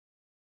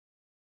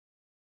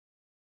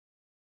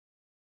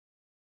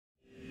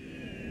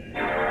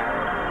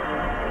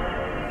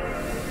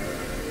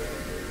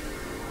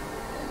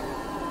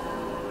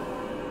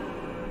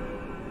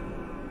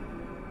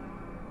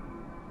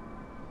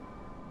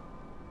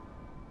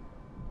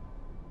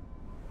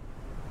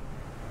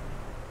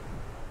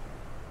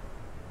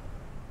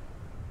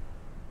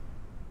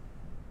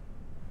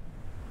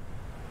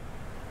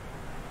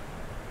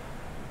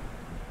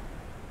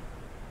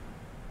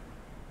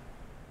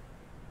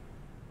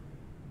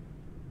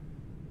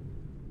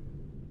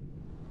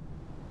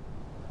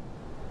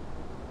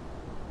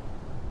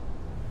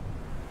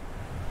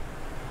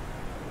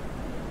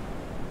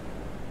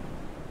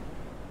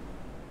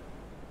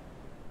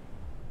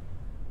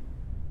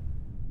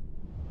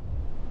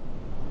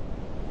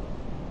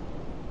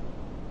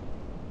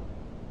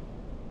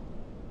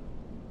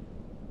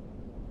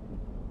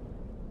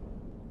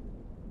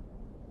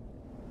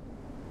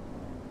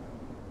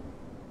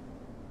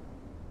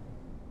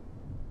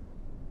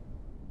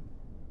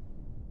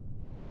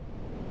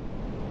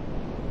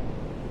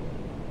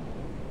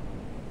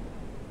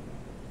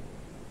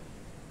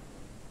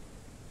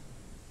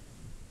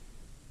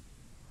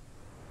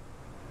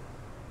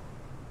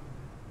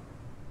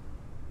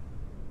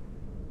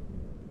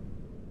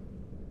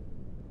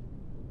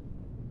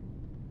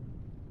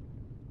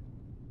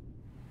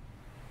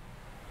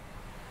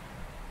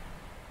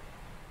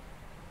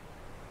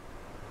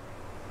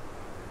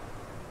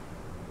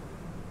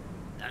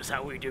That's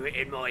how we do it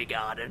in my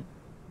garden.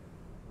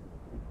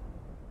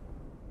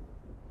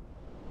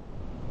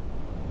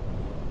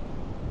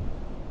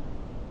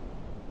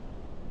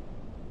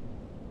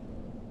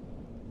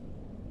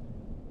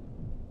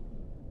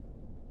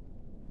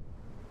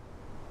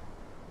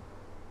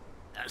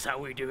 That's how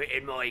we do it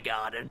in my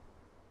garden.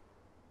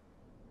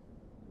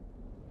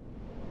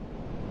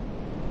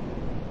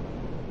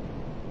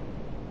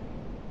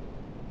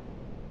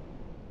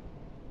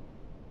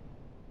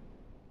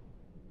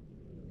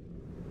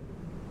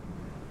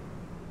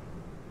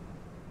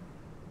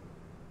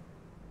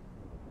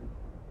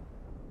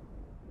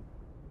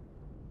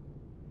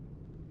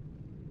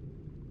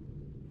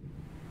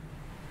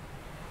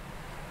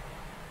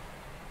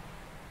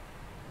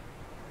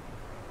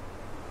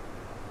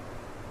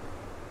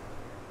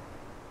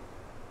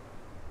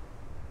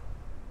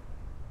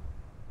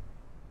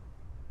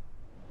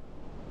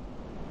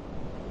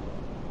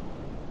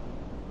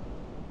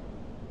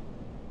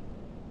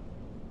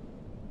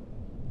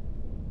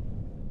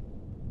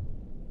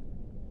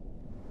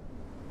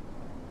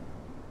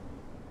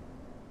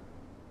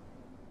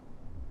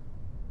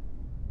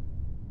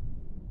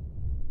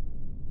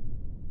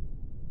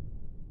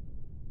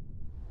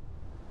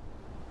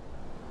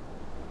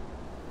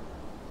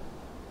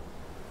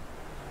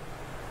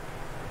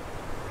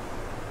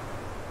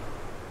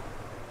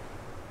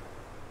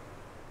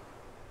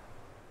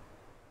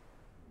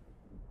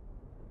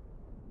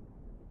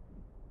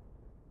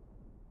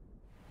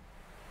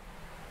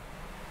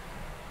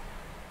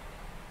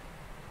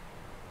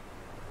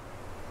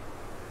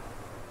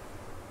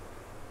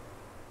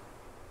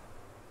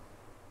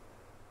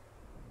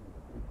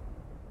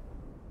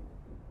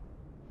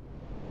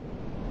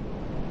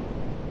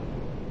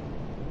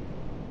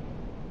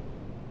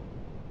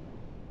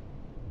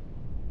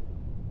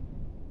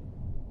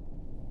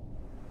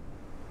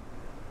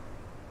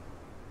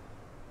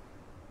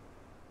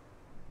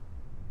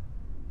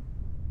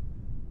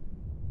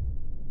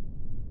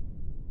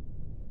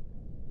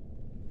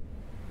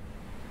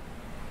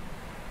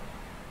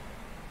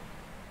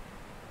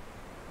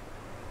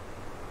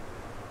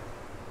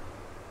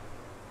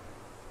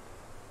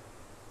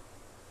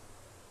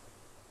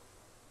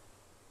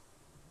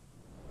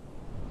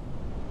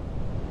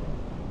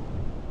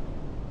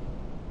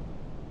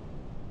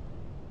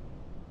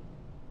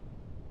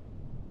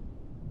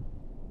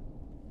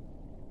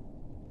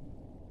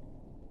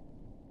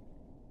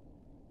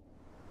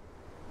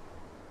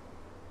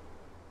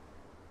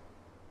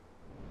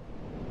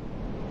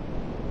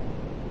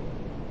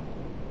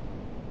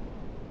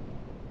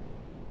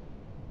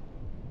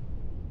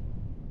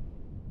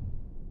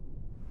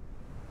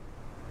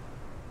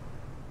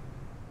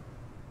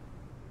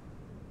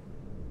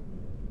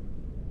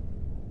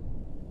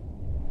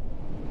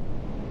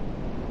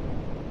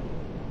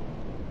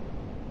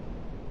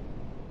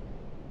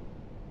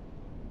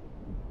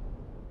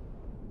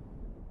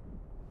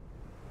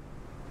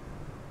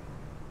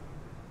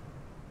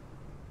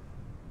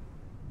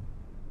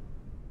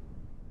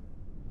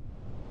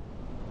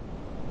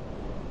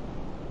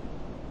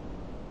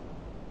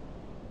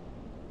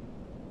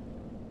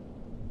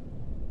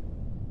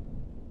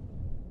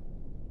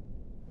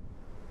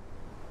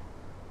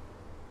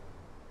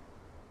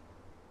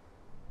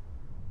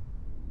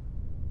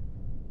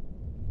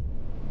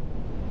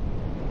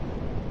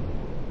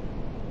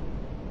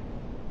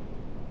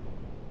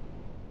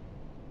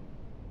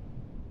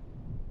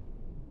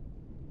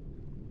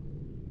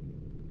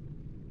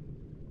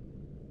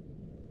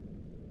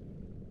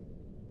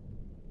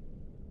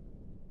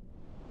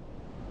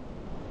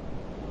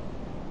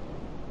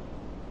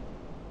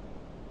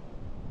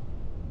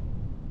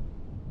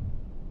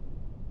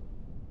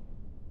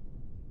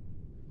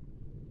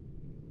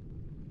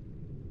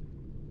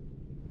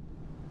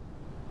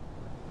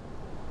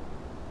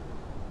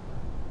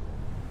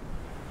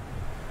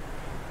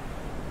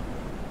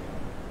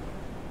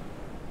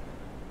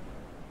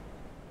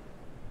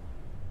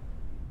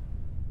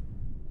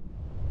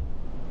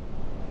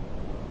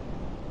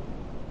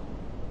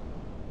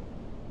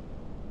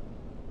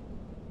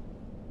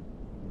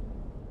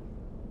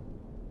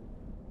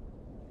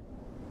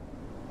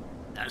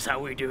 That's how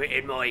we do it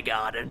in my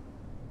garden.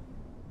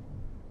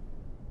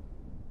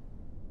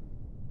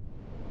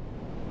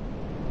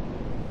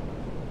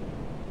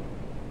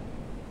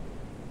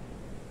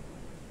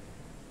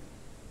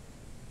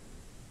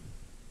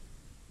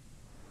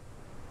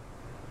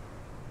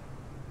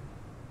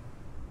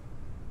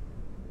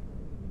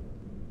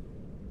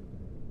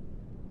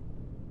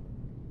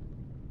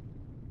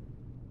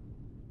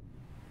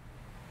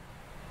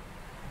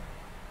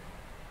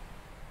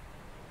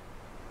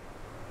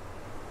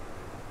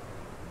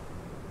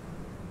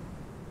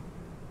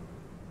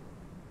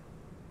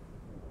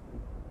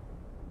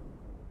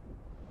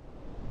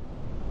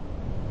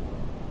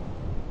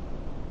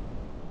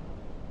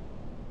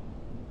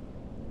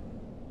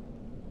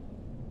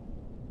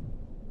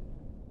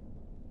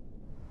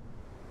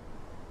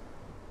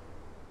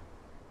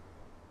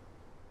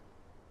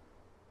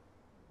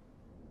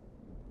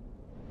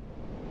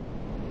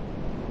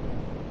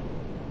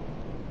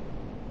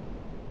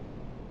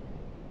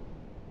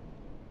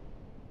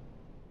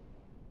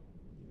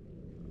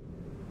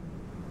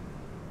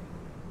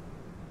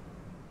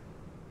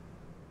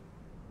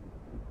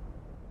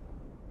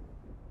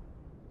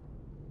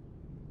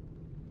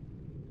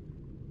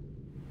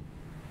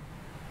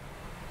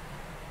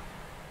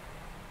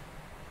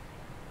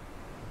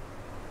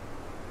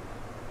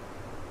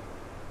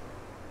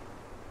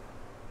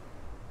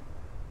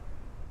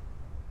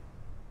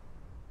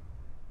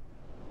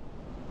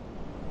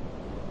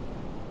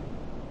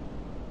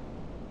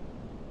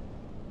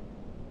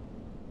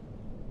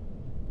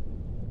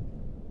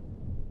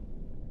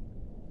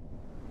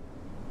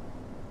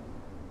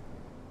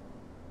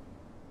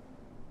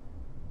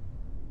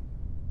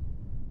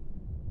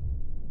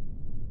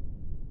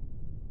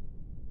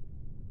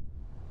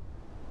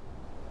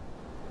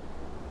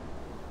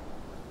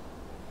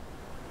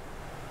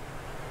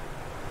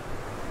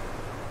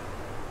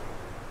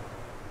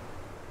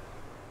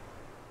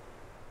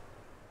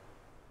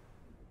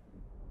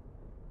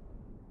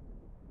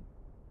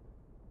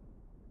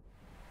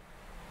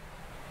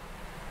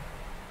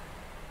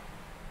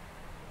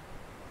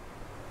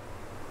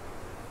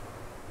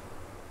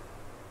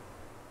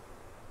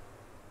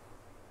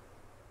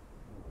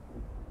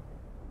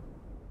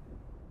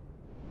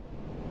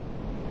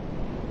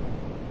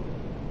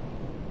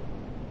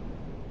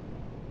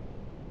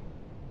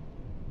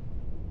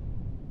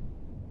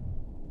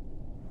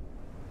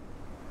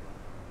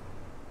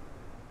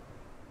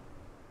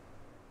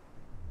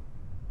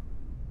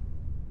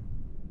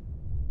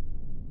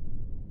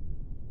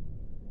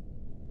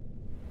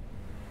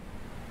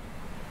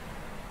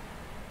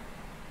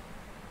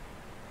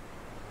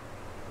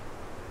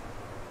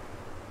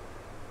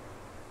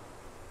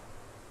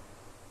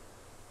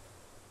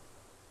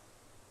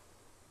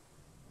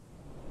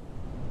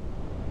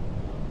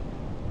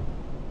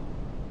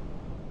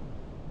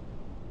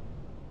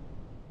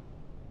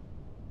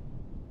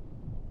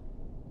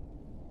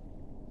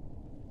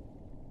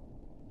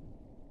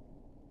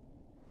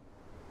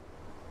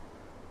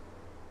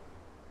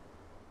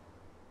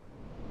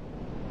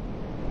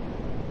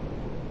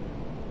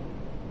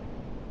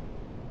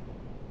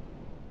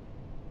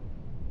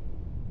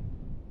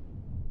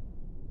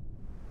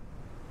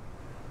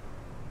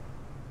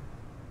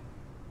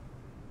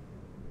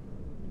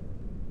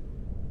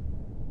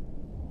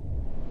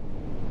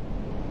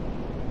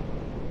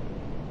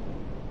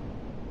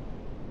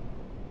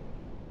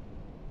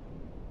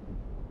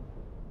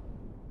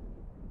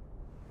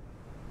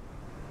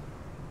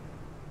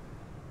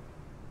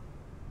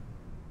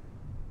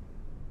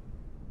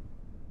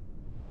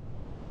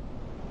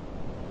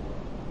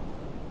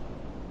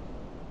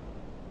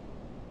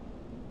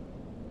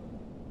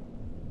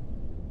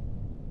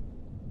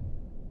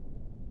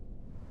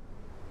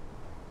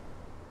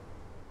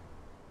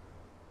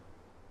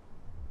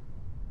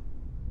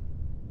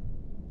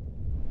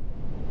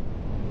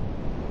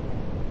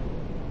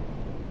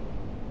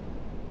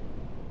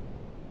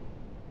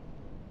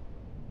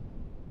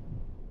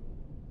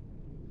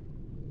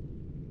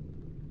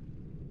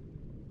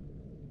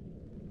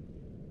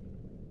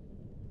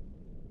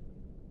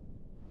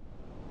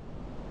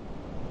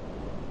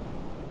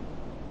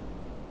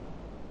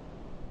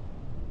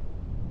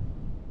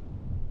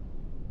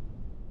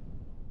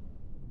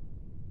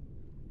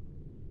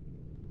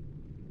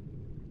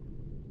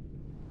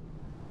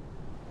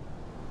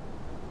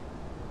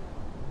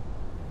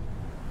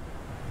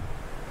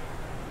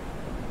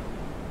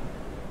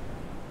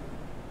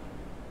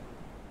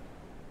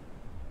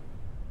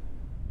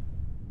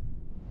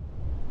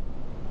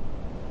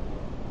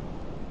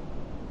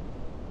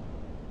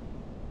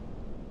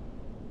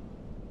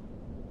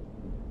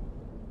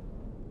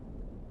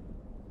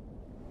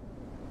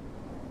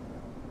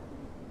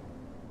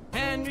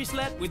 me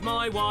slept with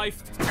my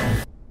wife.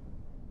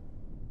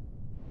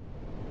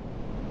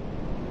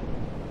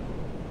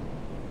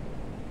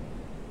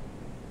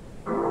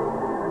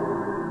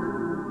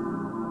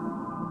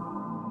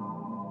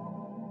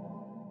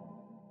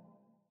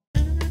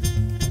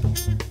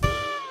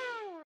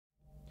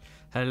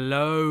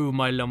 Hello,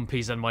 my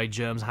lumpies and my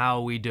germs. How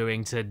are we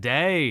doing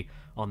today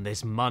on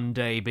this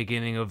Monday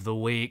beginning of the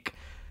week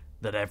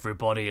that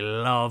everybody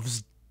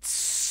loves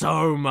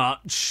so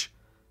much?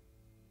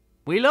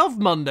 We love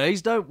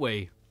Mondays, don't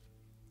we?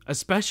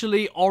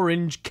 Especially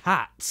orange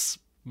cats.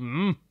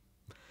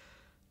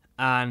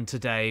 And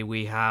today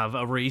we have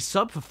a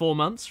resub for 4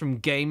 months from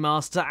Game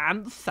Master,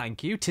 and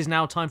thank you. 'Tis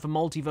now time for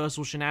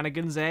multiversal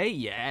shenanigans, eh?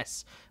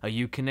 Yes. Are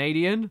you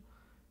Canadian?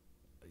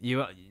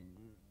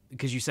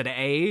 Because you said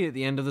A at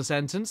the end of the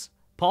sentence?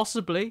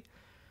 Possibly.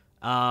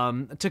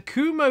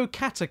 Takumo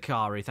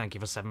Katakari, thank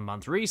you for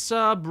 7-month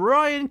resub.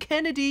 Ryan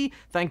Kennedy,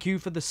 thank you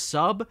for the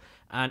sub.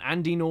 And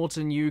Andy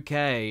Norton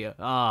UK.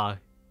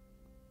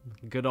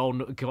 Good old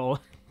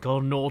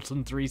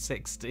Norton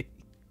 360.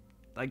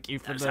 Thank you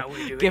for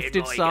the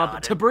gifted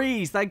sub.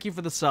 Tabriz, thank you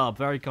for the sub.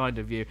 Very kind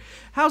of you.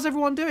 How's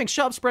everyone doing?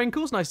 Sharp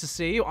Sprinkles, nice to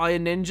see you.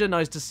 Iron Ninja,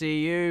 nice to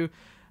see you.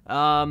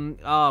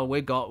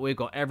 We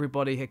got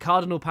everybody here.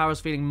 Cardinal Power's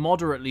feeling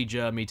moderately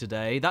germy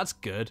today. That's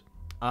good.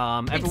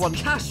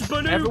 Everyone's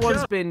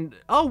been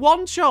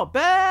one shot.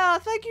 Bear,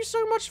 thank you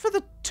so much for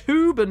the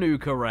 2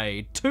 Banuka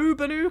raid. 2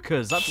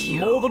 Banukas. That's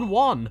more than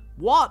one.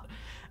 What?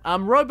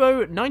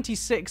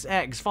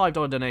 Robo96X,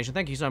 $5 donation.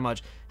 Thank you so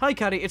much. Hi,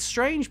 Caddy. It's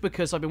strange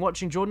because I've been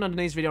watching Jordan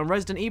Underneath's video on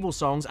Resident Evil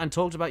songs and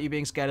talked about you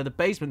being scared of the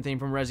basement theme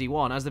from Resi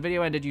 1. As the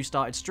video ended, you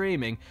started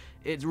streaming.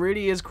 It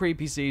really is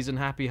creepy season.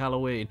 Happy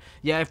Halloween.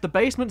 Yeah, if the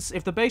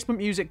basement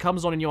music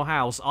comes on in your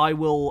house, I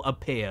will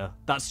appear.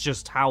 That's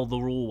just how the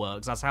rule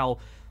works. That's how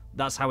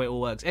it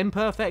all works.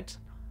 Imperfect.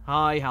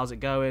 Hi, how's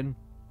it going?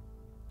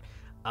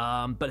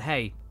 But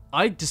hey,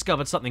 I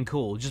discovered something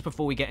cool just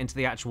before we get into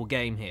the actual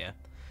game here.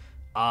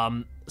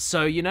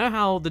 So you know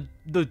how the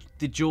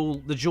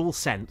Dual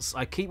Sense,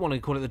 I keep wanting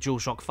to call it the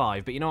DualShock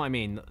 5, but you know what I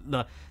mean.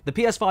 The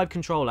PS5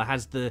 controller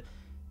has the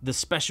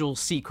special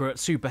secret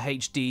Super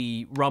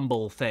HD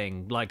rumble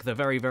thing, like the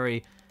very,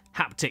 very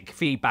haptic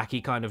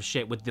feedbacky kind of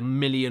shit with the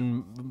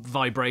million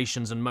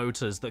vibrations and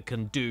motors that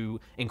can do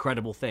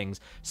incredible things.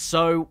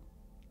 So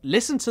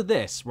listen to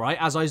this, right?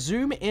 As I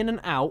zoom in and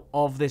out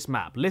of this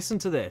map, listen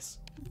to this.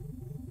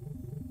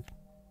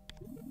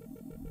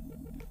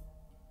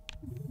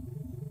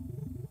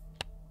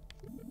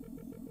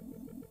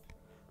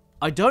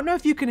 I don't know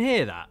if you can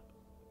hear that.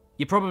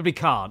 You probably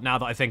can't, now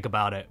that I think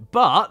about it.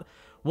 But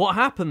what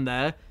happened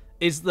there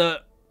is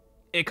that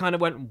it kind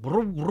of went...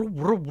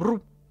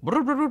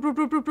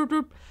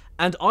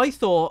 And I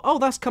thought, oh,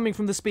 that's coming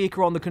from the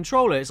speaker on the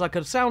controller. It's like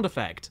a sound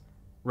effect,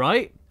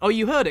 right? Oh,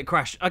 you heard it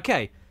crash.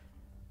 Okay.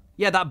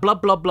 Yeah, that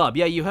blub, blub, blub.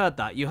 Yeah, you heard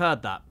that. You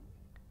heard that.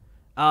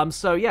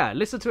 So, yeah,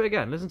 listen to it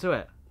again. Listen to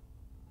it.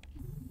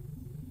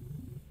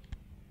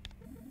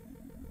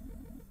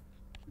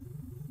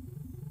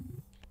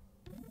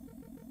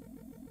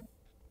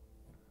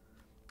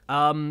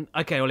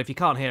 Okay, well, if you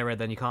can't hear it,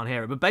 then you can't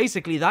hear it. But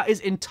basically, that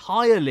is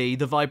entirely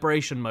the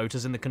vibration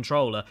motors in the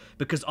controller,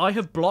 because I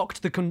have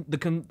blocked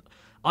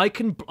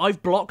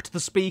I've blocked the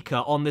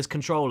speaker on this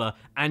controller,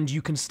 and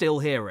you can still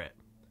hear it.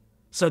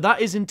 So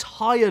that is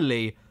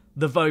entirely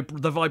the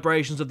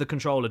vibrations of the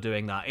controller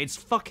doing that. It's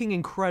fucking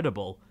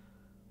incredible.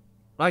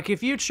 Like,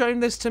 if you'd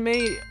shown this to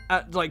me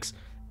at, like,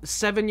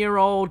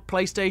 7-year-old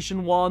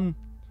PlayStation 1,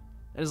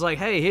 and it's like,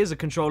 hey, here's a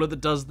controller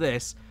that does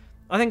this,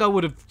 I think I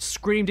would have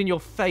screamed in your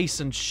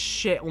face and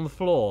shit on the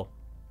floor.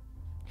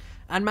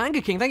 And Manga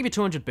King, thank you for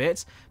 200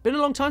 bits. Been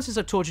a long time since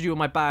I've tortured you with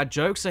my bad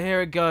jokes, so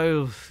here it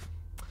goes.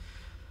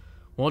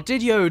 What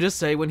did Yoda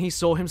say when he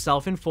saw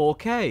himself in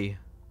 4K?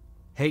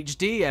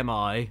 HD, am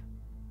I?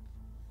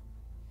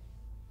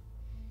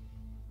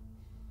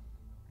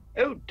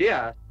 Oh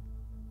dear.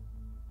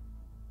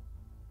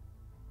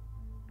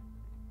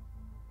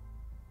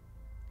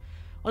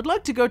 I'd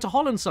like to go to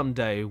Holland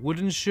someday,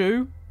 wooden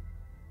shoe.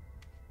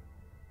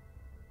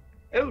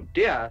 Oh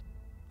dear.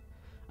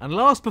 And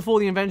last, before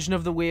the invention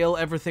of the wheel,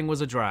 everything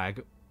was a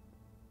drag.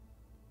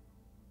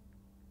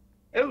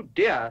 Oh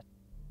dear.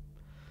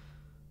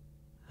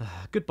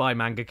 Goodbye,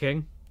 Manga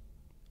King.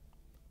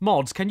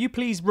 Mods, can you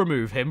please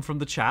remove him from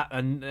the chat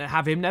and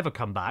have him never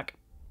come back?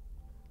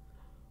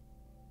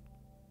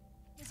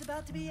 He's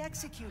about to be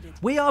executed.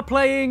 We are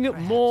playing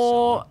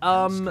more,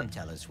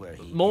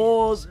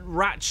 more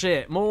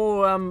Ratchet,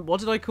 more, what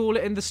did I call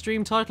it in the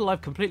stream title?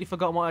 I've completely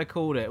forgotten what I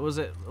called it. Was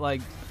it, like...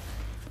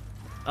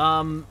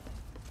 what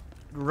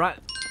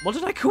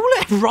did I call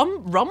it?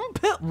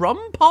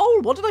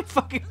 Rumpole? What did I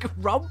fucking...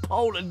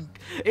 Rumpole and...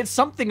 It's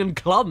something and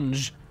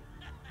clunge.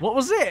 What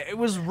was it? It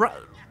was...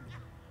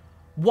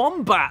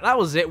 Wombat. That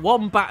was it.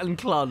 Wombat and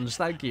clunge.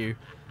 Thank you.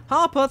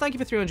 Harper, thank you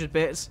for 300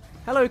 bits.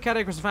 Hello, Caddy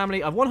across the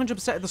family. I've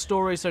 100% of the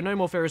story, so no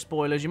more fear of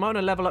spoilers. You might want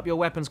to level up your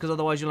weapons, because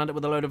otherwise you'll end up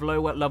with a load of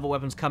low-level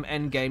weapons come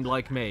endgame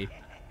like me.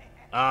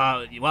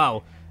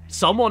 Wow.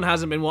 Someone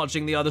hasn't been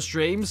watching the other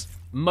streams.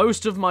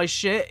 Most of my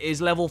shit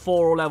is level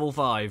 4 or level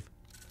 5.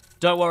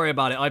 Don't worry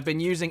about it. I've been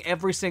using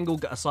every single...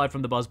 Aside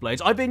from the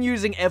Buzzblades, I've been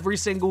using every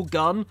single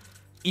gun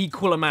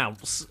equal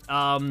amounts.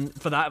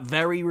 For that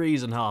very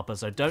reason, Harper.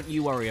 So don't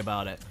you worry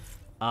about it.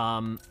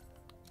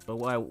 But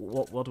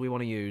what do we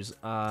want to use?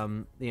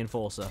 The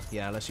Enforcer.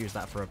 Yeah, let's use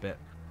that for a bit.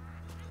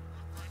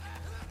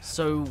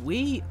 So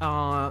we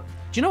are...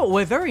 Do you know what?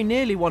 We're very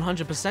nearly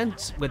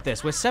 100% with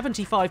this. We're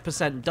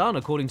 75% done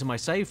according to my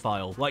save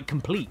file. Like,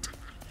 complete.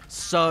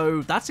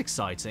 So that's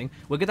exciting.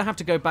 We're going to have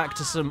to go back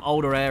to some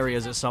older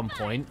areas at some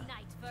point.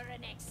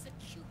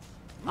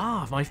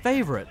 Ah, my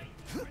favorite.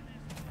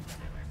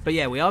 But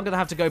yeah, we are going to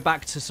have to go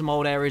back to some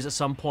old areas at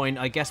some point.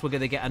 I guess we're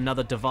going to get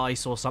another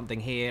device or something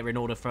here in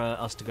order for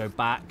us to go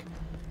back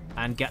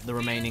and get the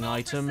remaining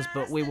items,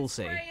 but we will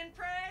see.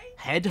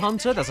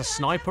 Headhunter? There's a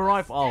sniper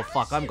rifle? Oh,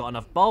 fuck, I haven't got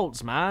enough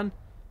bolts, man.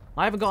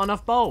 I haven't got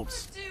enough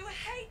bolts.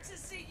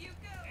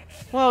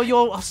 Well,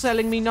 you're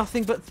selling me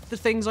nothing but the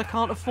things I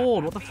can't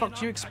afford. What the fuck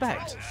do you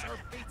expect?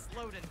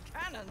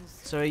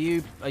 So are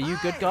you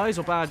good guys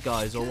or bad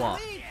guys or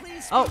what?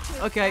 Oh,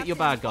 okay, you're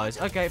bad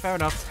guys. Okay, fair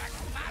enough.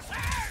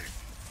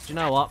 Do you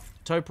know what?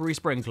 Topiary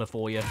sprinkler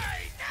for you.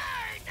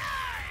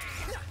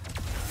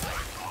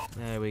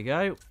 There we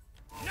go.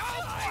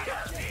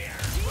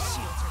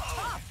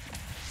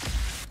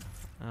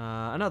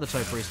 Another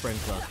topiary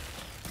sprinkler.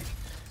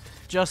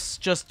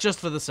 Just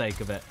for the sake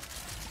of it.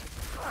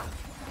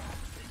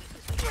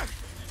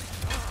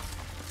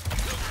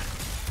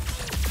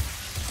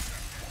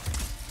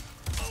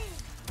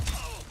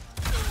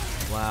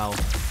 Wow.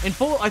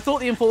 I thought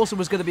the Enforcer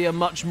was going to be a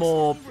much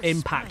more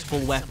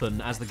impactful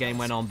weapon as the game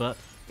went on, but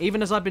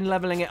even as I've been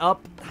leveling it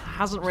up, it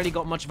hasn't really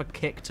got much of a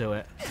kick to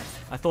it.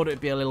 I thought it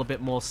would be a little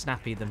bit more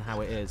snappy than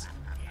how it is.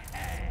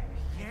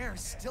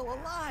 Pierre's still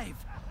alive.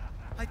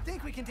 I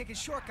think we can take a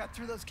shortcut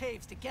through those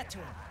caves to get to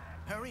him.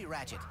 Hurry,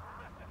 Ratchet.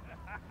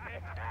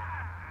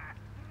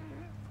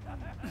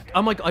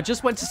 Oh my god, I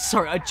just went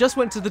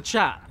to the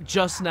chat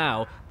just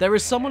now. There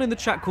is someone in the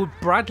chat called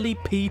Bradley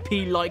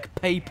PP Like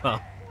Paper.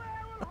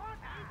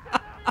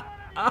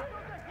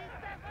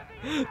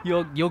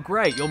 You're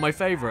great. You're my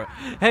favorite.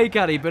 Hey,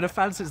 Caddy, been a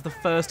fan since the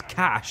first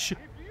cash.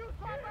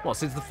 What?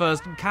 Since the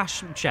first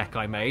cash check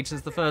I made?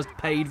 Since the first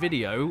paid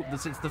video?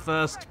 Since the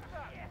first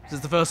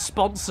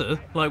sponsor?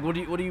 Like, what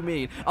do you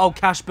mean? Oh,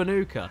 Cash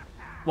Banuka.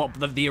 What?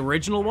 The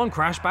original one,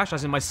 Crash Bash,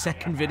 as in my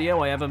second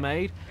video I ever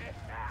made?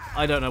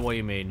 I don't know what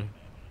you mean.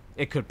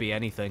 It could be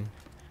anything.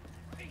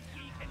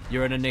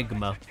 You're an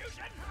enigma.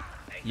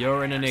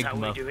 You're an enigma. That's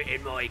how we do it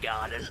in my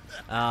garden.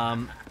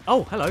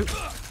 Oh, hello.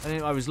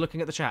 I was looking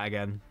at the chat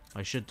again.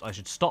 I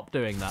should stop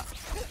doing that.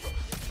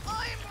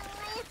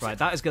 Right,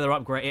 that is going to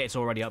upgrade. It's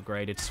already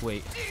upgraded.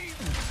 Sweet.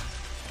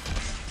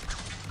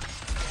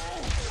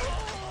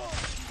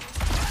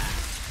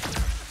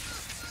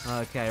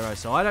 Okay, right.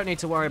 So I don't need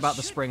to worry about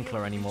the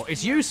sprinkler anymore.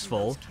 It's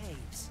useful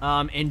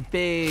in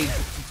big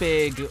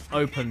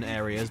open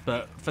areas,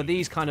 but for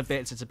these kind of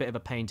bits, it's a bit of a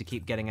pain to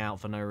keep getting out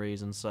for no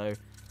reason. So,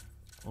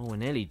 oh, we're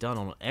nearly done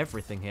on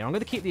everything here. I'm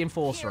going to keep the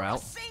Enforcer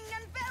out.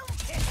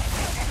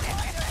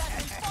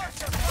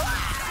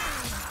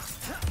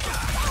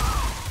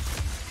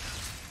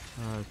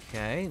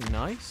 Okay,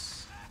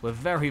 nice. We're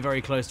very,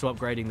 very close to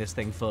upgrading this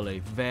thing fully.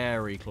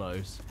 Very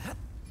close.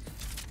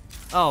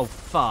 Oh,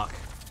 fuck.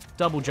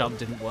 Double jump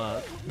didn't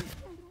work.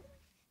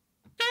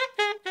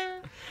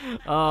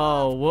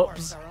 Oh,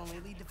 whoops. Our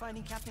only lead to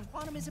finding Captain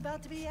Quantum is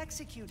about to be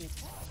executed.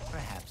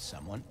 Perhaps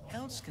someone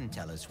else can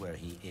tell us where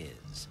he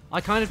is.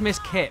 I kind of miss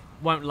Kit,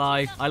 won't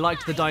lie. I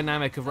liked the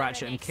dynamic of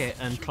Ratchet and Kit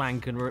and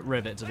Clank and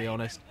Rivet, to be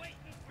honest.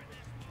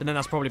 But then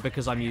that's probably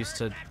because I'm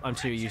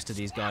too used to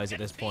these guys at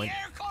this point.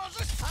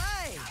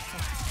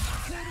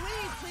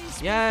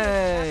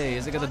 Yay!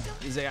 Is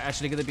it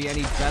actually gonna be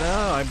any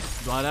better?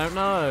 I don't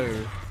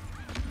know.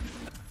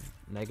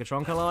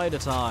 Megatron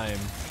Collider time.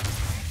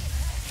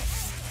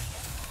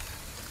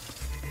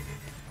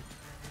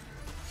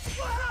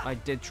 I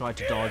did try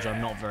to dodge.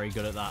 I'm not very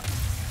good at that.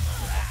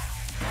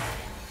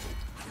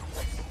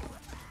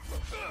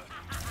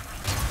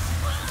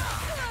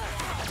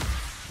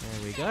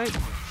 There we go.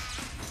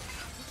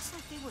 Looks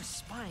like they were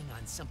spying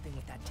on something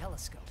with that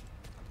telescope.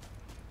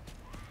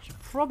 Should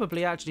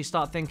probably actually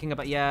start thinking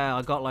about... Yeah,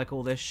 I got like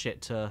all this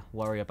shit to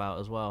worry about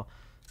as well.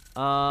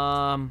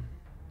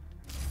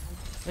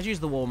 Let's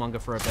use the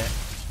Warmonger for a bit.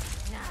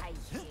 I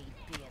hate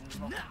being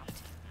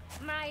mocked.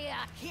 My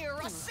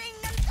hero sing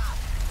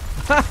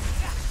and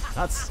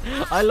That's...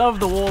 I love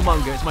the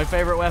Warmonger. It's my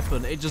favorite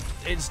weapon. It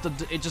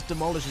just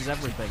demolishes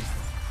everything.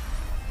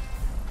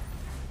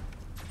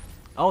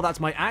 Oh, that's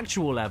my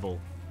actual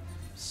level.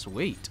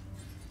 Sweet.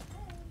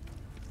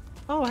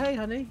 Oh, hey,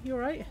 honey. You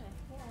alright?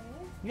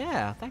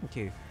 Yeah, thank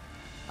you.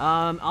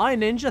 I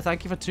Ninja,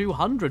 thank you for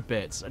 200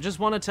 bits. I just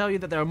want to tell you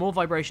that there are more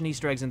vibration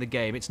Easter eggs in the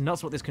game. It's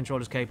nuts what this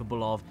controller's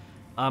capable of.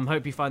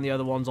 Hope you find the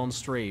other ones on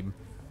stream.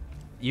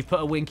 You've put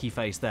a winky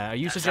face there. Are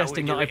you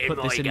suggesting that I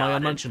put this in my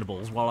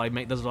unmentionables while I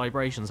make those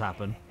vibrations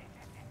happen?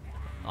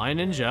 I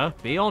Ninja,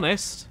 be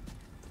honest.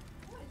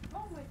 What is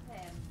wrong with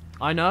him?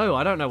 I know,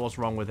 I don't know what's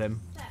wrong with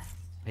him.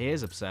 He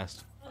is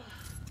obsessed.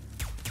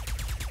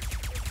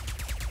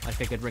 I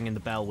figured ringing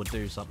the bell would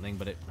do something,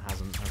 but it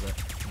hasn't, has it?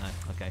 No.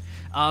 Okay.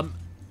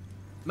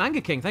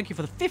 Manga King, thank you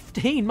for the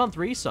 15-month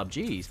resub.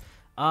 Jeez.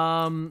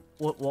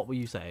 What were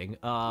you saying?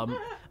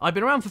 I've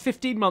been around for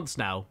 15 months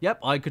now. Yep,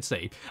 I could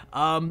see.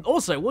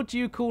 Also, what do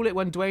you call it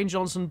when Dwayne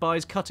Johnson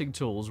buys cutting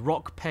tools?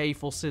 Rock pay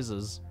for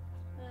scissors.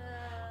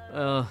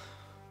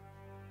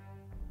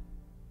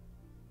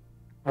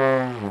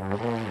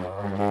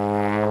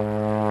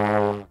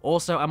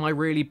 Also, am I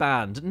really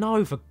banned?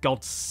 No, for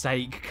God's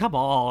sake. Come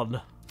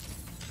on.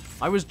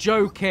 I was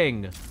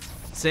joking.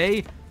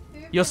 See?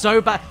 You're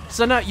so bad.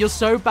 So no, you're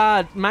so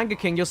bad, Manga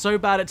King, you're so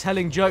bad at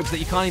telling jokes that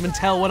you can't even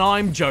tell when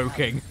I'm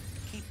joking.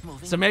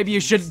 So maybe you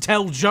shouldn't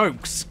tell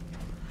jokes.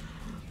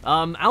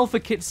 Alpha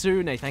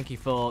Kitsune, thank you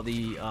for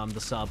the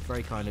sub.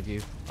 Very kind of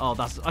you. Oh,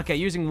 that's... Okay,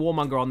 using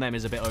Warmonger on them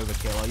is a bit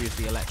overkill. I'll use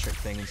the electric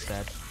thing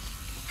instead.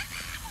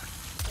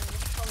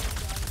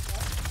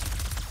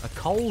 A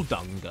cold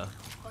unger.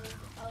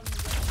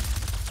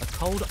 A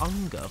cold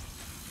unger.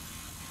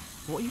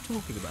 What are you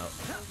talking about?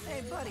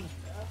 Hey, buddy.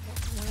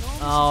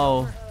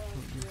 Oh,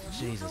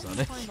 Jesus, on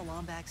it.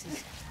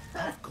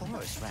 Of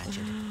course,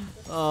 Ratchet.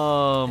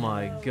 Oh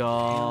my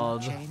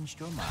God. Changed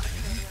your mind?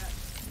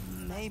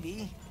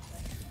 Maybe.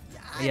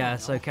 Yeah,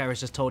 so Karis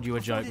just told you a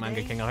joke,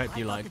 Manga King. I hope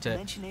you liked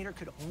it.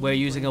 We're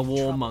using a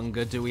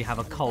warmonger. Do we have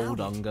a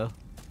cold unger?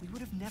 We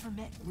would have never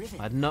met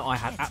Rivet. I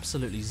had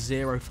absolutely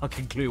zero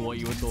fucking clue what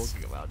you were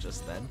talking about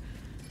just then.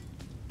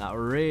 That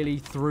really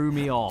threw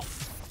me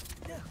off.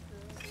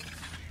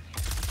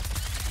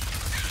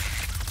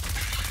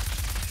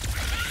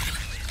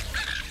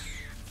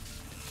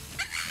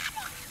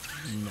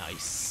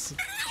 Nice.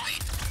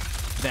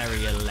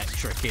 Very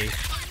electric-y.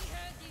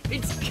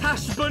 It's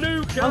Cash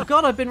Banuka! Oh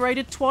god, I've been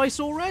raided twice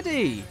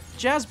already!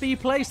 Jazz B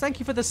Plays, thank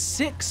you for the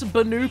 6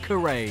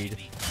 Banuka raid.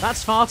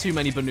 That's far too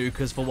many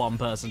Banukas for one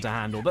person to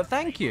handle, but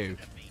thank you.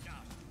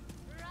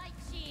 Right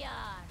here,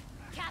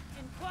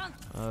 Captain Crunk.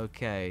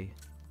 Okay,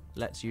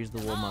 let's use the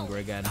Warmonger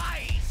again.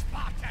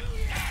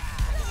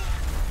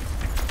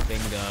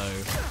 Bingo.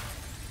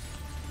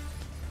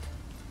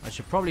 I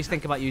should probably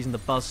think about using the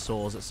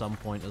buzzsaws at some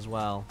point as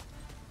well.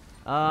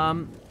 You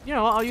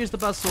know what, I'll use the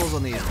buzzsaws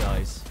on these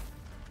guys.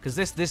 Because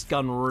this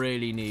gun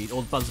really needs...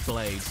 Or buzz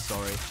blades,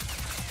 sorry.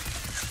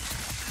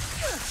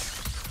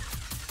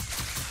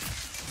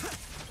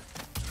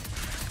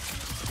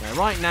 Yeah,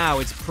 right now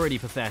it's pretty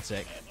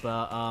pathetic,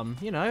 but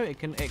you know, it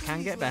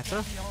can get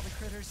better.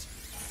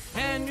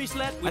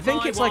 I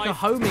think it's like a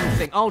homing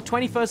thing. Oh,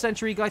 21st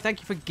Century Guy,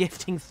 thank you for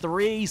gifting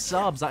 3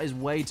 subs. That is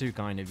way too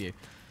kind of you.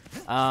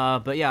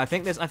 But yeah, I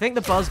think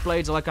the buzz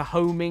blades are like a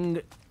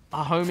homing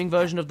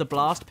version of the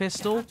blast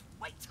pistol.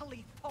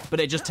 But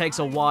it just takes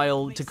a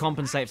while to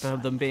compensate for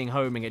them being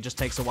homing. It just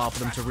takes a while for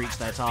them to reach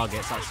their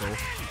targets, that's all.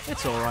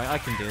 It's alright, I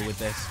can deal with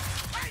this.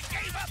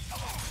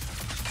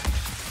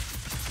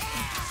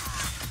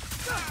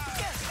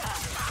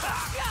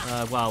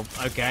 Well,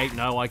 okay,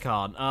 no, I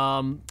can't.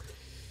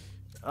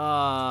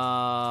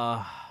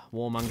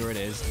 Warmonger it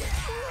is.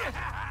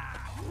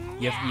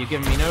 You're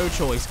giving me no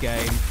choice,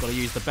 game. Gotta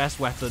use the best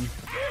weapon. Do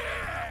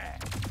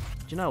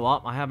you know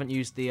what? I haven't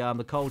used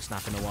the cold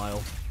snap in a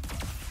while.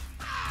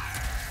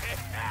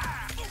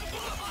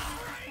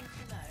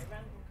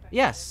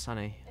 Yes,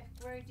 honey.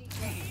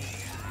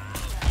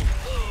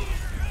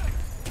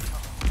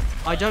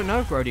 I don't know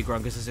if Brody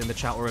Grungus is in the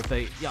chat or if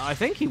they... Yeah, I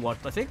think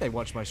they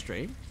watched my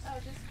stream. Oh,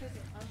 just because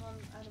I'm on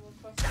Animal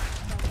Crossing,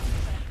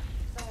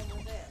 someone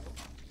was ill,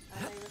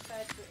 and they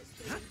referred to it as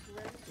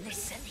being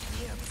Listen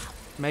here,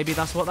 Maybe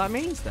that's what that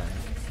means then.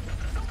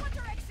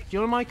 Do you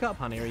want to mic up,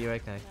 honey? Or are you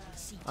okay?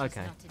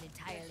 Okay.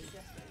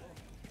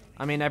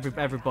 I mean,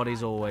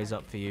 everybody's always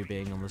up for you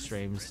being on the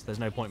streams. There's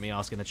no point me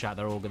asking the chat.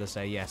 They're all going to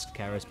say, yes,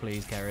 Karis,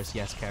 please, Karis,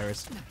 yes,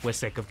 Karis. We're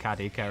sick of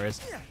Caddy,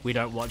 Karis. We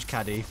don't watch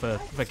Caddy for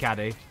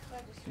Caddy.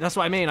 That's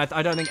what I mean.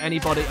 I don't think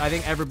anybody... I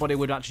think everybody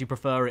would actually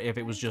prefer it if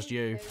it was just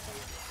you.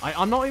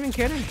 I'm not even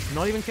kidding.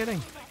 Not even kidding.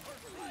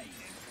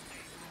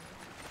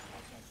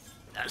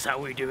 That's how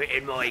we do it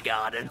in my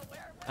garden.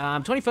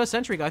 21st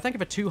Century Guy, thank you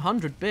for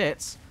 200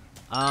 bits.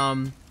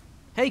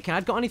 Hey,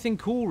 Cad, got anything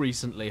cool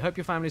recently? Hope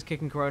your family's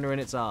kicking Corona in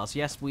its ass.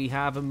 Yes, we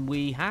have, and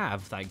we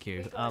have, thank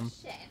you.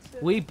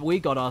 We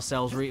got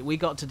ourselves, we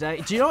got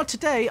today. Do you know what,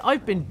 today,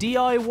 I've been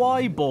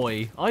DIY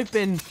boy. I've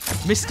been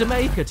Mr.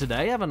 Maker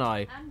today, haven't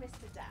I?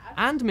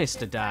 And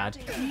Mr. Dad.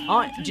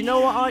 Do you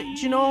know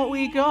what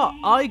we got?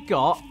 I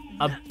got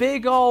a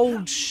big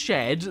old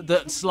shed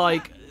that's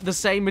like the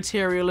same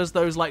material as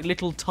those like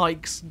little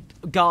tykes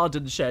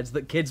garden sheds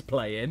that kids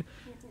play in.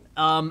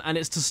 And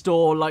it's to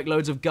store like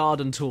loads of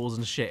garden tools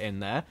and shit in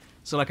there.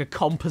 So like a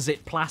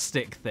composite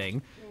plastic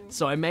thing.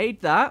 So I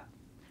made that.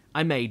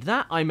 I made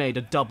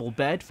a double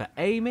bed for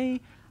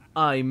Amy.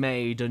 I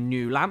made a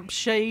new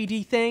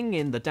lampshadey thing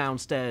in the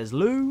downstairs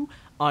loo.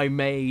 I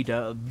made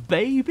a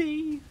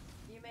baby.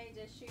 You made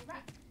a shoe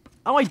rack?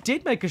 Oh, I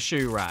did make a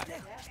shoe rack.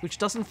 Which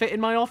doesn't fit in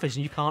my office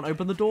and you can't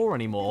open the door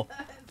anymore.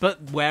 But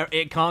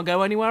it can't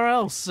go anywhere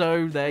else,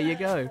 so there you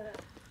go.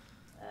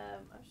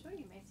 I'm sure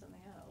you made something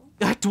else.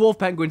 Dwarf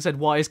Penguin said,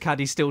 "Why is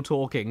Caddy still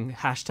talking?"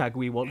 Hashtag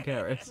we want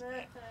Keris.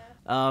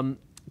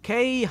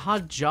 K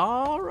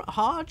Hajaro?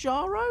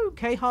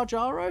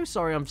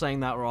 Sorry, I'm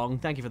saying that wrong.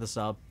 Thank you for the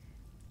sub.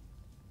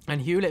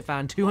 And Hewlett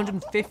fan,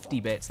 250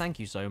 bits. Thank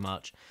you so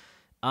much.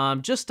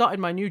 Just started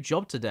my new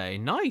job today.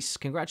 Nice,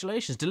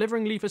 congratulations.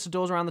 Delivering leaflets to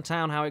doors around the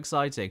town. How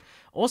exciting.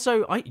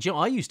 Also,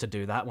 I used to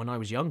do that when I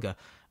was younger.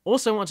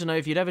 Also want to know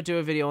if you'd ever do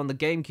a video on the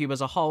GameCube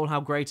as a whole,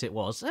 how great it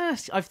was.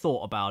 I've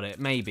thought about it.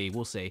 Maybe.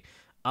 We'll see.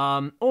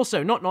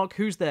 Also, knock knock,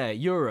 who's there?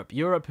 Europe.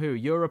 Europe who?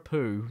 Europe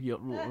who?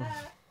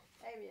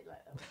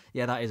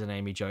 Yeah, that is an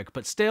Amy joke.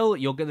 But still,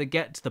 you're going to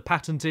get the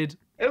patented...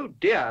 Oh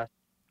dear.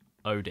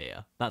 Oh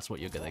dear. That's what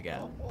you're going to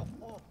get.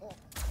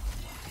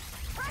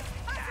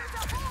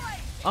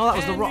 Oh, that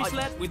was the wrong...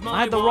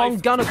 I had the wrong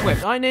gun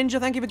equipped. Hi, Ninja.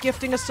 Thank you for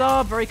gifting a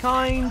sub. Very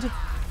kind.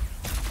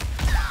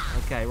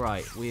 Okay,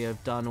 right. We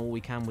have done all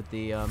we can with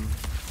the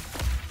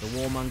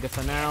Warmonger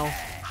for now.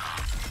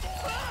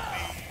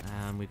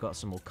 And we've got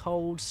some more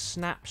cold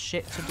snap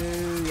shit to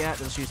do. Yeah,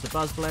 let's use the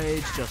buzz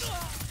blades just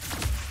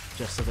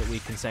so that we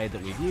can say that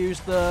we've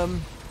used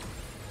them.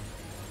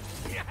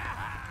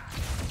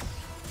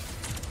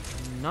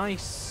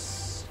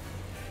 Nice.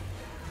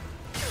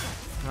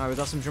 Alright, we've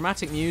got some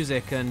dramatic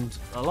music and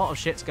a lot of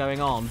shit's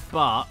going on,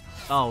 but...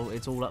 Oh,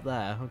 it's all up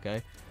there.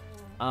 Okay.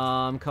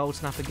 Cold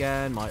snap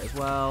again. Might as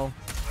well.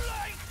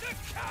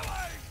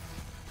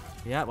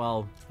 Yeah,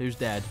 well, who's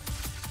dead?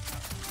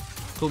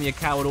 Call me a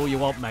coward all you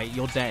want, mate.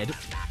 You're dead.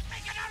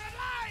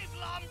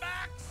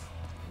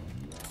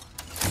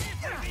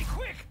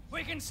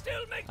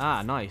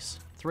 Ah, nice.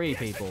 3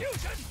 people.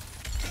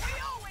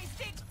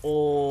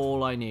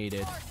 All I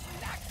needed.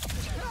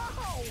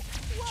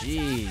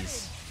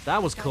 Jeez.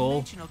 That was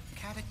cool. Dimensional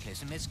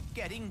cataclysm is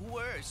getting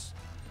worse.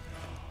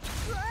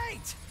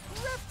 Right!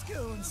 Rift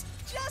goons!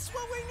 Just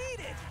what we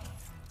needed!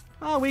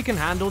 Oh, we can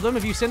handle them.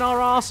 Have you seen our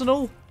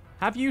arsenal?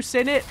 Have you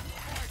seen it?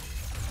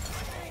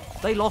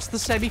 They lost the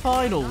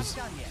semi-finals.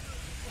 Not done yet.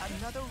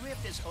 Another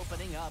rift is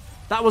opening up.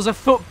 That was a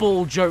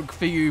football joke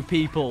for you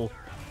people.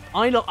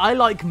 I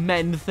like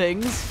men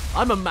things.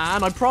 I'm a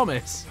man, I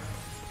promise.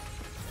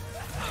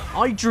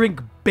 I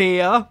drink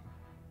beer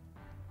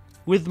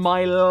with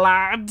my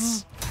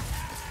lads.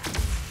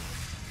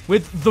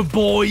 With the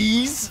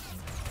boys.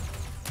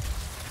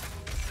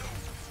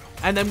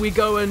 And then we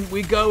go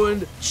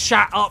and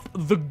chat up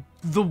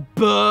the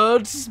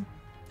birds.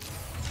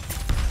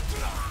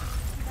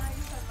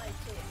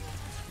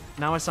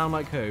 Now I sound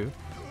like who?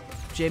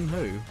 Jim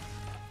who?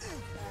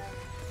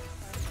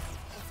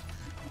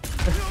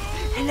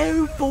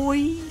 Hello,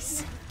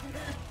 boys.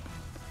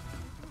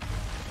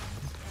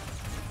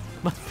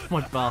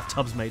 My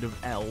bathtub's made of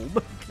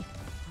elm.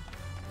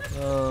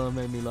 Oh,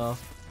 made me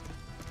laugh.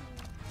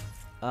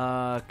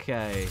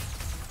 Okay.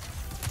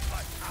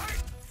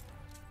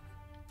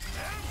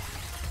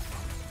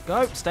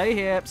 Go, stay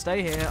here,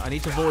 stay here. I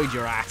need to void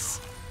your ass.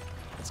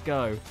 Let's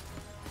go.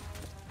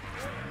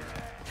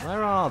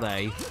 Where are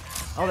they?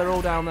 Oh, they're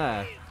all down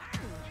there.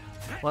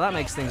 Well, that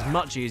makes things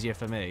much easier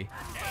for me.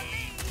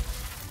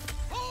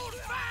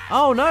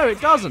 Oh, no, it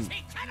doesn't.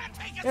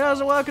 It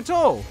doesn't work at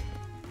all.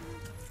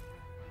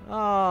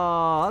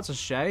 Oh, that's a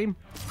shame.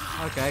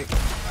 Okay.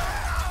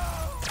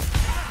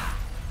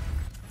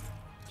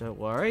 Don't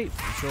worry.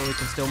 I'm sure we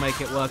can still make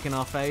it work in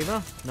our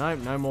favor. No,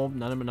 no more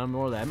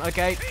of them.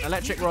 Okay,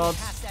 electric rods.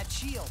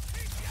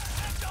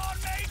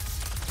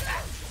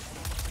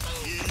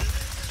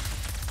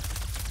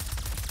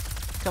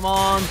 Come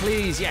on,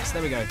 please. Yes,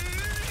 there we go.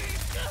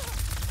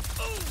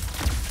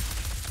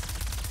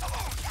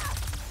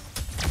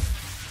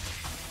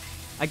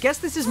 I guess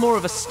this is more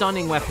of a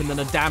stunning weapon than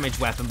a damage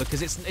weapon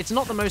because it's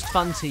not the most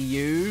fun to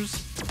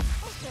use.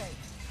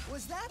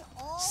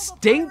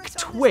 Stink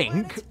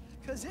Twink?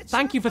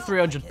 Thank you for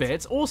 300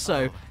 bits.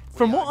 Also,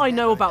 from what I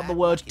know about the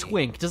word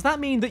twink, does that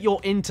mean that you're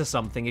into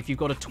something if you've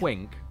got a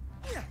twink?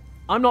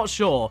 I'm not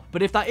sure,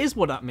 but if that is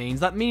what that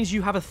means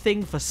you have a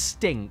thing for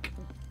stink.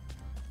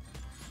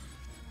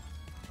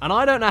 And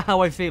I don't know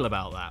how I feel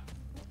about that.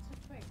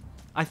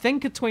 I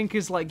think a twink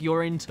is like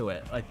you're into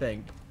it, I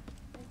think.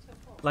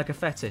 Like a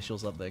fetish or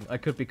something. I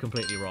could be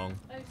completely wrong.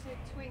 Oh, so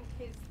twink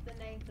is the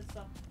name for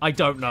something. I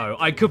don't know.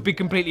 I could be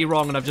completely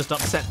wrong and I've just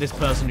upset this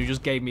person who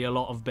just gave me a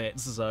lot of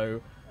bits,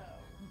 so...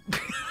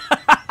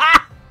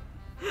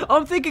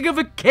 I'm thinking of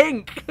a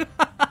kink!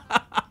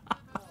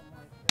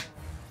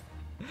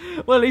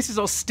 Well, at least it's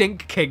not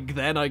stink kink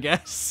then, I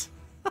guess.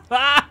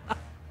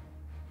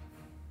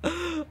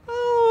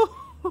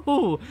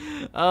 Oh,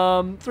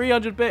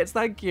 300 bits,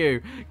 thank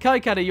you.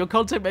 Caddy, your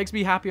content makes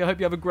me happy. I hope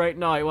you have a great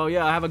night. Well,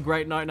 yeah, I have a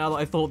great night now that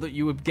I thought that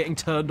you were getting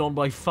turned on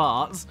by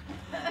farts.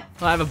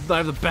 I have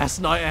the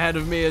best night ahead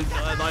of me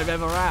that I've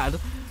ever had.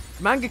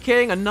 Manga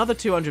King, another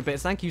 200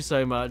 bits. Thank you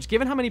so much.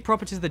 Given how many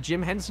properties the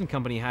Jim Henson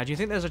Company had, do you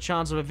think there's a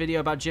chance of a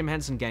video about Jim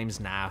Henson games?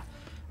 Nah.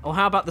 Or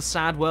how about the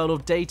sad world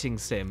of dating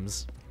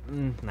sims?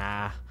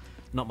 Nah,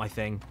 not my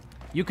thing.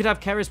 You could have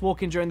Keris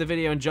walk in during the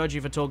video and judge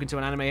you for talking to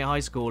an anime high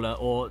schooler,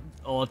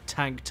 or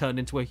Tank turned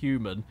into a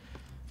human.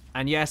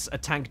 And yes, a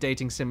tank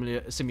dating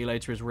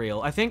simulator is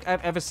real. I think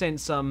ever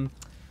since,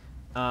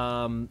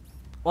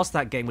 what's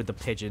that game with the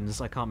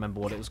pigeons? I can't remember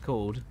what it was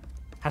called.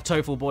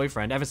 Hatoful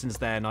Boyfriend. Ever since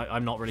then,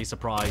 I'm not really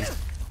surprised.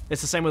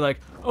 It's the same with like,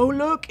 oh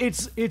look,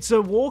 it's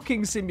a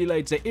walking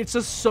simulator. It's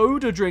a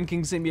soda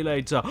drinking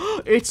simulator.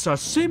 It's a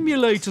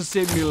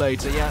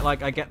simulator. Yeah,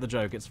 like, I get the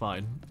joke. It's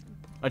fine.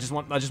 I just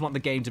want the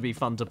game to be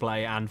fun to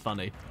play and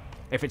funny.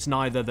 If it's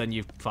neither, then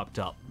you've fucked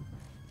up.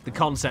 The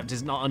concept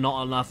is not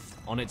enough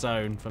on its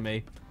own for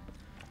me.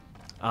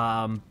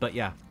 But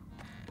yeah.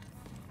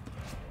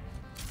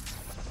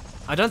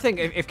 I don't think,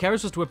 if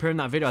Keras was to appear in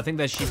that video, I think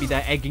that she'd be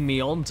there egging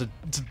me on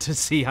to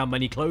see how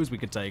many clothes we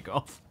could take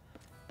off.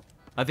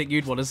 I think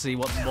you'd want to see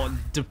what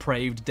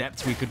depraved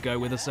depths we could go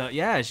with a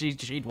yeah,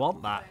 she'd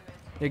want that.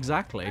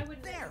 Exactly.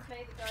 There!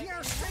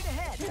 Pierre, straight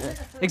ahead!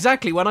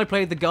 Exactly, when I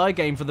played the guy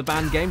game for the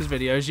banned games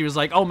video, she was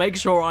like, oh, make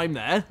sure I'm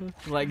there.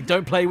 Like,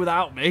 don't play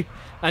without me.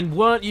 And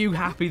weren't you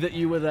happy that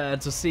you were there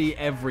to see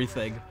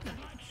everything?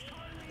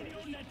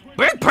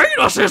 Big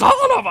penises,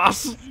 all of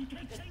us!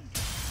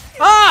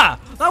 Ah!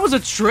 That was a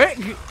trick!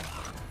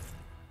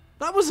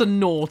 That was a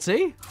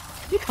naughty.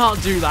 You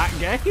can't do that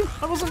game.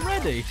 I wasn't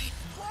ready.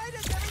 Why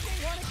does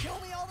everything want to kill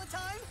me all the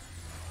time?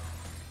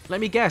 Let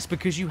me guess,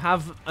 because you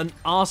have an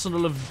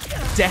arsenal of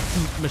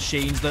death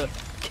machines that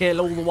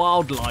kill all the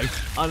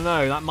wildlife. I don't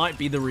know, that might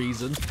be the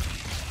reason.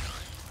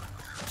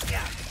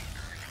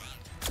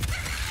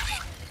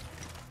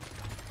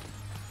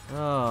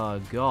 Oh,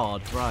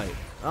 God, right.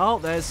 Oh,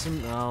 there's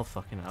some... Oh,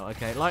 fucking hell.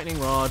 Okay, lightning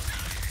rod.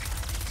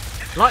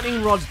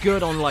 Lightning rod's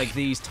good on, like,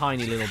 these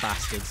tiny little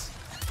bastards.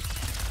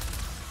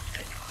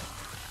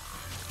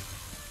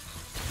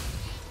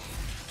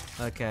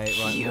 Okay,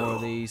 right, more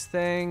of these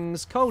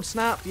things. Cold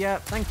snap, yeah,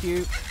 thank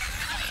you.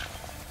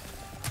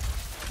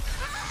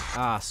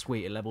 Ah,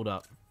 sweet, it leveled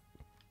up.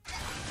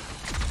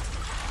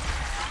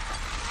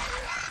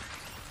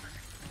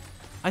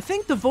 I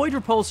think the Void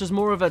Repulsor is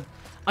more of a...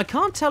 I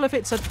can't tell if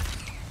it's a...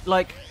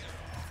 like,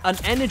 an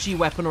energy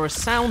weapon or a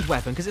sound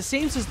weapon, because it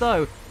seems as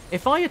though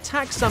if I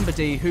attack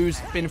somebody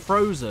who's been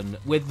frozen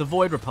with the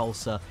Void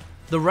Repulsor,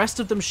 the rest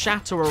of them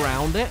shatter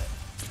around it,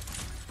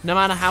 no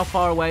matter how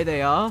far away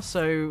they are,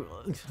 so,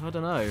 I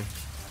don't know.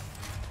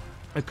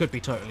 I could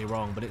be totally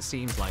wrong, but it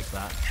seems like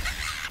that.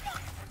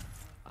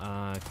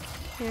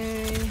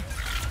 Okay.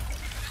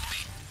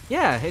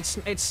 Yeah,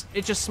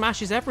 it just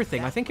smashes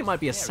everything. I think it might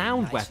be a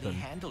sound weapon.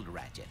 Handled,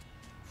 Ratchet.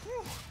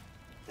 Whew.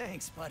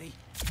 Thanks, buddy.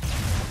 I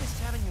missed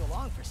having you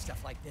along for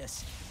stuff like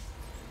this.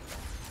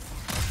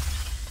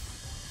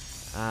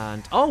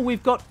 And, oh,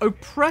 we've got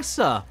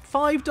Oppressor.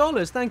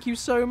 $5. Thank you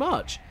so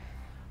much.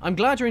 I'm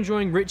glad you're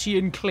enjoying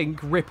Ratchet and Clank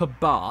Ripper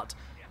Bart.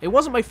 It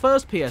wasn't my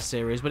first PS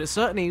series, but it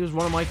certainly was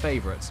one of my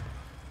favourites.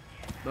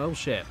 Oh,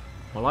 shit.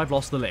 Well, I've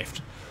lost the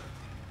lift.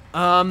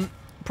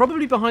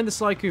 Probably behind the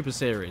Sly Cooper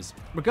series.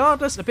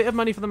 Regardless, a bit of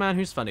money for the man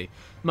who's funny.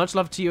 Much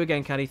love to you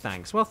again, Caddy.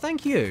 Thanks. Well,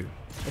 thank you.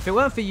 If it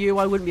weren't for you,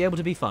 I wouldn't be able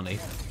to be funny.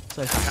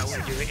 So, How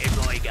we do it in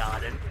my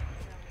garden.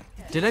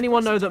 did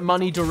anyone know that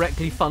money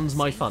directly funds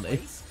my funny?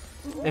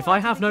 If I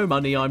have no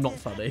money, I'm not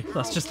funny.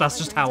 That's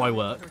just how I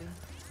work.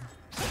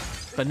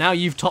 But now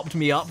you've topped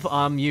me up.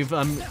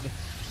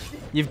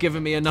 You've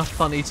given me enough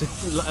funny to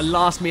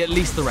last me at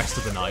least the rest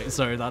of the night.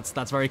 So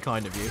that's very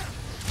kind of you.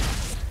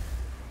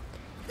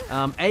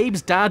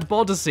 Abe's Dad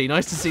Bodacy.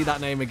 Nice to see that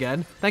name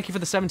again. Thank you for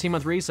the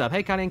 17-month resub.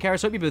 Hey, Caddy and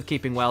Keras. Hope you're both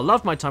keeping well.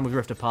 Love my time with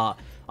Rift Apart.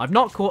 I've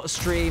not caught a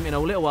stream in a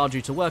little while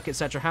due to work,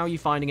 etc. How are you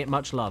finding it?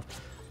 Much love.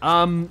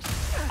 I'm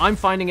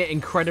finding it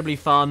incredibly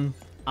fun.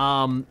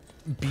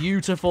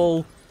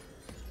 Beautiful.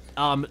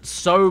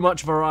 So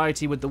much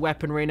variety with the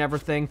weaponry and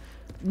everything.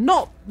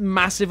 Not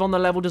massive on the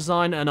level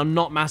design, and I'm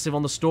not massive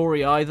on the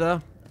story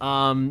either.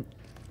 And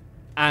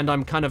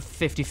I'm kind of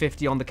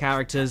 50-50 on the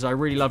characters. I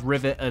really love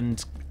Rivet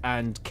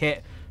and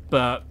Kit,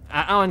 but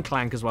and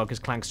Clank as well, because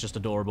Clank's just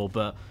adorable.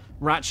 But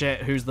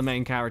Ratchet, who's the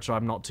main character,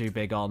 I'm not too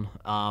big on.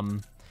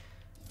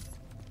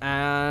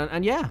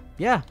 And yeah.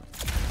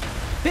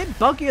 Bit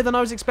buggier than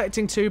I was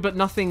expecting to, but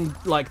nothing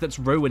like that's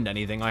ruined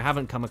anything. I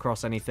haven't come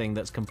across anything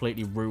that's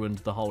completely ruined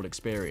the whole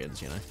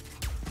experience, you know.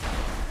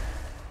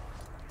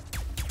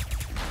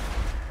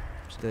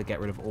 Just gonna get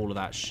rid of all of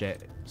that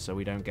shit so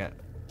we don't get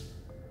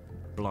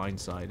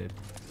blindsided.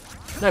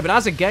 No, but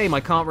as a game,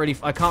 I can't really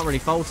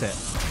fault it.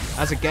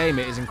 As a game,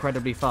 it is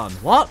incredibly fun.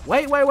 What?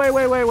 Wait.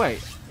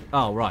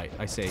 Oh, right,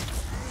 I see.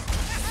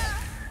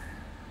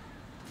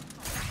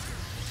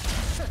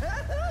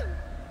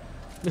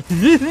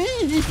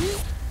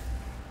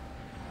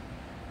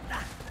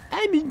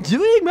 I'm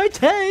enjoying my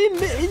time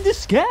in the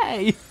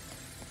sky.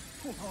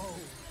 Whoa.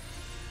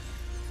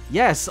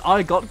 Yes,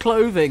 I got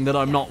clothing that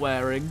I'm not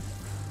wearing.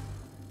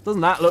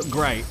 Doesn't that look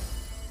great?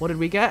 What did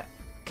we get?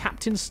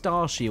 Captain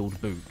Starshield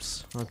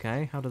boots.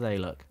 Okay, how do they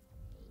look?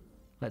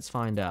 Let's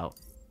find out.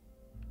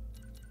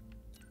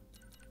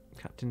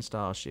 Captain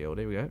Starshield,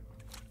 here we go.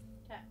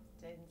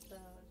 Captain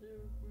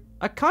Starshield.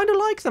 I kind of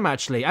like them,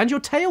 actually. And your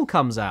tail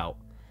comes out.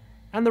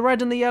 And the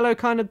red and the yellow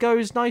kind of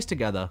goes nice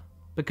together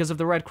because of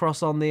the red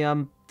cross on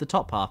the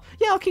top half.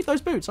 Yeah, I'll keep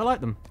those boots. I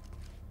like them.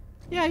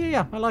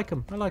 Yeah. I like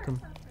them. Brr,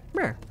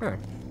 brr.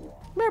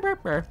 Brr, brr,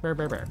 brr, brr,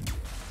 brr, brr.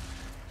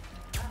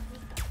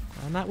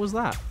 And that was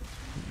that.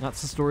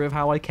 That's the story of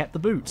how I kept the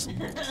boots.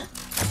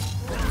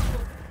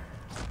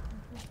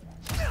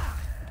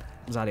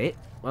 Is that it?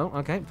 Well,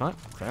 okay, fine.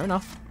 Fair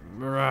enough.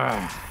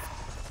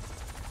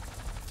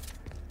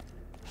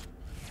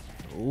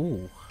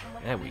 Ooh,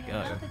 there we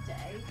go.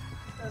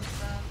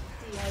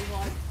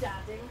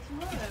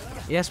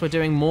 Yes, we're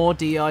doing more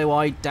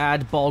DIY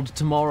dad bod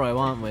tomorrow,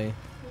 aren't we?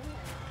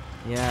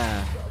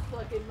 Yeah.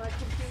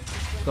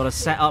 Got to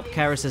set up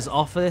Keris's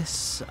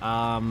office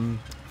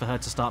for her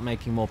to start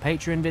making more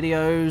Patreon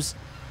videos,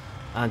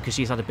 because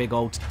she's had a big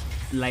old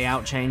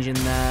layout change in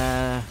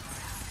there,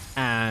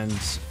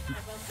 and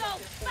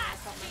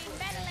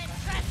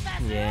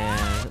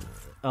yeah.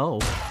 Oh,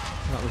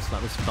 that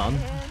was fun.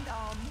 And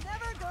I'll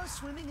never go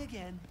swimming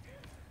again.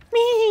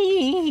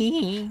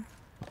 Me.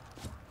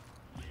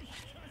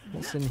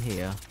 What's in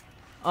here?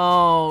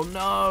 Oh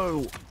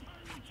no!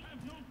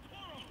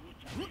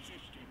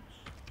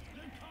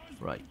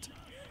 Right.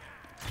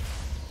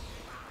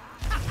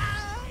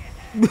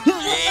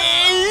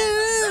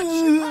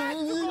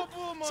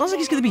 Sounds like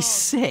he's gonna be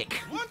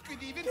sick.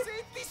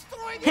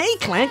 Hey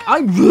Clank,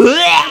 I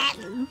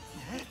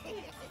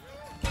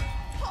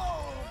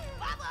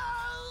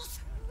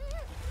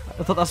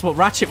thought that's what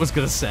Ratchet was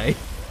gonna say.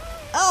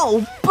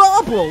 Oh,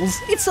 Bubbles!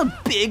 It's a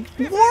big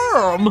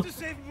worm!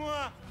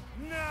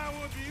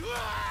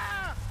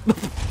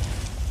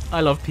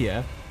 I love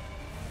Pierre.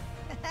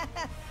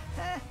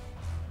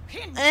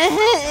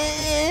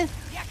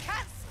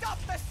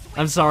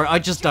 I'm sorry, I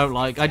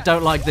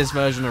don't like this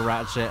version of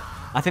Ratchet.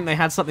 I think they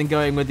had something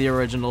going with the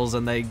originals,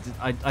 and I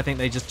think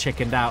they just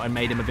chickened out and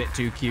made him a bit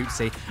too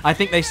cutesy. I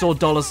think they saw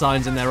dollar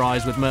signs in their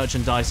eyes with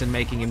merchandise and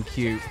making him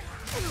cute.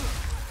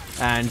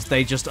 And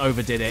they just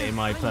overdid it, in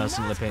my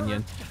personal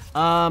opinion.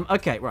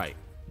 Okay, right.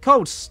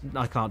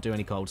 I can't do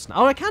any cold snap.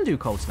 Oh, I can do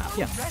cold snap,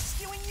 yeah.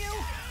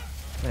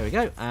 There we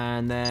go.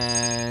 And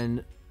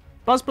then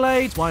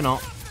Buzzblades, why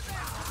not?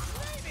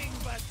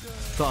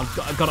 Got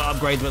to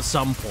upgrade them at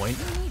some point.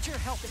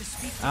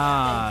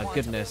 Ah,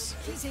 goodness.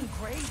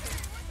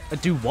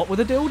 Do what with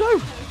a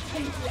dildo?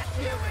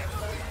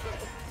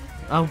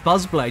 Oh,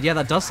 Buzzblade. Yeah,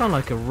 that does sound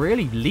like a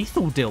really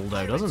lethal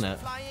dildo, doesn't it?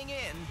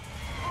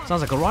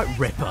 Sounds like a right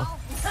ripper.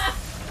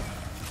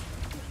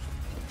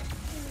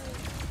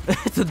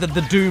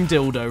 the Doom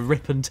dildo,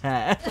 rip and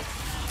tear.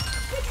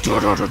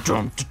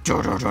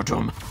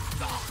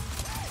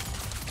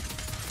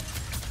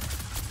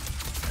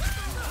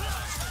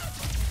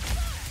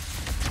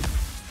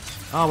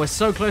 Oh, we're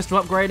so close to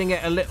upgrading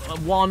it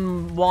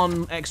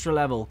one extra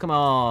level. Come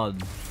on.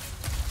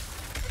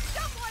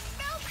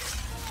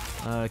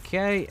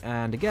 Okay,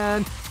 and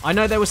again. I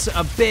know there was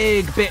a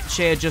big bitch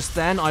here just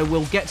then. I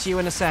will get to you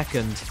in a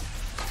second.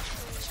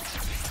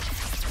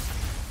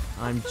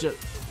 I'm just...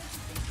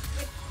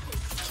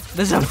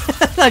 There's a...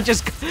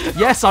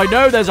 Yes, I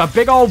know there's a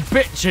big old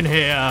bitch in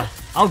here.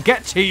 I'll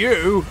get to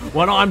you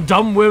when I'm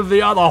done with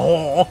the other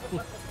whore.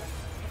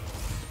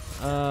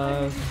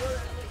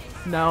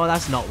 No,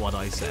 that's not what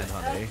I said,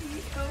 honey.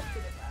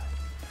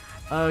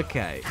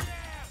 Okay.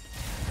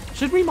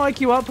 Should we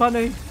mic you up,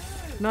 honey?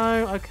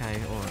 No?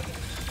 Okay, alright.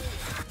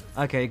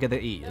 Okay, you're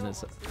gonna eat, and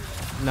it's...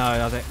 No,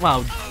 I think...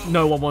 Well,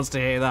 no one wants to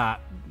hear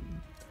that.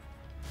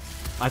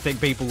 I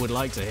think people would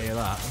like to hear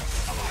that.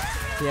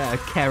 Yeah,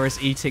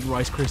 Keris eating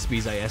Rice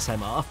Krispies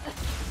ASMR.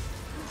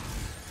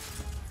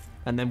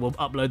 And then we'll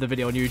upload the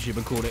video on YouTube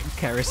and call it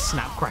Keris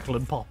Snap, Crackle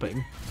and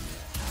Popping.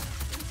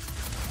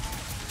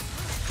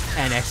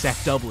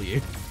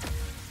 NSFW.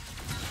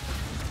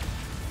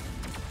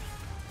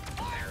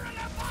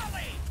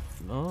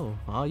 Oh,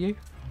 are you?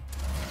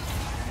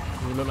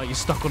 You look like you're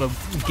stuck on a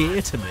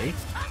gear to me.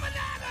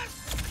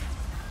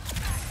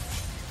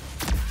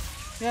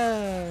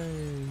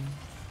 Yay!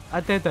 I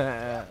did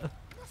it.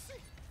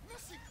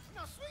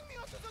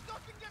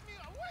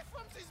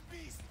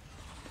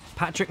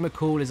 Patrick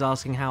McCall is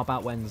asking how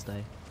about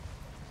Wednesday?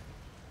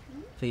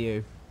 For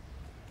you.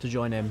 To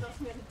join him.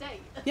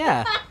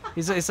 Yeah.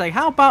 He's like,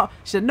 how about...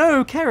 She said,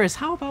 no, Keris,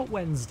 how about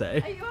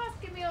Wednesday? Are you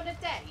asking me on a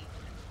date?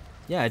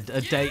 Yeah,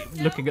 a date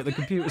looking at the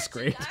computer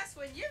screen.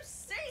 When you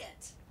see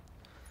it.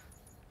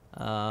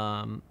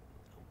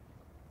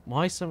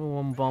 Why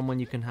someone bomb when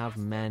you can have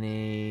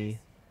many?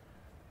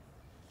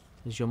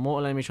 Is your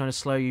mortal enemy trying to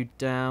slow you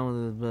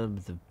down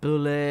with the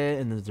bullet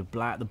and the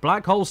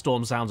black hole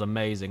storm sounds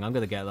amazing. I'm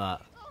gonna get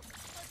that.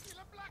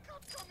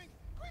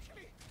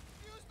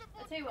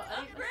 I'll tell you what,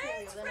 I think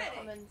the then I'll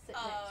come and sit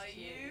next to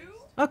you.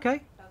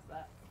 Okay. How's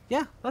that?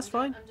 Yeah, that's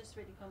fine. I'm just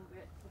really hungry.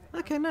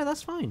 Okay, no,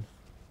 that's fine.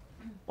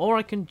 Or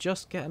I can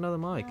just get another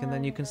mic and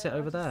then you can sit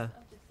over there.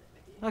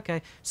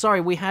 Okay.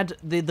 Sorry, we had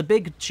the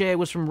big cheer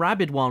was from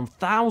Rabid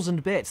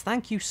 1,000 bits.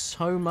 Thank you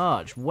so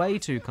much. Way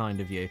too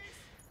kind of you.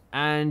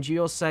 And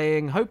you're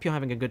saying, hope you're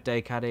having a good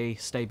day, Caddy.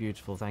 Stay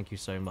beautiful. Thank you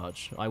so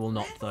much. I will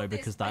not though,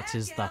 because that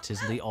is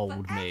the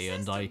old me,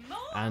 and I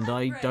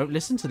don't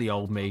listen to the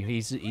old me.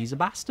 He's a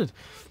bastard.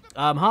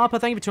 Harper,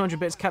 thank you for 200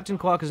 bits. Captain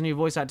Quark is a new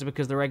voice actor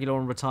because the regular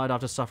one retired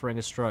after suffering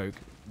a stroke.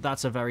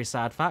 That's a very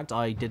sad fact.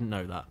 I didn't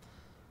know that.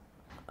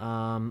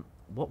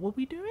 What were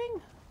we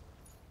doing?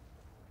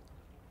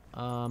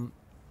 What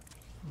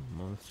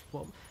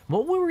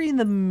were we in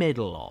the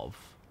middle of?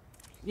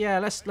 Yeah,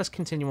 let's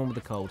continue on with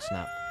the cold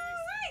snap.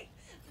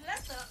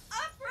 Let the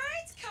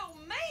upgrades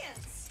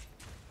commence.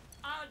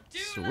 I do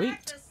Sweet.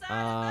 like the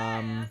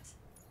sound of that.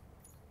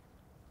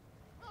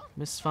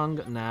 Miss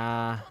Fung,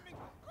 nah.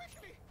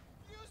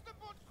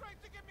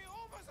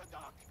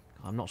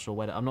 I'm not sure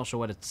where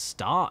to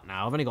start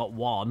now. I've only got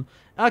one.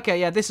 Okay,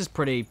 yeah, this is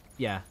pretty.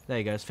 Yeah, there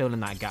you go. It's filling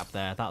that gap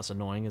there. That's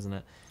annoying, isn't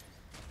it?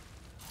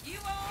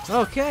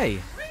 Okay.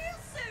 Real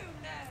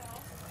soon now.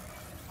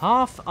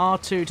 Half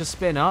R2 to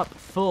spin up,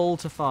 full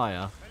to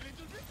fire.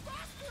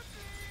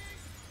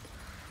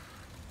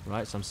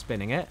 Right, so I'm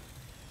spinning it.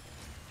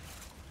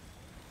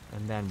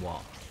 And then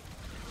what?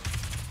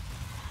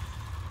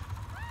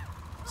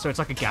 So it's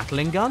like a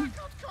Gatling gun?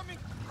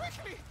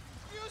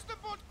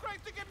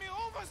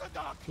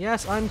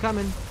 Yes, I'm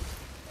coming.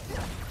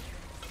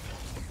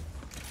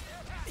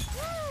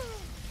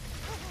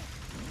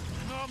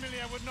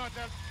 Normally I would not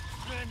have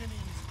enemies,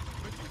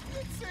 but you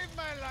did save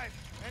my life,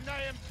 and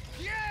I am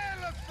Pierre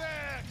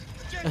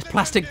Lefebvre. As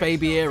Plastic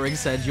Baby Earring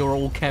said, you're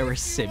all Keris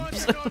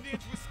simps.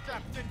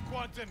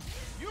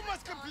 You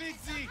must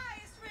complete the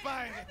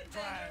pirate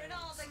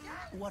trials.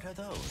 What are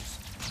those?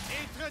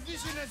 A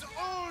tradition as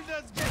old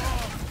as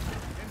Grom,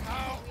 and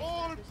how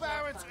all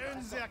pirates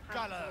earn their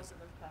colors.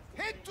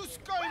 Head to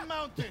Skull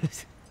Mountain.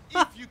 If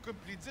you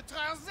complete the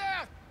trials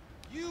there,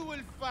 you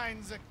will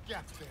find the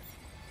captain.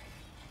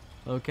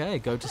 Okay,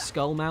 go to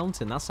Skull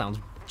Mountain. That sounds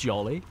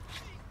jolly.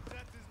 That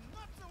is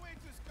not the way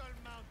to Skull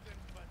Mountain,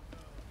 but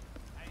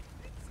I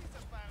did see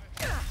the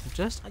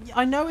pirate.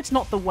 I know it's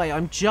not the way.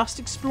 I'm just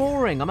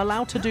exploring. I'm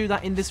allowed to do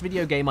that in this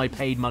video game I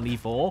paid money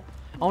for.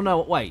 Oh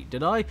no, wait,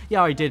 did I?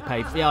 Yeah, I did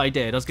pay. Yeah, I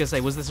did. I was gonna say,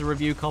 was this a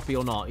review copy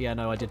or not? Yeah,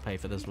 no, I did pay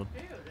for this one.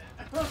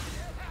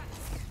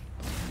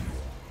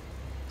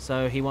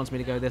 So he wants me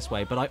to go this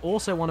way, but I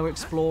also want to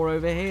explore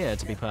over here,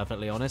 to be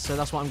perfectly honest, so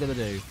that's what I'm going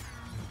to do.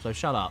 So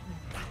shut up.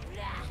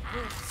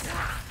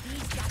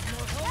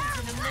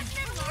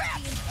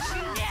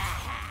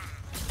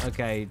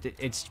 Okay,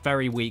 it's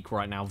very weak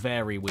right now,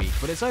 very weak,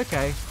 but it's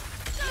okay.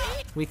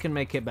 We can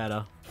make it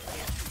better.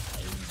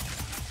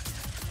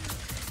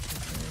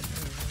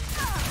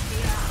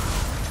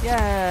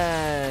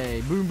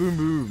 Yay! Boom, boom,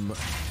 boom.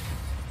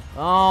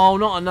 Oh,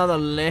 not another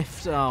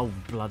lift. Oh,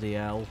 bloody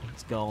hell.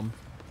 It's gone.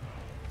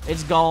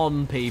 It's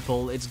gone,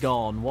 people. It's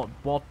gone.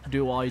 What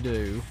do I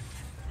do?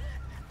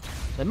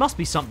 There must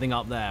be something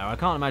up there. I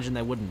can't imagine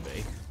there wouldn't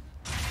be.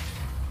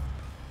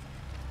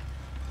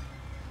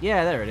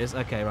 Yeah, there it is.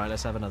 Okay, right,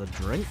 let's have another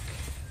drink.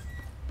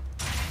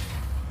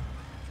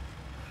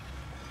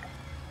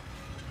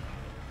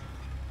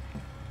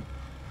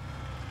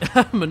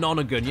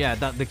 Mononogan, yeah,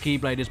 that the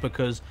Keyblade is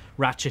because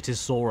Ratchet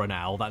is Sora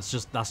now. That's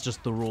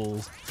just the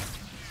rules.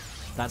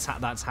 That's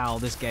how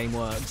this game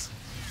works.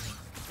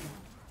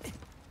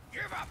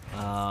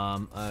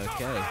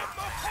 Okay.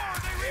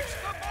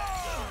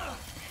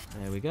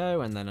 There we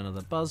go, and then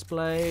another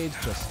Buzzblade.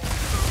 Just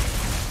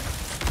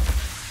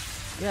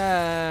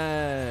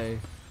yay!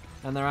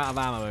 And they're out of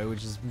ammo,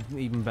 which is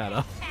even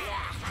better.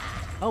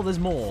 Oh, there's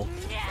more.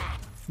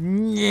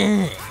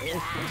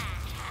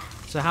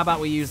 So how about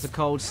we use the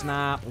cold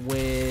snap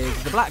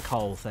with the black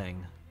hole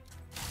thing?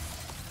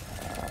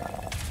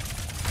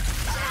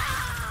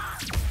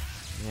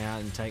 Yeah,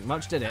 didn't take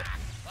much, did it?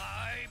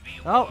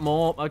 Oh,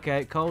 more.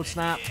 Okay, cold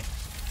snap.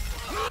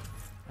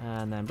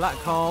 And then black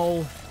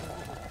hole.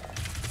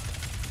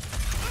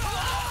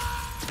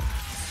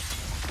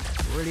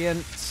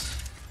 Brilliant.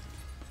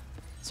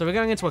 So we're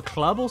going into a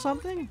club or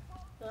something?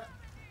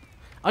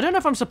 I don't know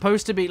if I'm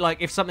supposed to be,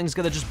 like, if something's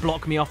going to just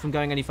block me off from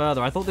going any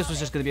further. I thought this was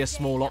just going to be a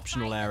small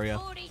optional area.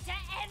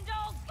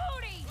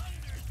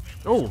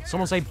 Oh,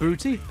 someone say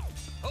booty?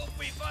 Hope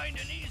we find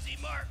an easy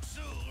mark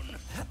soon.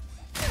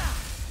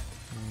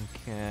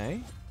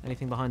 Okay.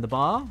 Anything behind the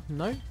bar?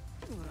 No?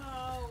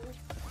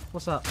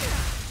 What's up?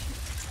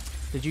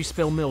 Did you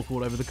spill milk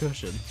all over the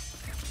cushion?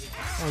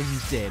 Oh, you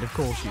did. Of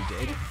course you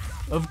did.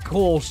 Of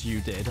course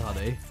you did,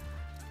 honey.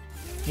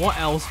 What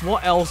else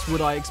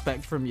would I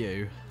expect from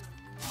you?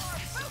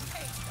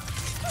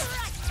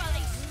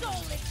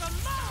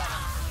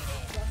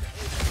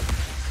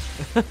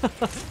 Man,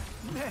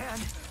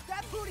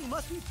 that booty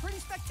must be pretty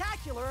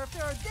spectacular if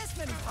there are this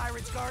many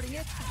pirates guarding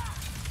it.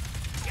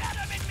 Get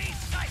him in me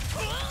sight.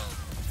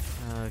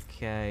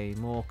 Okay,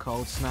 more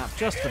cold snap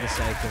just for the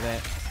sake of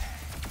it.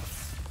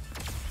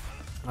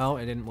 Oh,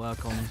 it didn't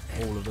work on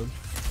all of them.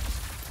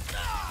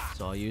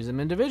 So I'll use them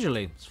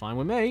individually. It's fine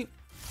with me.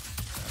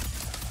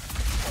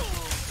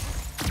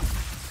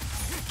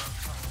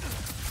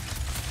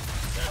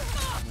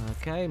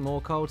 Okay,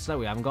 more cold snap.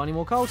 We haven't got any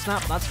more cold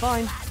snap. That's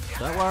fine.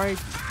 Don't worry.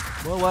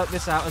 We'll work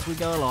this out as we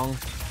go along.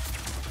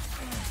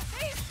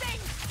 These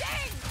things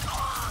sting!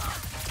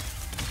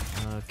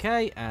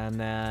 Okay, and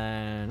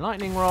then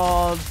lightning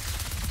rod.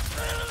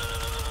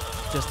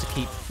 Just to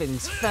keep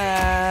things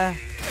fair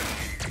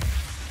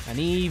and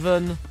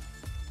even.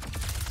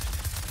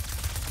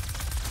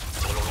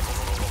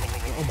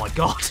 Oh my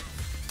god.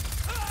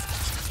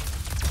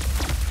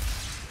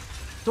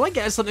 Do I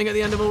get something at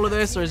the end of all of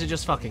this, or is it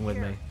just fucking with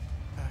me?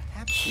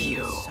 Perhaps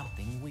there's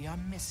something we are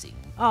missing.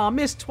 Ah,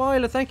 Miss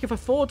Twyla, thank you for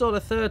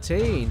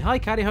 $4.13. Hi,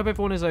 Caddy, hope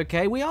everyone is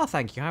okay. We are,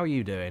 thank you. How are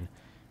you doing?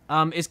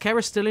 Is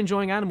Kara still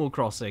enjoying Animal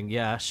Crossing?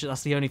 Yeah,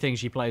 that's the only thing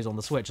she plays on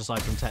the Switch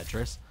aside from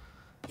Tetris.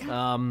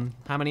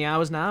 How many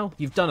hours now?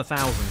 You've done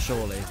 1,000,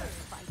 surely.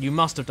 You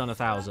must have done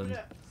 1,000.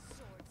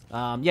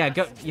 Yeah,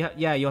 go.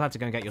 Yeah, you'll have to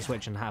go and get your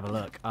Switch and have a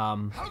look.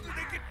 I'm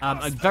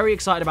very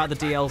excited about the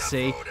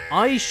DLC.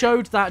 I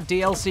showed that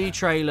DLC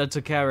trailer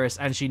to Keris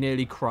and she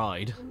nearly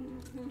cried.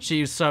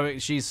 She's so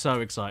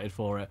excited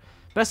for it.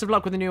 Best of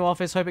luck with the new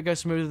office. Hope it goes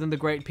smoother than the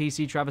great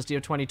PC travesty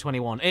of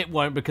 2021. It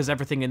won't, because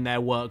everything in there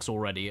works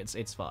already.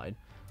 It's fine.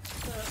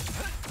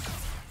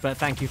 But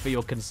thank you for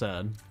your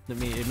concern.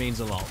 It means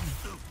a lot.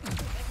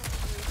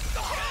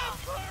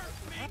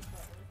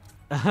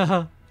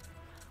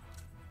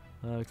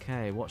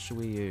 Okay, what should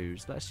we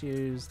use? Let's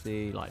use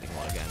the lightning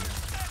rod again.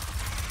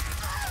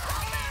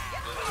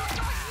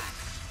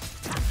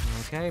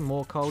 Okay,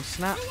 more cold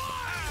snap.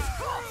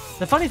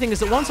 The funny thing is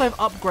that once I've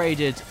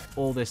upgraded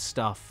all this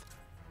stuff,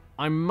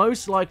 I'm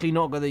most likely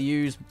not going to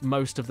use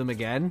most of them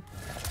again.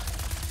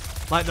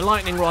 Like, the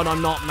lightning rod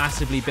I'm not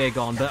massively big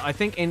on, but I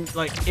think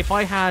if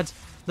I had...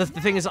 The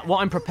thing is, what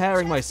I'm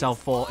preparing myself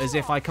for is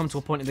if I come to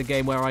a point in the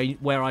game where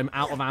I'm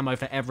out of ammo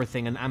for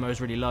everything and ammo is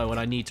really low and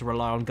I need to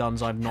rely on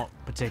guns I'm not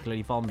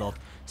particularly fond of.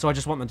 So I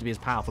just want them to be as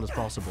powerful as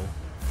possible.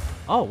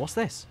 Oh, what's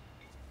this?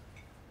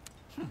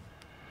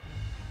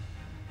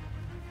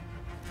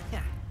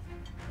 Yeah.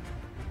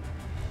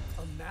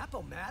 A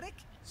map-o-matic?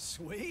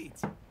 Sweet.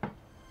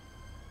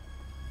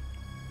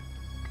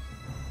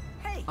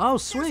 Hey, Oh,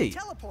 there's sweet. a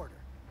teleporter.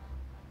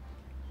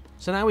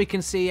 So now we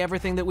can see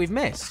everything that we've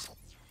missed.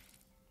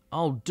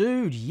 Oh,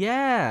 dude,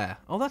 yeah.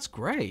 Oh, that's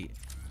great.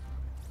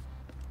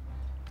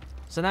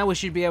 So now we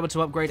should be able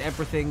to upgrade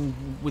everything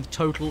with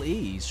total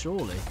ease,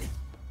 surely.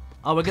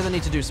 Oh, we're going to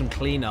need to do some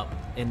cleanup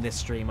in this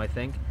stream, I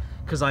think.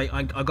 Because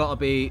I got to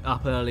be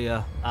up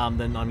earlier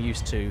than I'm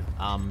used to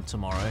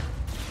tomorrow.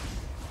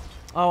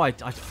 Oh, I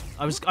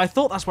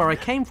thought that's where I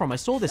came from. I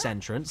saw this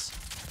entrance.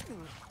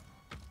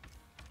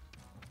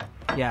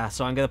 Yeah,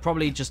 so I'm going to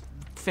probably just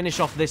finish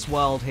off this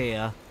world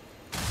here.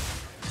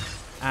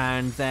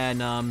 And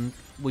then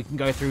we can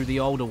go through the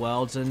older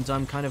worlds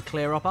and kind of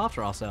clear up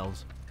after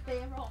ourselves.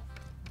 Clear off.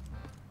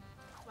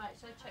 Right,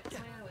 should I check my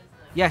hours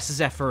now? Yes,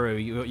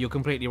 Zephyru, you're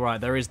completely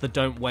right. There is the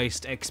don't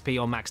waste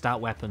XP on maxed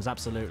out weapons.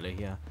 Absolutely,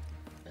 yeah.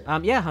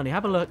 Yeah, honey,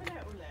 have a look.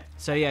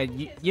 So yeah,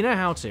 you know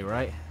how to,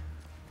 right?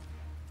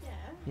 Yeah.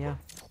 Yeah.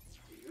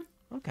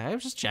 Okay, I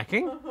was just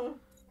checking.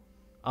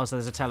 Oh, so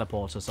there's a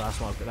teleporter, so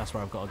that's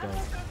where I've got to go.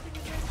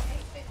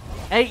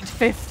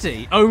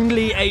 850.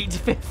 Only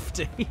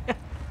 850.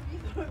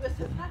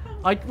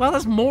 Well,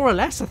 that's more or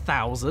less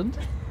 1,000.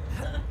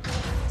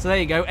 So there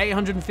you go,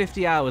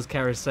 850 hours,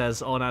 Keris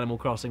says, on Animal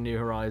Crossing New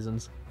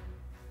Horizons.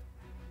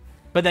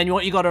 But then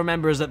what you got to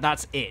remember is that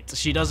that's it.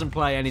 She doesn't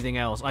play anything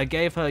else. I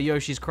gave her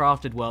Yoshi's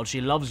Crafted World.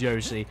 She loves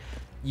Yoshi.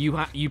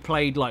 You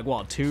played, like,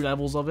 what, 2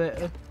 levels of it? I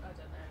don't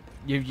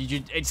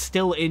know. It's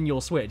still in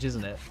your Switch,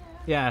 isn't it?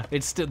 Yeah,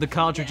 it's still, the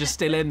cartridge is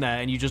still in there,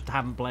 and you just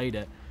haven't played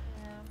it.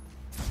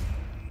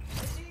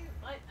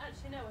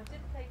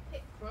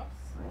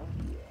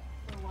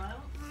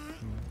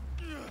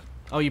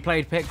 Oh, you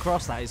played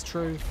Picross? That is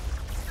true.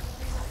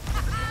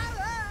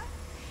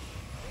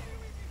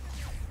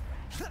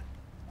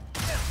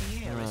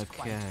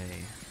 Okay.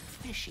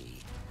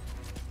 Fishy.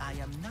 I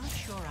am not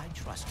sure I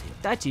trust him.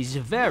 That is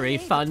a very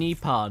funny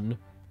pun.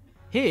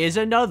 Here's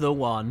another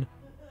one.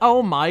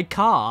 Oh my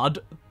card.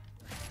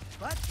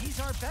 But he's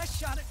our best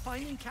shot at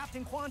finding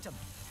Captain Quantum.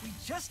 We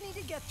just need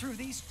to get through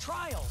these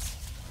trials.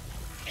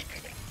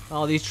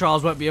 Oh, these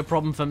trials won't be a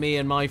problem for me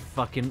and my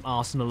fucking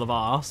arsenal of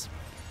arse.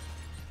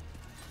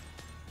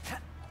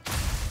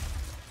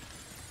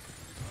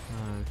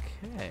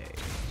 Okay.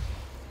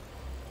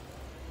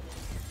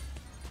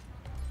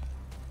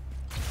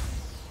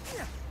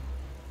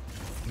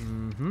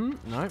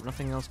 Nope,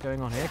 nothing else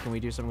going on here. Can we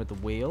do something with the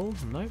wheel?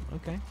 Nope,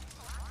 okay.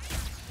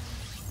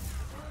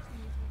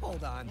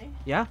 Hold on.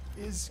 Yeah?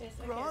 Is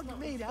grog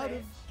made out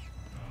of...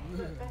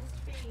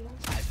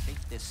 I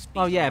think this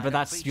Oh yeah, speaker but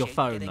that's might your appreciate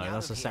phone getting though. out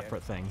That's a of here.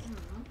 separate thing.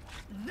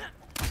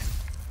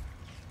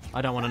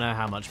 I don't want to know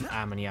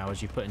how many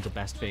hours you put into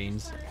Best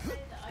Fiends.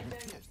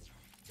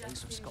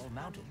 Base of Skull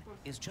Mountain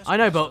is just I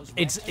know, past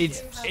but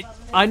those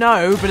I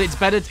know, but it's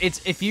better.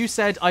 It's if you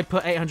said I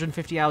put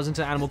 850 hours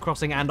into Animal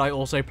Crossing and I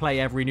also play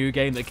every new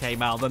game that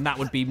came out, then that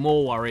would be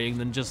more worrying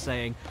than just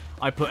saying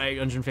I put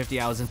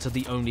 850 hours into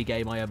the only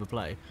game I ever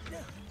play.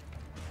 Okay,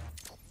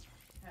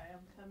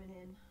 I'm coming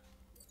in.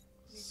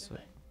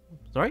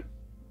 Sorry?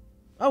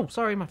 Oh,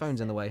 sorry, my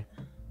phone's in the way.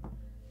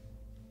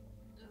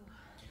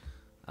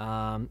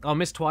 Oh,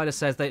 Miss Twyla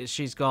says that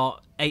she's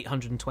got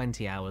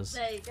 820 hours.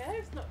 There you go,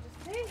 it's not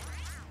just me.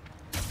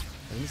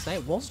 I didn't say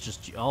it was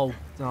just you.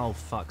 Oh,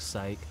 fuck's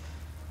sake.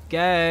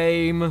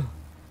 Game!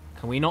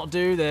 Can we not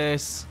do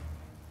this?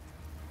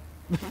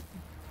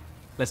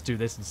 Let's do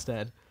this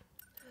instead.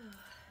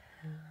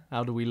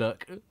 How do we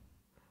look?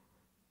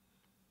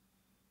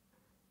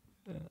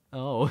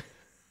 Oh.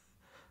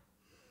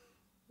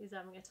 He's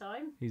having a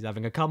time. He's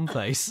having a cum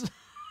face.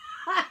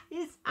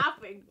 He's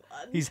having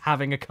one. He's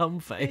having a cum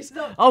face. He's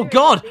not Oh doing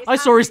God! it, he's I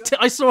saw his. having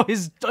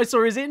I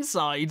saw his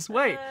insides.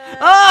 Wait.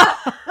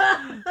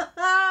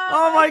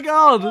 Oh my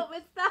God! What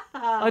was that?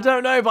 I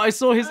don't know, but I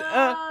saw his.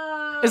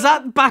 Is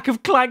that back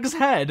of Clank's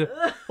head,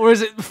 or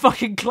is it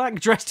fucking Clank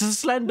dressed as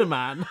Slender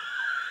Man?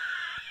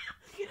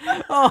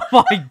 Oh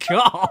my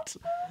God!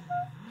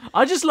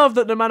 I just love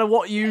that no matter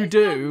what you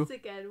do. Gums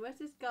again. Where's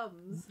his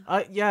gums?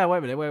 Yeah. Wait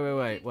a minute.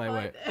 Wait.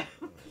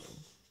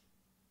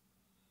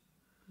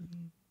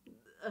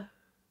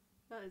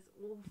 That is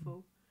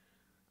awful.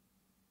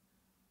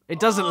 It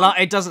doesn't.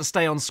 It doesn't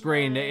stay on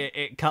screen. No.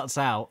 It cuts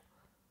out.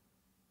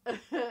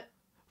 But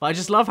I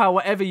just love how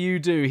whatever you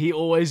do, he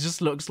always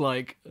just looks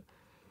like,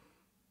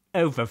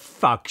 oh, for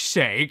fuck's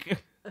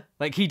sake.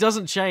 Like, he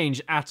doesn't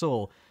change at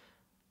all.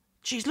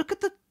 Jeez, look at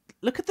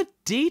the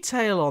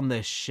detail on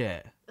this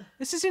shit.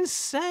 This is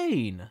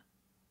insane.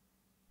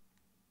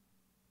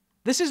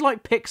 This is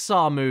like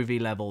Pixar movie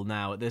level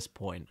now at this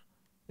point.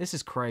 This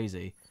is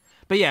crazy.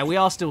 But yeah, we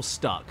are still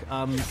stuck.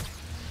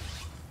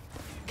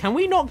 Can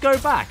we not go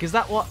back? Is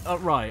that what...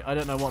 right, I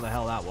don't know what the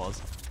hell that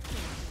was.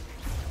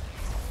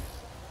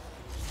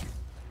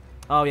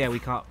 Oh yeah, we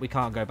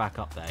can't go back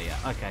up there yet.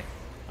 Okay.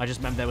 I just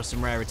remember there was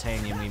some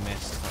raritanium we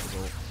missed. That was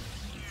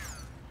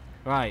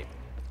all. Right.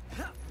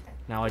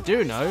 Now I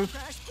do know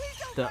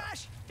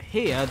that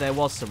here there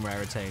was some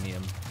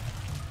raritanium.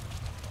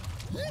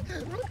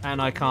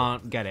 And I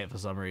can't get it for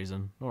some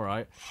reason.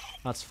 Alright.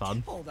 That's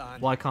fun. Hold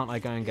on. Why can't I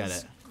go and get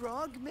it?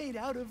 Grog made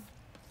out of...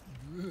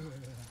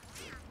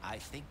 I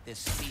think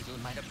this beetle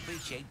might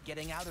appreciate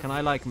getting out of Can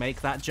I, like,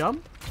 make that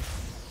jump?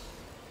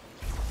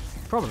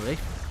 Probably.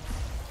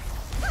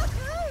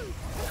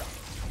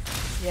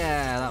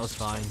 Yeah, that was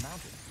fine. The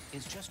mountain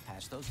is just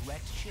past those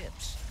wrecked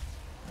ships.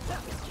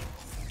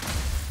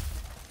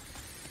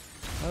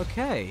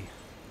 Okay.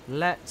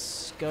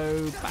 Let's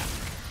go back.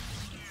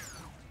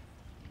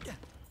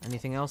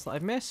 Anything else that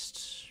I've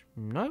missed?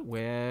 No,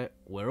 we're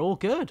all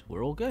good.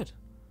 We're all good.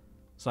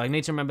 So I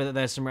need to remember that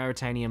there's some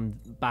raritanium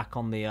back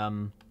on the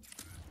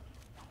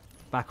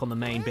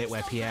main bit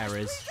where Pierre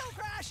is. Please don't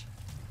crash.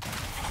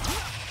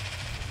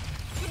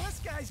 This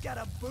guy's got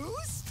a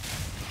boost?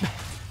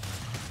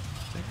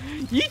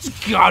 It's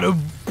got a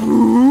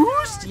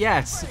boost!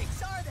 Yes.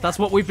 That's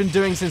what we've been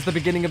doing since the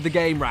beginning of the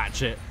game,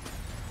 Ratchet.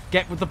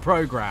 Get with the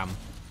program.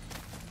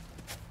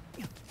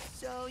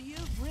 So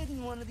you've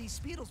ridden one of these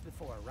speedles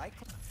before, right?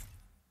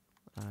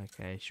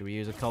 Okay, should we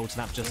use a cold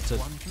snap just to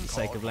for the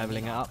sake of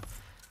leveling it up?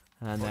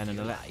 And then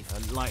a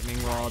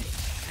lightning rod.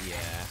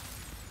 Yeah.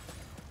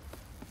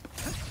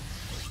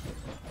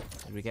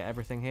 Did we get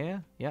everything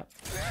here? Yep.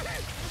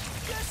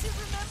 Guess who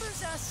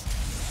remembers us?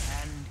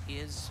 And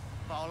is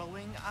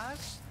following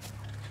us?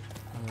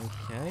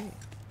 Okay.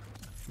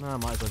 No, I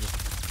might as well just...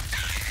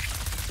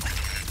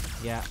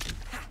 Yeah.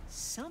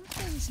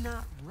 Something's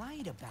not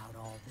right about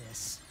all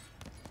this.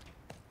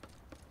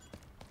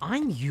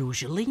 I'm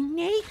usually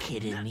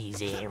naked in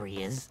these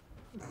areas.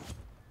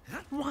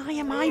 Why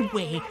am I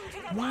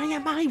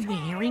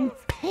wearing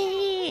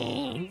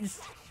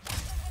pants?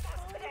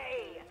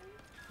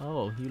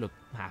 Oh, you look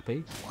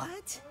happy.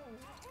 What?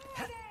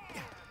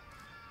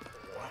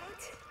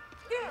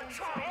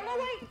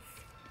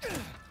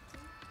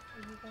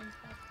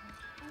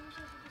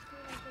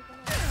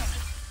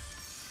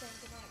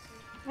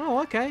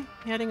 Oh, okay.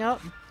 Heading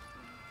up.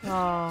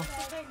 Oh.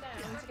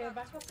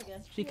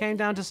 She came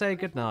down to say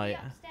goodnight.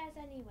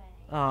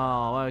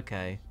 Oh,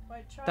 okay.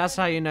 That's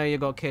how you know you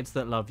got kids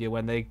that love you,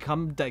 when they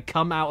come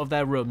out of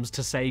their rooms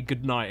to say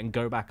goodnight and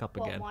go back up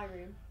again. my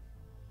room.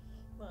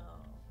 Well,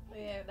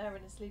 yeah, they're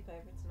in a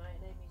sleepover tonight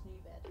in Amy's new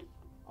bed.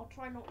 I'll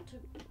try not to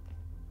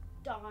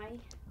die.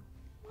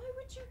 Why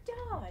would you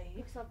die?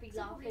 Because I'll be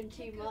laughing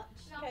too much.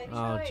 Okay,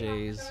 Oh,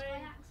 jeez.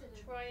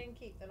 Try and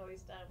keep the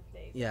noise down,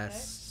 please.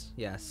 Yes,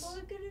 yes. Well,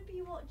 we're going to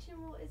be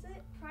watching, what is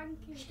it? Prank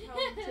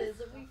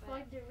encounters, and we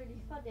find it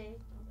really funny.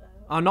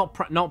 Oh,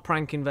 not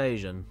Prank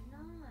Invasion.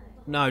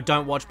 No,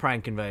 don't watch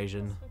Prank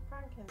Invasion.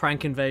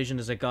 Prank Invasion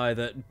is a guy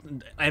that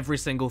every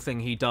single thing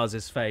he does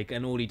is fake,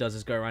 and all he does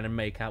is go around and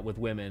make out with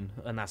women,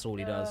 and that's all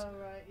he does. Oh,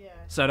 right, yeah.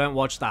 So don't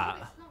watch that.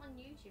 It's not on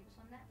YouTube, it's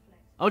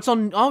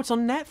on Netflix. It's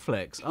on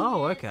Netflix.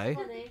 Oh, okay.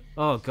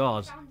 Oh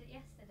God. I found it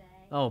yesterday.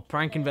 Oh,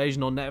 Prank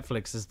Invasion on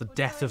Netflix is the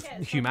death of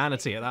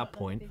humanity at that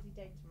point. Busy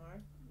day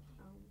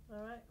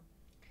tomorrow. Alright.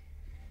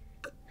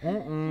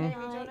 Mm-mm. Amy,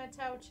 do you want to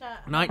tell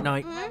chat Night.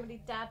 how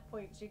many dad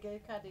points you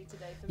gave Caddy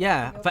today? For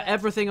Yeah, making your for bed?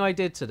 everything I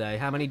did today,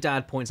 how many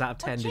dad points out of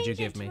 10 did you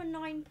give me? To a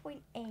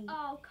 9.8.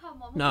 Oh,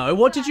 come on. No,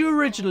 what did you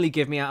originally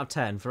give me out of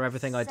 10 for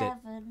everything I did?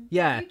 7.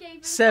 Yeah, You gave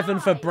him 7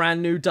 for 9.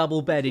 brand new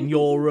double bed in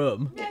your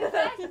room. No,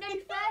 first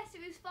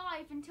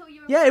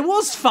Yeah, it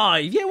was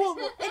 5. Yeah, what?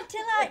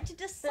 Until I had to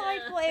decide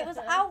what it was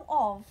out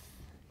of.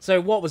 So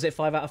what was it?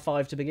 5 out of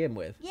 5 to begin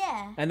with.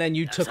 Yeah. And then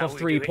you took off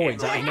 3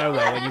 points out of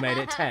nowhere when you made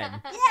it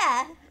 10.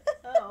 Yeah.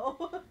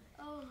 Oh.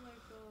 Oh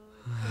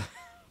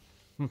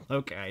my god.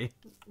 Okay.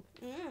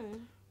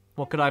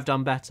 What could I have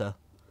done better?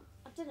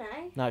 I don't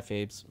know. No,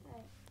 Phoebes.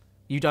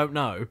 You don't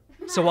know.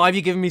 So why have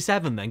you given me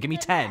 7 then? Give me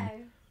 10. No.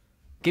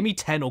 Give me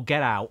 10 or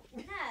get out.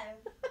 No.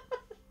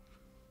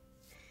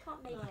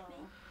 Can't make me.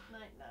 No.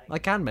 I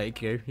can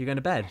make you. You're going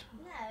to bed.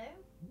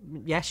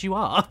 No. Yes, you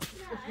are. No.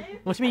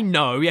 What do you mean,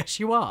 no? Yes,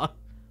 you are.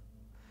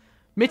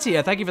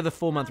 Mittia, thank you for the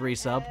 4-month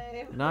resub.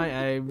 Night,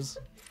 Ames.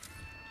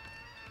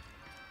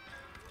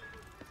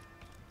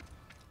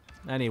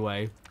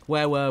 Anyway,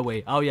 where were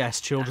we? Oh yes,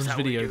 children's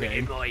video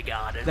game.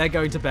 They're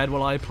going to bed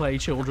while I play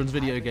children's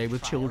video game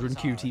with children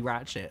cutie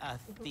Ratchet. A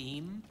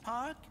theme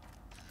park?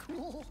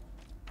 Cool.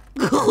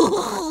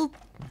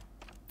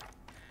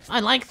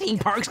 I like theme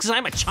parks because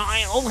I'm a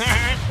child.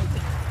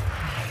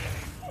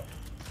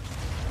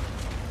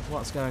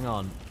 What's going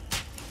on?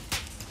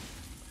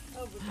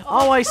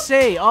 Oh, I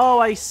see. Oh,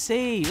 I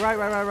see.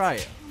 Right.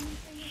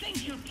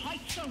 Think your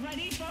pipes are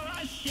ready for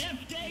a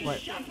shift,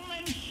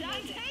 shuffling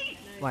shanty?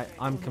 Wait,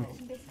 I'm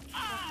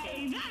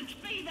Aye, that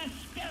be the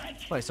spirit.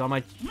 Wait, so am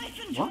I...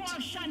 Listen to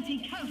our shanty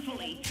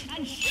carefully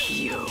and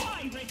shoot the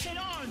pirates in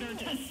order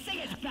to sing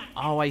it back.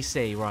 Oh, I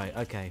see. Right,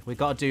 okay. We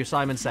got to do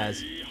Simon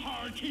Says.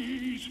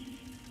 Hearties,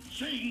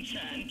 sing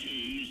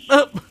shanties.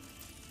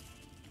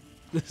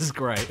 This is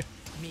great.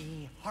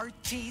 Me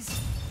hearties,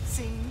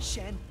 sing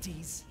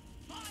shanties.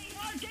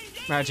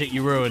 Magic,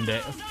 you ruined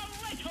it.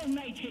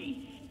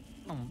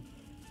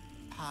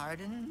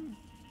 Pardon?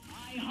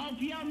 I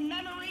hope your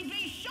memory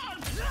be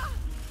sharp.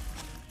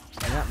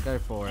 Yep, go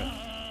for it.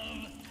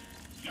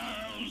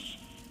 Girls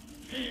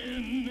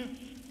in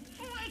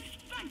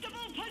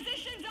Respectable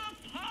positions of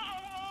power.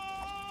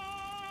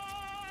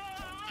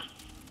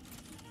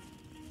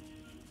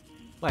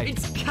 Wait.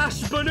 It's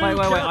Cash Wait,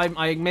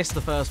 I missed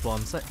the first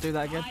one. Do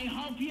that again. I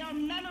hope your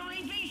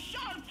memory be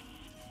sharp.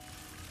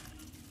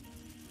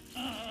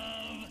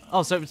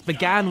 Oh, so it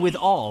began with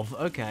of.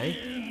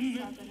 Okay.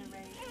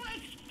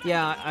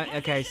 Yeah,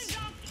 okay.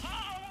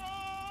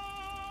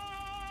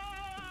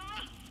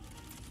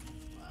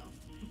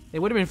 It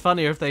would have been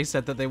funnier if they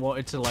said that they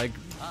wanted to, like,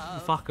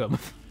 fuck them.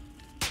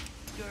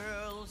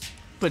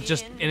 But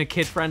just in a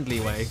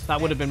kid-friendly way.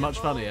 That would have been much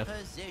funnier.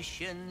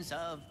 Positions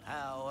of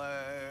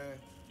power.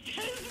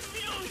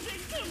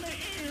 Music to the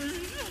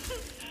ears.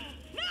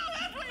 Now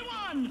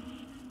everyone.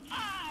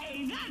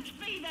 Aye, that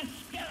be the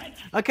spirit.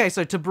 Okay,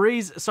 so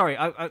Tabriz, sorry,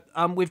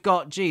 we've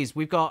got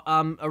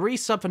a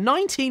resub for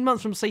 19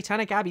 months from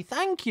Satanic Abbey.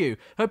 Thank you.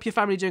 Hope your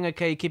family doing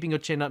okay, keeping your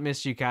chin up.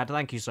 Missed you, Cad.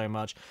 Thank you so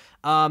much.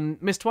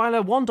 Miss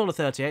Twyla,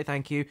 $1.38.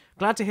 Thank you.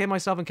 Glad to hear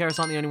myself and Karis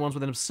aren't the only ones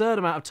with an absurd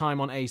amount of time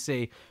on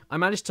AC. I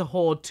managed to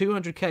hoard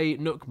 200k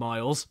Nook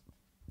miles.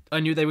 I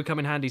knew they would come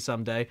in handy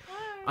someday.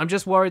 I'm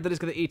just worried that it's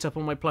going to eat up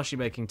all my plushie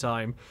making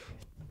time.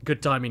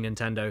 Good timing,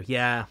 Nintendo.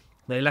 Yeah.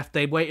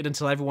 They waited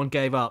until everyone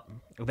gave up,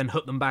 and then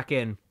hooked them back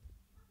in.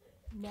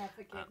 Never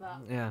give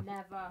up. Yeah.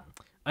 Never.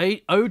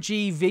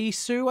 OGV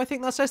Sue, I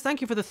think that says,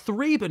 thank you for the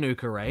 3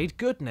 Banuka raid.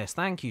 Goodness,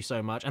 thank you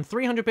so much. And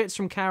 300 bits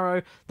from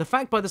Caro. The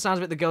fact by the sounds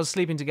of it the girls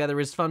sleeping together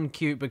is fun,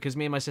 cute, because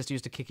me and my sister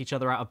used to kick each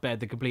other out of bed,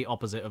 the complete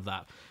opposite of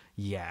that.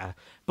 Yeah.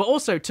 But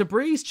also,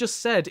 Tabriz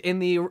just said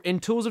in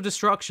Tools of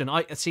Destruction,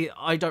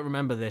 I don't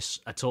remember this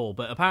at all,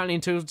 but apparently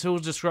in Tools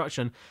of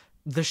Destruction,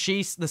 the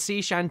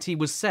sea shanty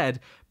was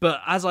said,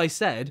 but as I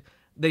said,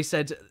 they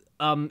said,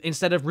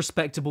 instead of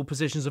respectable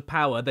positions of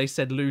power, they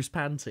said loose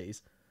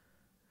panties.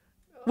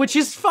 Which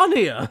is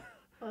funnier.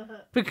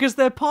 Because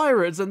they're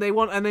pirates and they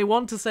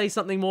want to say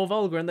something more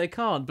vulgar and they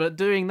can't. But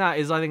doing that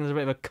is, I think, a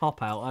bit of a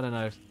cop-out. I don't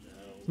know.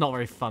 It's not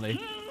very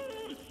funny.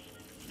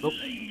 Oh.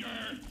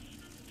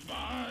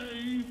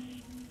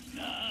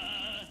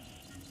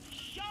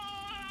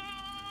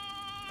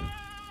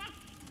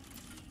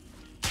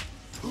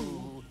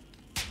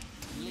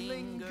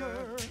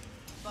 Linger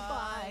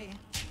by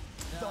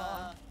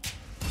the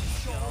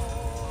shore.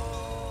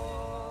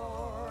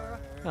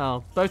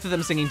 Oh, both of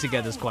them singing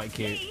together is quite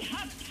cute.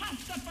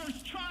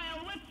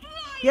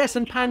 Yes,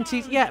 and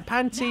panties. Yeah,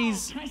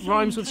 panties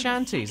rhymes with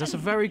shanties. That's a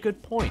very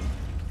good point.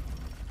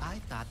 I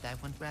thought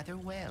that went rather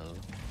well.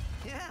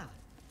 Yeah.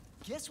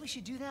 Guess we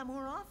should do that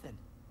more often.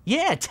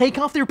 Yeah, take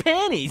off their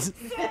panties.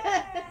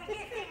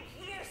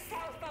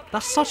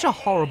 That's such a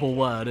horrible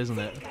word, isn't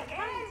it?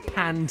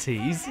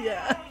 Panties.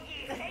 Yeah.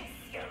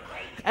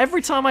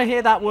 Every time I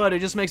hear that word, it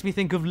just makes me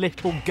think of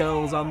little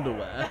girls'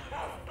 underwear.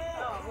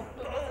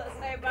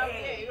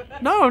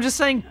 No, I'm just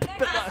saying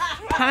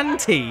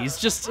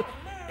panties.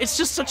 It's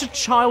just such a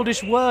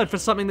childish word for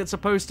something that's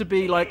supposed to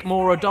be like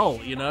more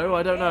adult, you know?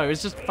 I don't know.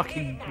 It's just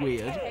fucking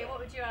weird. Okay,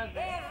 what would you have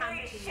then?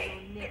 Panties or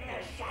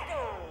knickers?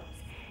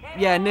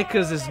 Yeah,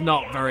 knickers is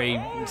not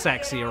very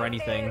sexy or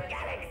anything.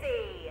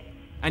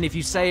 And if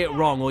you say it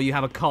wrong or you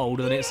have a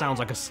cold, then it sounds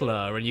like a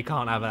slur, and you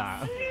can't have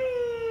that.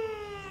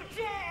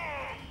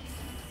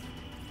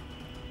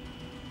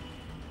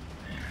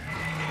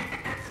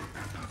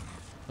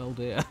 Oh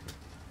dear.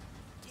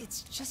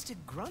 It's just a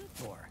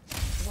Grunthor.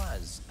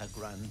 Was a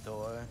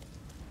Grunthor.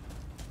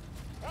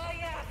 Oh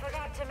yeah,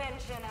 forgot to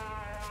mention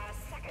our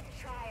second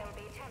try will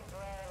be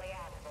temporarily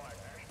out of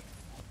order.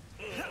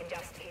 You can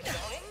just keep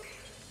going.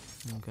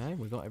 Okay,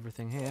 we got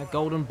everything here.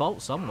 Golden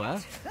bolt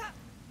somewhere.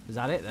 Is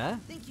that it there?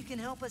 Think you can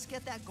help us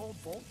get that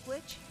gold bolt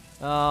glitch?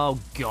 Oh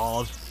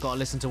god, gotta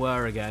listen to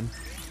her again.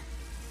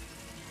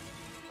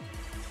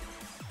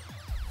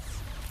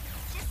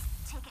 Just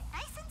take it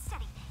nice and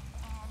steady,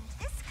 and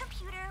this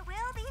computer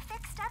will be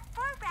fixed up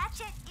for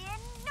Ratchet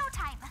in no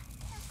time.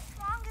 As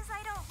long as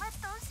I don't let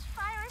those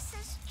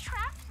viruses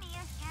trap me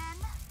again.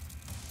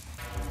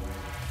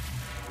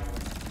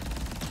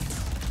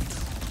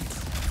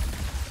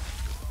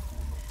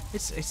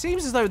 It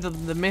seems as though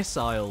the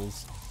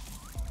missiles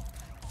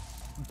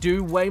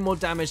do way more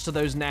damage to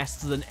those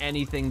nests than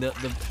anything that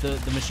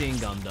the machine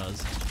gun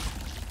does.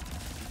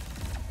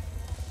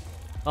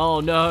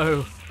 Oh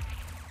no!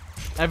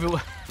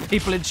 Everyone,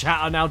 people in chat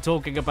are now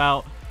talking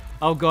about,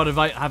 oh god,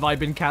 have I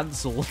been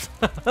cancelled?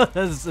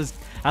 Has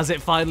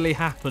it finally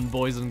happened,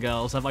 boys and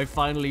girls? Have I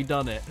finally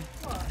done it?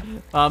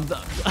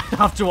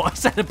 After what I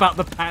said about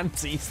the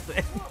panties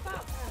thing,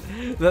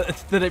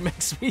 that it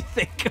makes me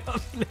think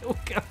of little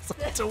girls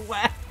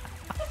underwear.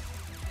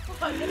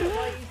 I don't know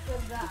why you said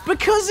that.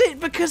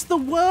 Because the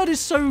word is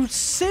so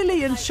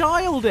silly and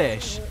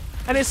childish,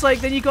 and it's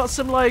like then you got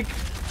some like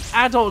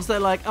adults that are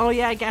like, oh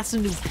yeah, I got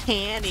some new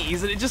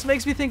panties, and it just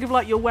makes me think of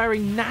like you're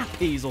wearing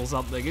nappies or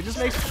something. It just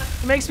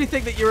makes me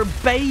think that you're a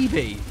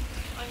baby.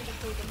 I'm gonna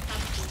call them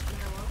panties from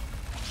now on.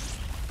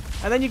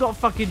 And then you got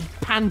fucking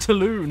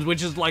pantaloons,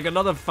 which is like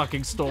another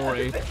fucking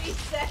story. Nobody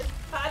said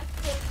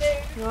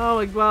pantaloons.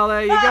 Oh well,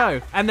 there you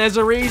go. And there's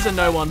a reason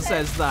no one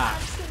says that.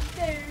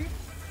 Pantaloons.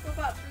 What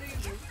about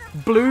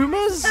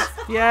bloomers? Bloomers?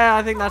 Yeah,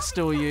 I think that's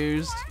still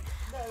used.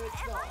 No,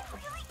 it's not.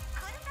 Really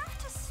good enough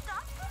to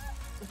stop them?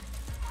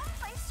 What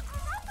if I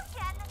screw up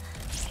again?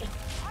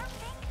 Or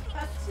make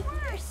things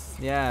worse?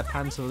 Yeah,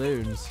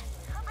 pantaloons.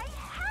 I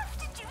have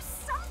to do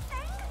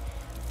something.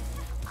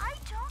 If I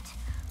don't,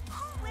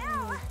 who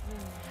will?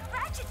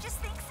 Ratchet just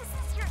thinks this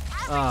is your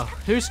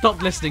average Who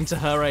stopped listening to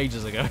her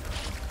ages ago?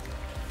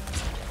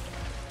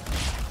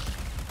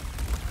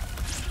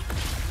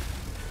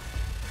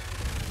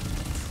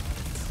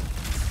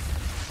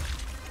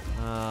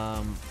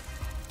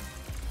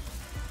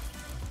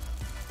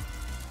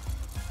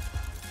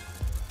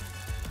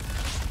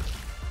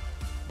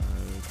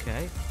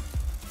 Okay.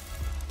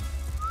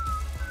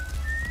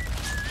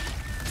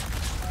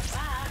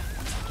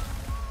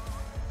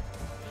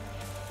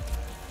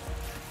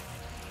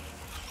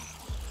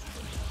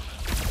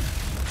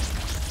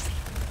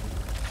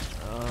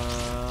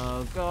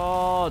 Oh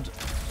god.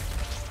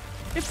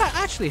 In fact,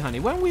 actually, honey,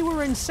 when we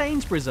were in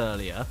Sainsbury's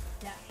earlier,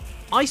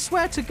 I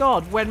swear to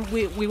God, when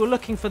we were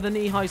looking for the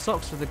knee-high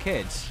socks for the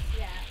kids,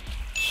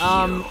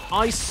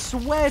 I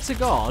swear to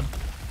God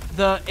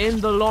that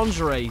in the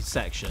lingerie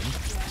section,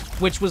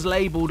 which was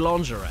labelled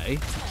lingerie,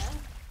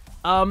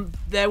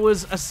 there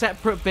was a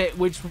separate bit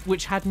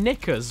which had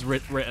knickers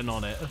written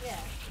on it.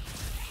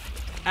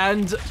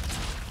 And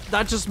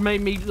that just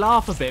made me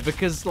laugh a bit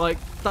because like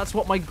that's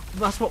what my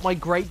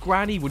great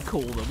granny would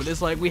call them, and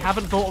it's like we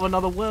haven't thought of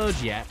another word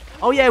yet.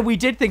 Oh yeah, we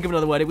did think of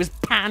another word. It was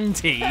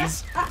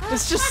panties.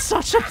 It's just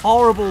such a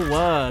horrible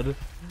word.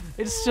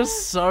 It's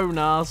just so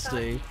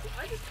nasty.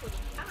 I just call them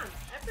pants.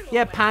 Everyone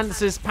Yeah,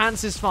 wears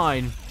pants is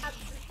fine. Pants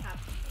is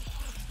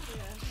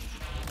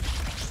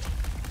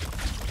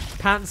pants.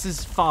 Pants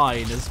is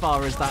fine as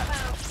far as that.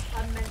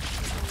 What about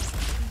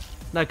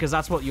menstrual? No, because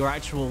that's what your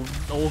actual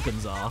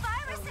organs are.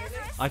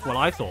 Well,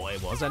 I thought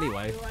it was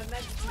anyway. Or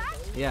menstrual?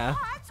 Yeah.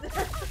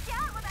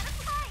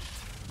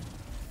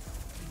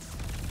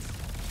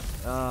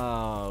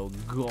 Oh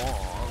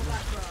god.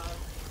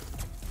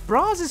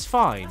 Bras is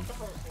fine. That's a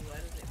horrible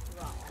word, isn't it?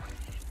 Bra.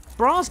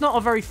 Bra's not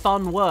a very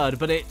fun word,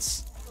 but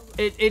it's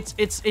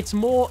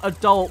more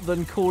adult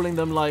than calling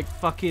them like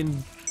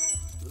fucking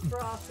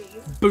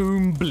Brassies.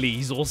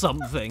 boomblies or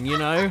something, you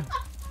know?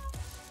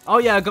 Oh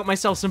yeah, I got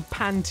myself some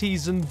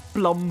panties and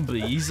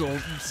blumbies or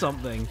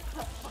something.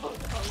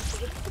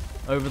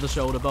 Over the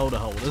shoulder boulder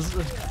holders.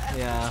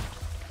 Yeah.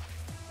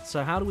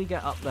 So how do we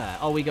get up there?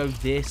 Oh, we go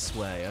this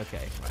way.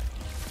 Okay, right.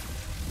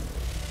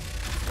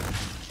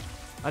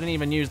 I didn't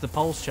even use the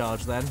pulse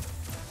charge then.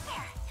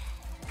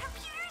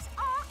 Computer's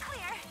all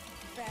clear.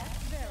 That's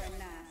very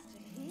nice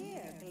to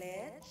hear,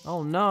 Glitch.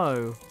 Oh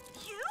no.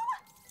 You?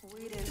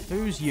 We didn't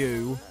Who's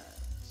you?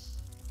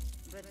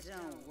 But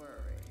don't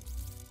worry.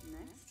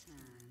 Next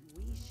time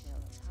we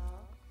shall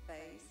talk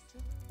face to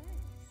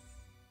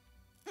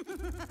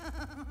face.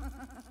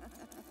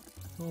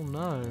 Oh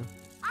no.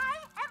 I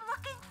am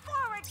looking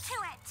forward to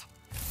it.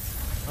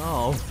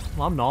 Oh,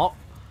 I'm not.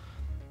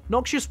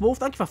 Noxious Wolf,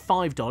 thank you for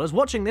 $5.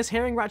 Watching this,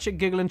 hearing Ratchet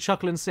giggle and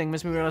chuckle and sing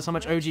makes me realize how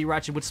much OG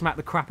Ratchet would smack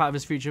the crap out of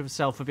his future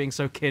self for being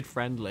so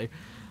kid-friendly.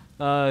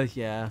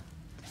 Yeah.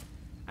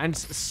 And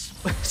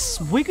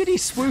Swiggity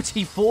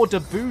Swooty for the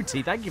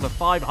booty, thank you for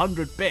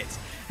 500 bits.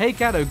 Hey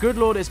Cado, good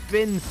lord, it's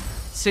been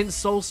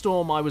Since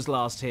Soulstorm, I was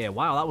last here.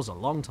 Wow, that was a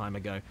long time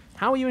ago.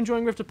 How are you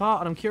enjoying Rift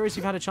Apart? And I'm curious if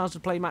you've had a chance to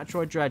play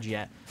Metroid Dread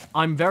yet.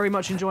 I'm very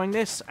much enjoying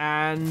this,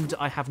 and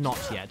I have not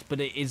yet. But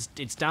it's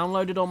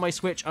downloaded on my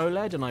Switch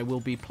OLED, and I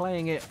will be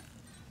playing it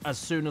as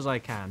soon as I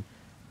can.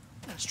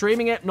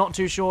 Streaming it, not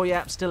too sure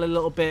yet. Still a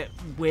little bit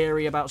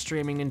weary about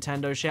streaming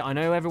Nintendo shit. I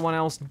know everyone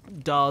else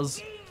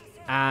does,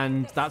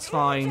 and that's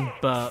fine,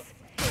 but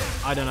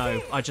I don't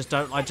know. I just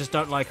don't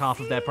like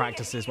half of their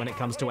practices when it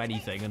comes to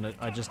anything, and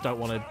I just don't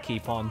want to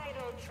keep on.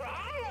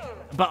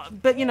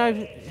 But you know,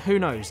 who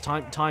knows?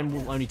 Time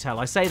will only tell.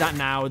 I say that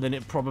now, and then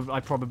I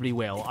probably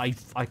will. I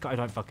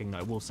don't fucking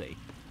know. We'll see.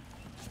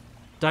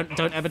 Don't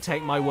ever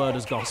take my word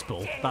as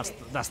gospel.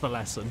 That's the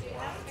lesson.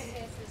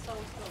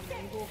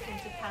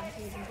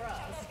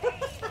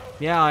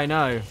 Yeah, I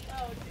know.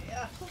 Oh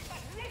dear.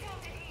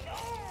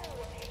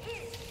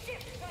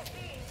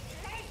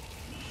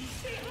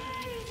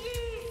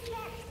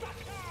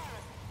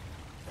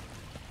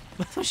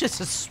 That was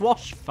just a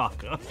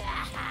swashfucker.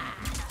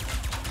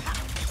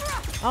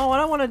 Oh, I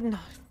don't want to.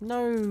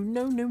 No.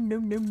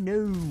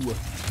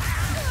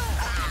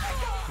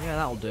 Yeah,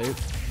 that'll do.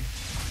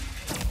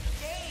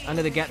 I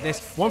need to get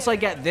this. Once I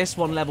get this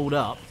one leveled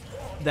up,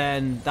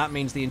 then that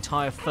means the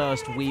entire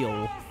first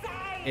wheel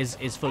is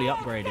fully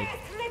upgraded.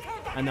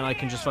 And then I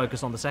can just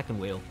focus on the second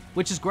wheel,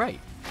 which is great.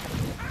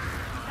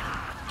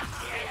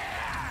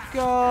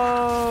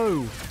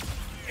 Go!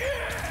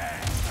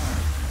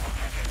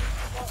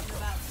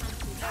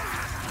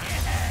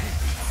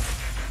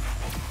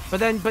 But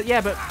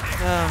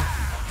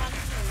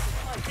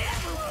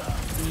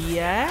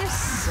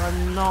yes,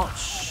 I'm not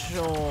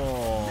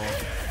sure.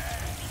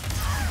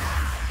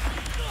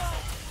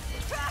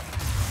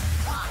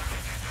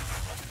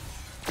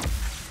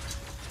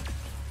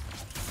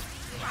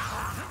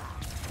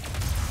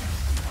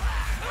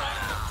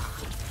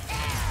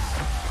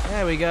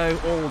 There we go,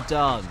 all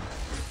done.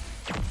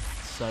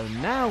 So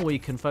now we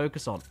can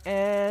focus on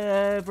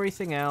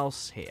everything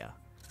else here,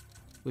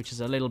 which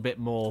is a little bit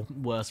more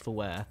worse for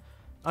wear.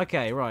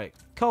 Okay, right,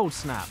 Cold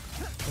Snap.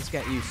 Let's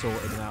get you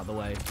sorted and out of the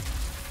way.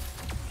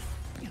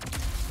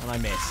 And I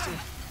missed.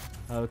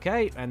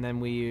 Okay, and then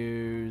we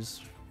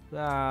use...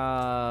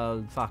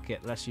 fuck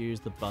it, let's use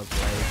the Buzz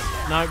Blade.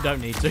 No,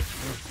 don't need to.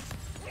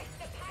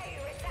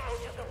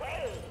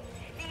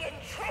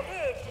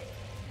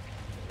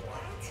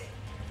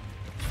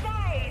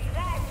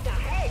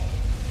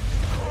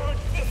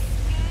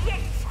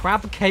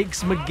 Crab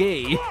Cakes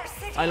McGee.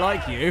 I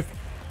like you.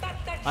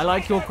 I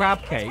like your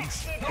crab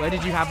cakes. Where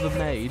did you have them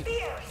made?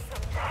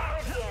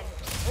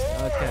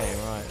 Okay,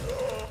 right.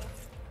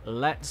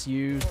 Let's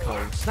use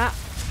Cold Snap.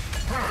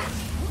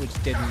 Which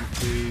didn't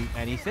do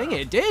anything.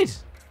 It did.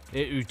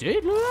 It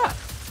did, look at that.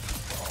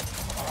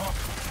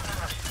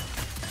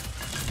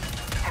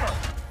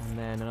 And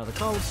then another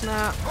Cold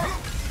Snap.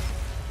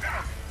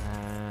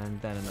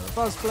 And then another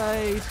Buzz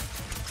Blade.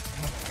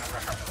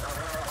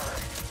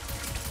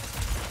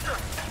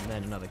 And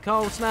then another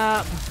Cold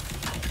Snap.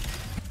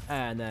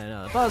 And then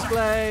another Buzz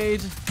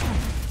Blade.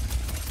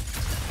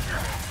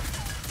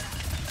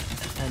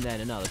 And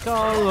then another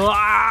Cold.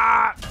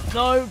 Ah!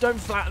 No, don't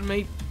flatten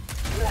me.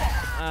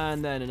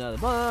 And then another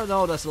Buzz.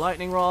 No, that's a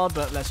Lightning Rod,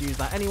 but let's use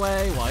that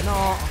anyway. Why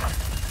not?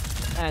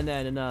 And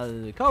then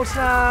another Cold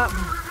Snap.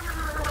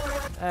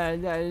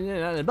 And then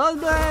another Buzz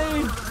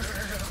Blade.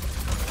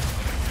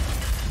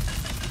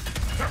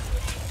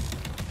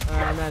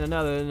 And then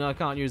another, no, I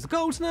can't use the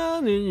Cold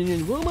Snap.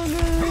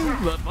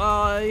 But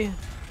bye.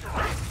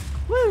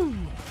 Woo!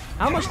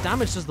 How much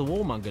damage does the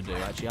Warmonger do,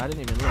 actually? I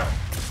didn't even look.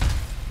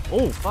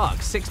 Oh, fuck.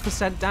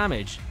 6%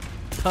 damage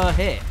per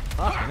hit.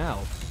 Fucking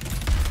hell.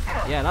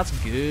 Yeah, that's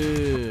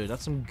good.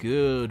 That's some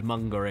good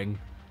mongering.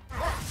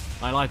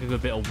 I like a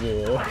good bit of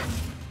war.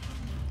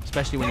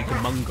 Especially when you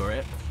can monger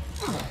it.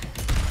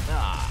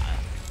 Ah.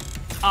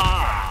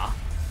 Ah!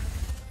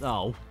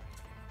 Oh.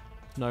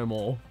 No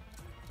more.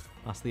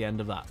 That's the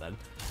end of that, then.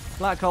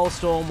 Black Hole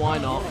Storm, why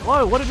not?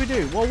 Whoa, what did we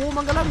do? Well,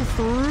 Warmonger level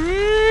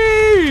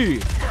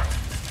 3!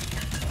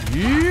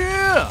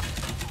 Yeah!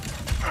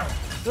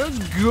 Let's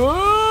go!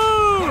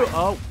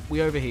 Oh,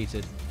 we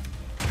overheated.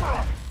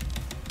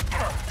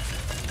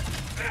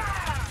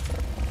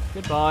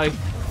 Goodbye.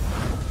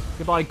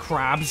 Goodbye,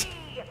 crabs.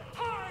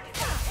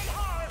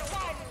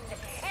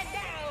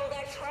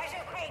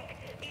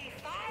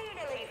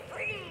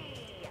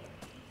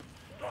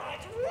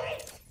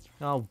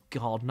 Oh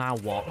god, now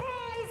what?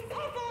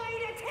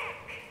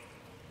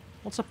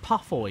 What's a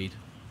puffoid?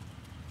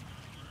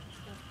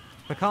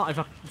 If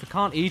I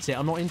can't eat it,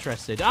 I'm not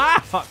interested.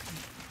 Ah, fuck!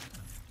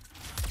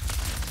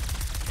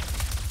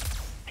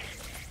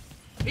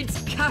 It's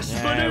Cash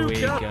There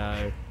we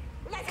go.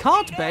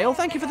 Cart Bale,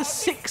 thank you for the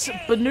 6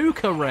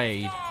 Banuka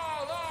raid.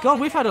 God,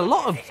 we've had a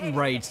lot of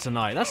raids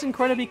tonight. That's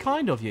incredibly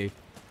kind of you.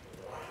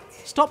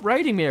 Stop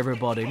raiding me,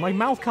 everybody. My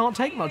mouth can't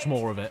take much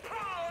more of it.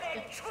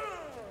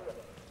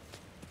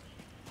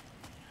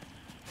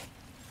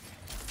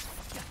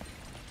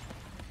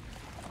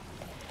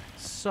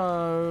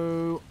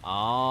 So,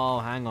 oh,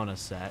 hang on a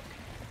sec.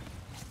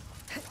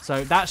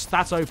 So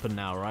that's open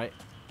now, right?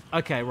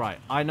 Okay, right.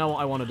 I know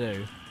what I want to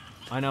do.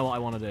 I know what I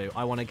want to do.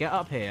 I want to get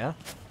up here.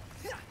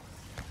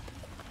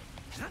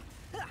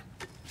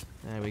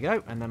 There we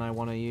go. And then I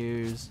want to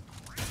use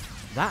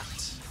that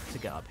to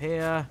get up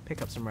here.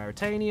 Pick up some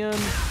Raritanium.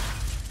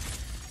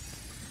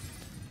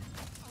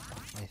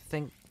 I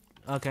think...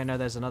 Okay, no,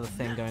 there's another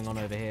thing going on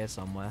over here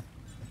somewhere.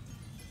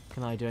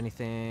 Can I do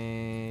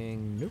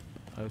anything? Nope.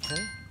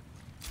 Okay.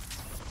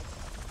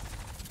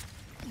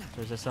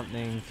 So is there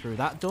something through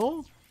that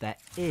door? There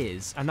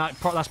is. And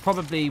that's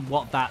probably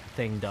what that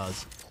thing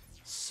does.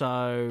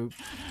 So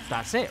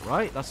that's it,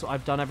 right? That's what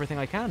I've done everything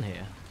I can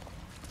here.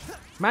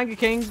 Manga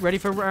King, ready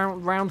for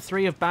round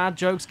 3 of bad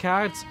jokes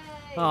cards?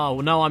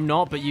 Oh, no, I'm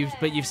not, but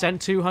you've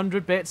sent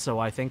 200 bits, so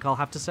I think I'll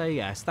have to say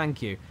yes.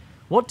 Thank you.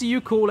 What do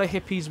you call a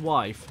hippie's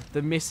wife?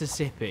 The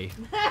Mississippi.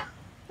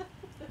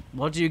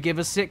 What do you give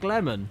a sick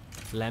lemon?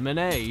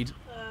 Lemonade.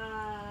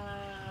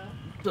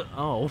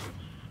 Oh.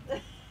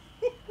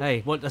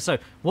 Hey, so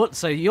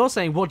you're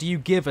saying what do you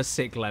give a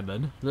sick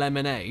lemon?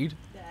 Lemonade.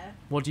 Yeah.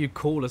 What do you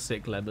call a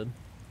sick lemon?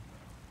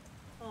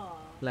 Aww.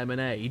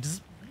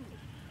 Lemonades.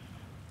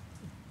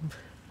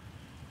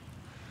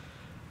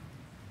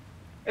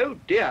 Oh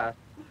dear.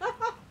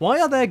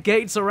 Why are there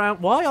gates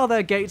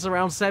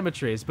around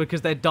cemeteries?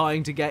 Because they're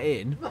dying to get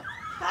in.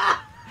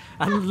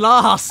 And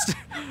last,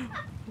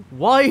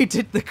 why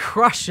did the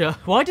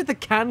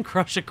can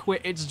crusher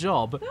quit its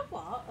job? The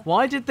what?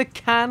 Why did the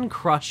can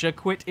crusher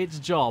quit its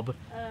job?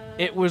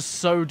 It was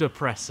so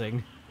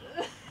depressing.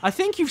 I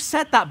think you've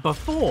said that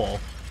before.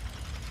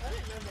 I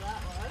don't remember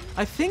that one.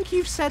 I think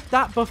you've said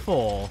that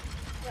before. Well,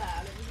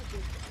 it was a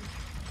good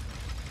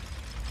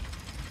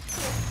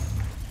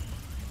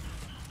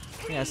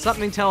one. Yeah,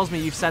 something tells me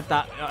you've said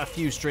that a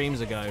few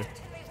streams ago.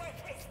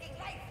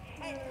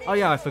 Oh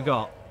yeah, I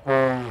forgot.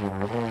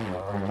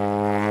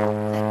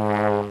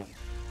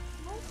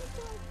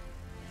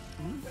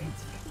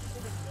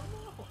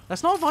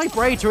 That's not a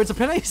vibrator, it's a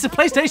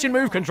PlayStation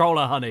Move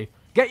controller, honey.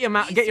 Get your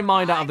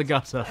mind out of the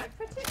gutter.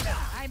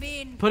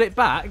 Put it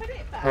back?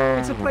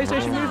 It's a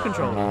PlayStation Move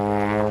controller.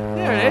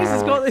 There it is,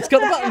 it's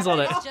got the buttons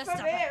on it. Just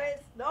from here,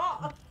 it's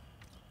not.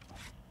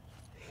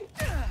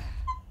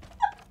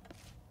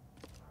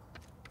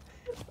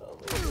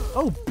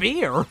 Oh,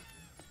 beer?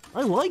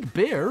 I like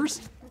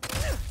beers.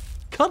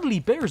 Cuddly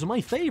bears are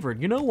my favorite.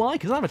 You know why?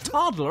 Because I'm a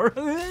toddler. It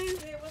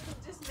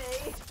wasn't just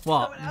me.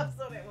 What? Someone else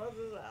thought it was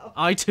as well.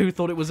 I too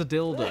thought it was a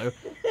dildo.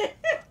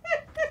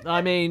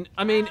 I mean,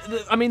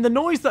 the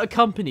noise that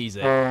accompanies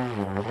it.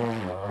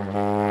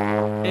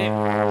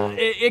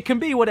 It can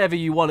be whatever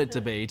you want it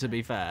to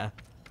be fair.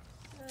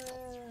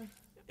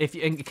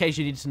 In case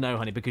you need to know,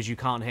 honey, because you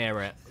can't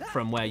hear it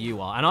from where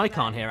you are. And I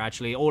can't hear,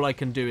 actually. All I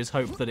can do is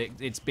hope that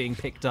it's being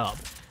picked up.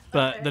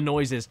 But okay. The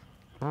noise is...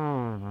 Yeah,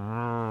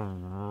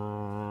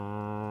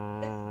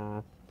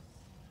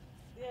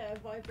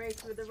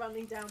 vibrator with a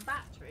running down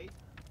battery.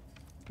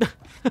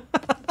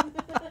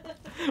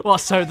 Well,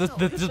 so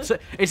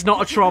it's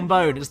not a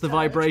trombone, it's the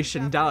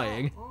vibration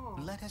dying.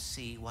 Let us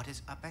see what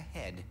is up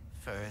ahead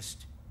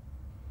first.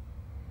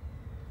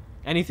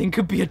 Anything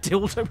could be a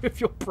dildo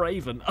if you're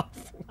brave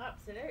enough.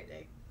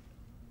 Absolutely.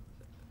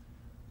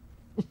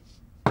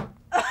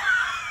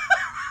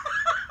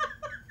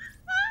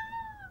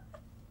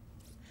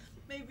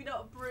 Maybe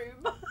not a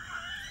broom.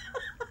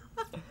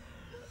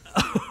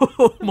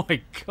 Oh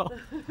my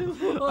god!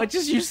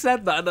 You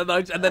said that,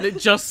 and then it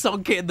just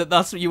sunk in that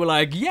that's what you were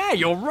like. Yeah,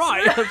 you're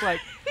right. I was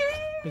like,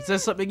 is there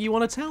something you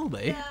want to tell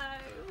me?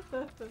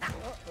 No.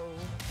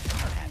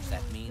 Perhaps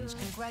that means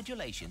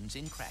congratulations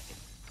in cracking.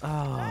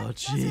 Oh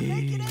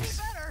jeez.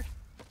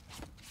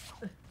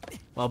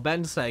 Well,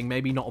 Ben's saying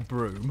maybe not a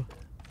broom.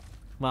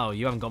 Well,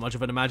 you haven't got much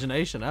of an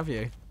imagination, have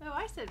you? No,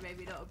 I said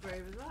maybe not a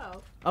broom as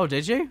well. Oh,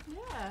 did you?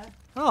 Yeah.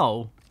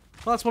 Oh.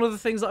 Well, that's one of the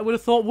things that I would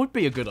have thought would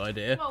be a good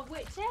idea. Well,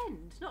 which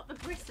end? Not the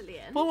bristly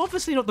end. Well,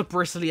 obviously not the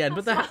bristly end,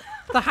 but the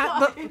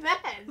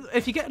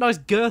if you get a nice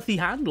girthy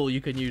handle, you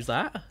can use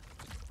that.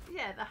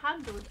 Yeah, the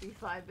handle would be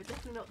fine, but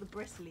definitely not the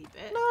bristly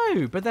bit.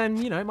 No, but then,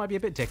 you know, it might be a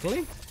bit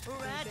tickly.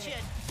 Ratchet,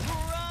 run!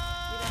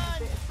 You'd have a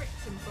bit of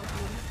friction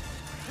problems.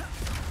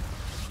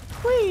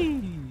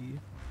 Whee!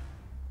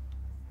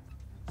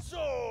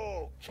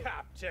 So,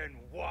 Captain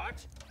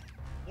What?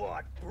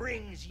 What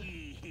brings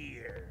ye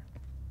here?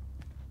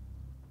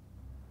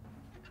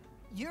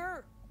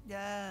 You're,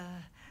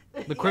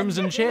 The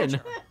Crimson Chin.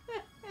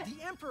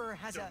 The Emperor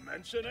has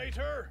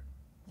Dimensionator?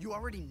 You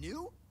already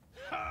knew?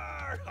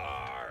 Har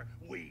har!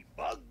 We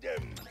bugged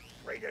him!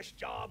 Greatest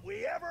job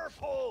we ever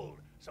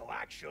pulled! So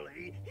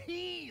actually,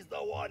 he's the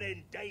one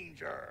in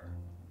danger!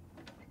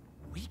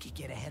 We could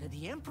get ahead of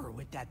the Emperor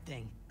with that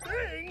thing.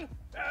 Thing?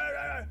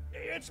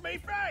 It's me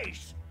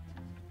face!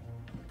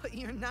 But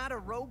you're not a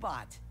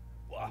robot.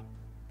 What?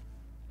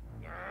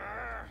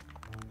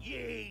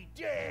 Ye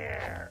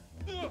dare!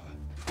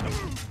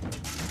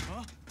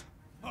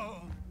 Huh?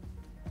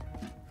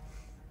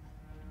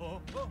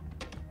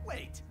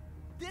 Wait,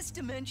 this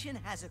dimension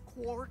has a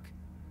quark?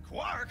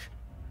 Quark?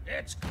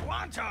 It's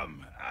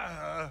quantum!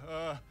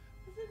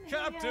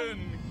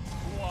 Captain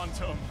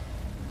Quantum.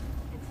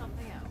 It's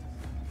something else.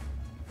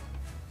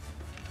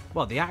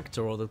 Well, the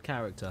actor or the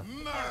character?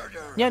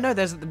 Murder. Yeah, no,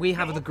 we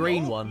have the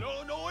green one.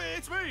 No,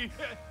 it's me.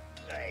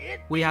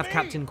 We have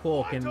Captain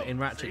Quark in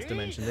Ratchet's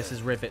dimension. This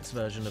is Rivet's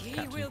version of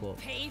Captain Quark.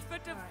 He's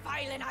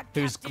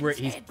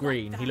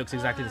green. He looks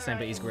exactly the same,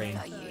 but he's green.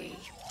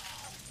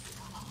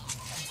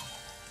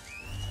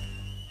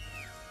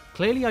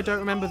 Clearly, I don't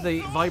remember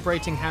the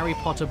vibrating Harry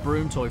Potter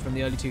broom toy from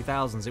the early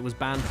 2000s. It was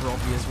banned for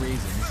obvious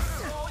reasons.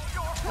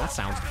 That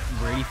sounds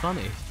really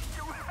funny.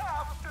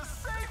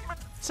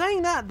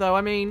 Saying that, though,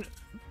 I mean,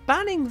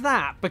 banning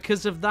that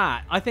because of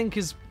that, I think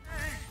is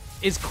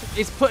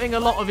putting a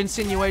lot of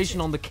insinuation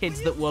on the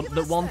kids that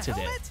wanted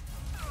it.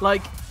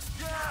 Like,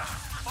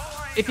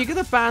 if you're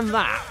gonna ban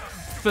that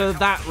for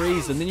that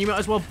reason, then you might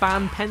as well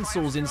ban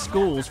pencils in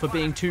schools for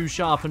being too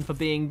sharp and for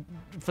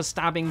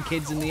stabbing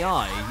kids in the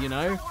eye, you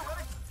know?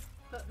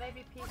 But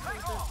maybe people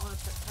don't want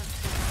to put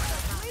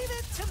pencils. Leave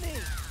it to me.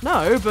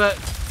 No, but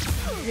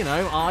you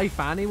know, eye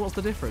fanny, what's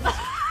the difference?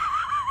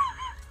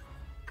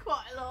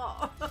 Quite a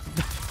lot.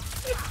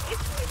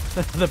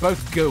 They're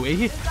both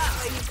gooey. Is that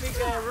where you've been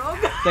going wrong?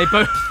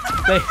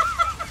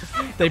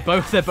 They're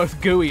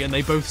both gooey and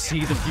they both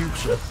see the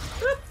future.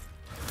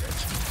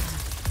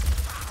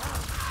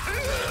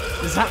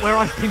 Is that where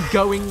I've been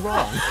going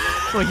wrong?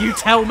 Well, you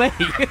tell me.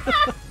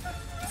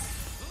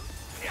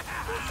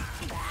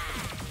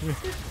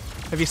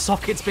 Have your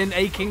sockets been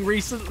aching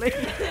recently?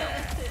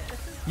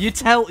 You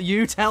tell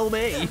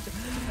me.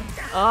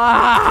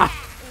 Ah!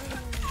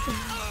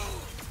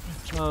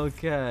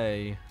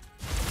 Okay.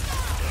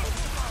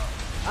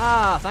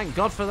 Ah, thank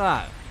God for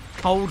that.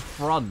 Cold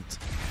front.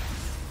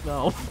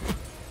 No.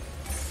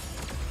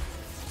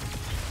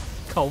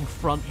 Cold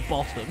front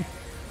bottom.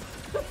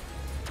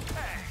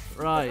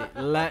 Right,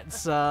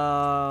 let's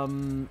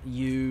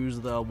use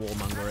the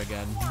warmonger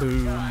again.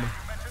 Boom.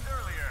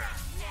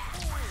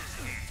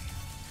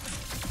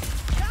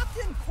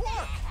 Captain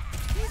Quark!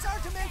 He's our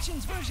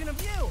dimension's version of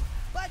you.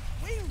 But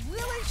we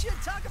really should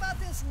talk about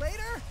this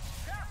later?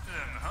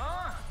 Captain,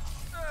 huh?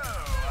 Oh,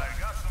 I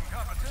got some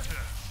competition.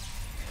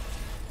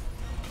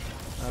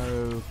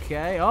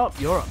 Okay. Oh,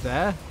 you're up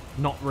there.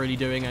 Not really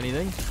doing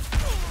anything.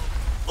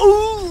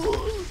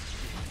 Ooh!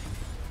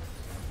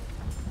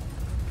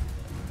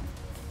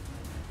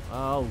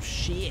 Oh,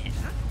 shit.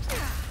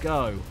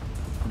 Go.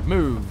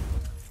 Move.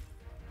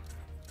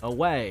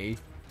 Away.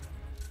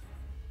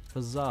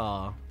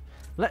 Huzzah.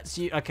 Let's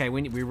use... Okay,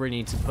 we really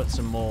need to put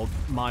some more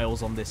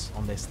miles on this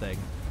thing.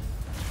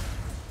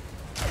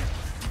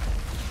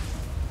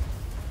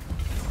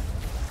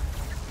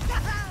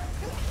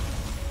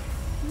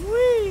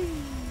 Whee!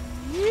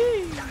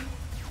 Whee!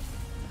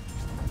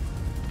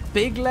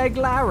 Big leg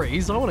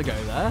Larry's. I want to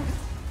go there.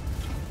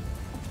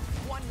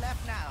 One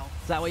left now.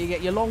 Is that where you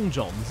get your long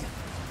johns?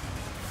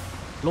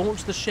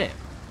 Launch the ship.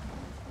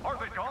 Are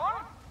they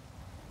gone?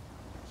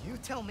 You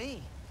tell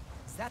me.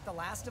 Is that the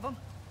last of them?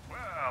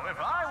 Well, if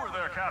I were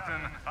their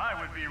captain, I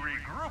would be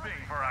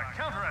regrouping for a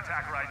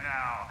counterattack right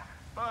now.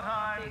 But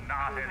I'm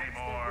not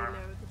anymore.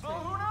 So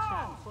who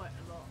knows?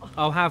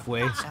 Oh, have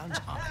we?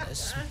 Sounds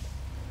ominous.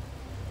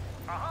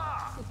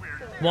 Aha!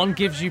 One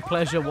gives you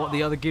pleasure, what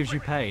the other gives you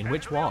pain.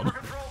 Which one?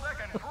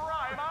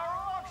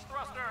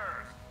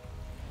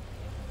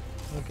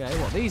 Okay,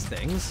 what, these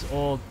things?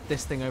 Or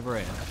this thing over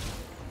here?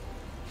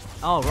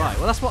 Oh, right.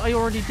 Well, that's what I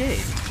already did.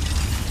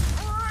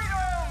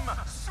 Freedom!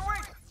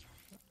 Sweet!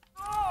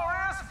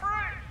 Glorious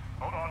free!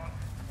 Hold on.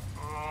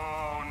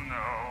 Oh,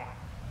 no.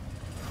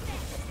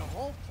 The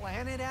whole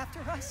planet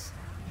after us?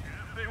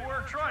 If they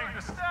weren't trying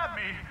to stab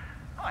me,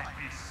 I'd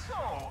be so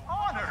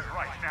honored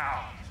right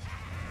now.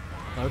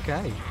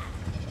 Okay.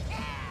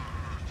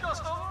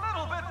 Just a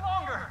little bit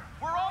longer.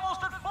 We're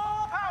almost at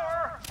full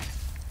power.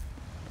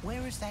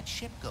 Where is that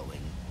ship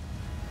going?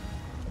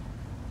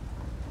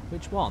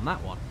 Which one?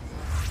 That one?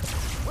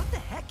 What the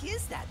heck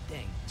is that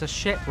thing? It's a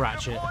ship,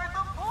 Ratchet. Deploy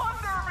the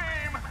plunder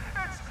beam.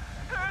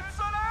 It's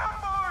an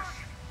ambush.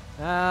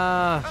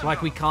 Ah,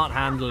 like we can't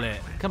handle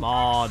it. Come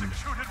on.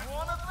 Executed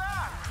one of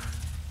that.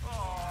 Oh,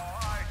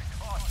 I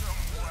caught them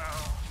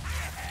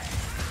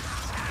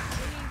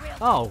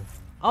well. Oh.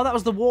 Oh, that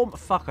was the warm...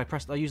 Fuck,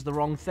 I used the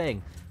wrong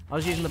thing. I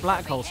was using the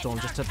black hole storm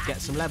just to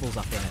get some levels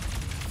up in it.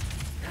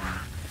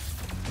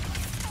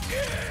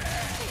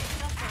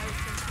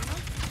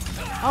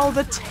 Oh,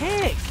 the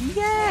tick!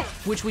 Yeah!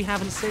 Which we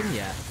haven't seen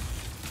yet.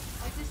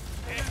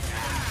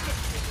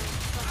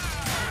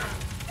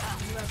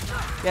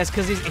 Yeah, it's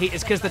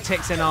because the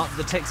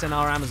tick's in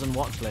our Amazon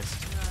watch list.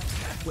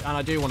 And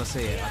I do want to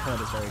see it. I've heard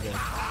it's very good.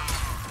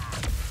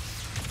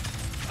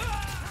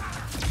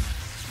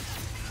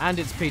 And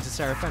it's Peter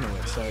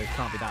Serafinowicz, so it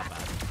can't be that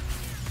bad.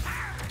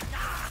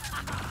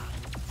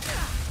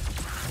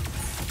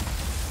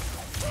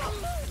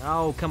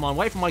 Oh, come on.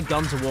 Wait for my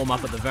gun to warm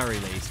up at the very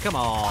least. Come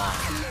on.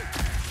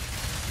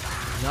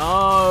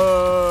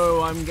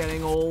 No, I'm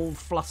getting all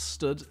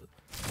flustered.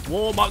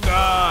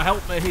 Warmonger,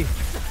 help me.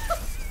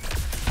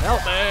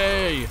 Help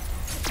me.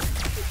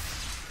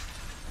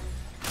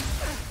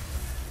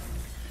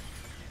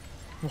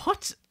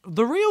 What?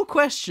 The real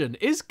question,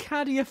 is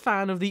Caddy a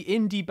fan of the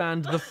indie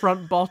band The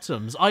Front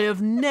Bottoms? I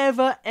have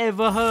never,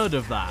 ever heard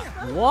of that.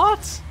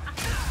 What?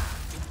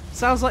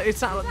 Sounds like...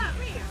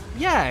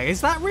 Yeah,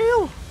 is that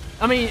real?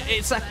 I mean,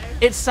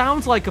 it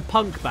sounds like a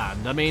punk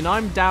band. I mean,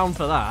 I'm down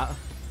for that.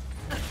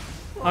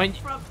 I mean,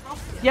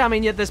 yeah, I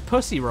mean, yeah, there's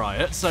Pussy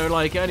Riot, so,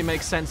 like, it only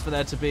makes sense for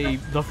there to be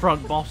The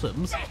Front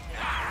Bottoms.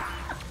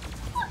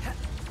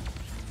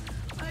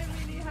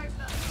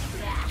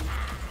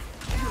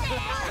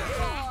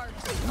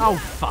 Oh,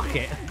 fuck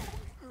it.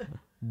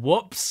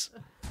 Whoops.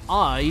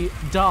 I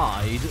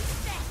died.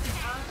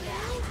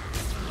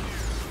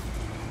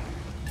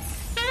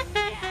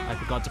 I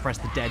forgot to press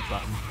the dead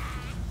button.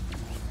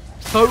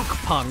 Folk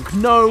punk?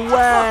 No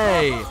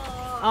way!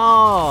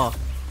 Oh.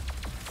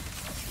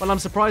 Well, I'm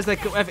surprised they...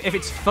 If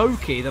it's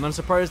folky, then I'm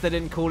surprised they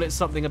didn't call it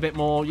something a bit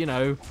more, you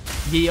know,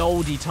 ye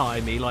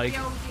oldie-timey, like...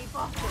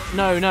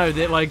 No,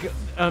 they're like,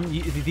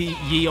 the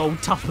ye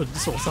old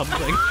tuppence or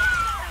something.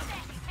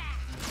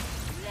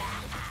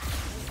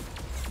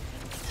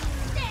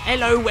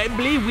 Hello,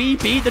 Wembley, we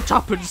be the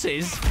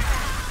tuppences.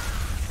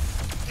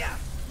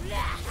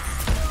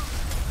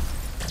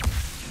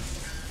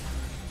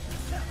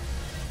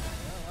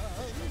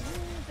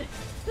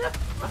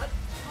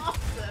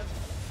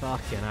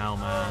 Fucking hell,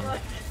 man.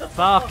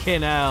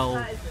 Fucking hell.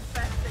 That is the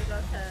best thing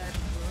I've heard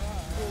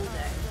all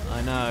day.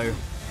 I know.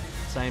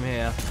 Same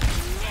here.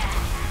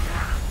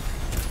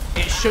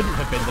 It shouldn't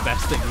have been the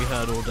best thing we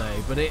heard all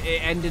day, but it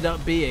ended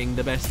up being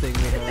the best thing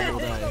we heard all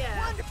day.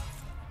 Yeah.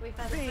 We've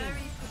had a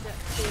very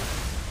productive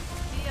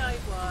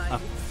DIY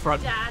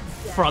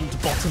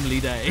Front bottomly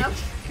day.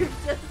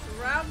 We've just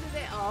rounded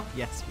it off.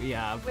 Yes, we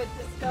have. With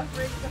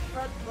discovering the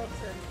front bottom.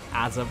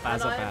 As a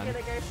band. I'm gonna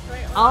go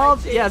straight on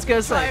iTunes yeah, I was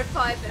gonna say. and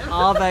find them.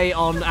 Are they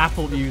on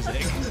Apple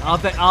Music?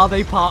 Are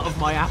they part of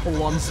my Apple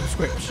One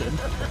subscription?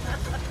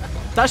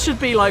 That should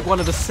be like one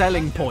of the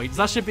selling points.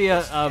 That should be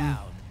a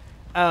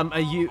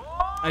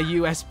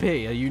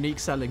USP, a unique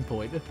selling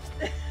point.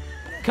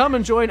 Come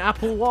and join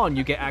Apple One.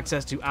 You get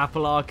access to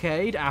Apple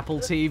Arcade, Apple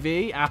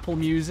TV, Apple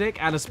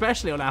Music, and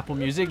especially on Apple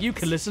Music, you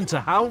can listen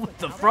to How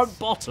the Front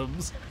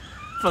Bottoms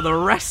for the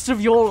rest of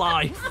your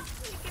life. You're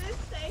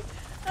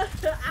gonna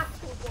say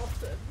Apple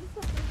Bottoms.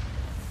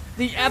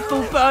 The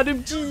Apple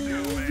Bottom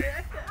jeans,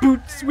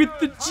 boots with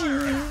the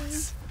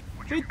jeans,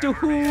 with the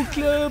whole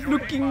club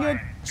looking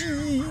at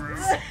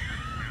jeans.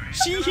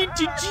 She hit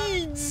your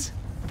jeans.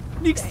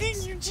 Next thing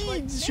you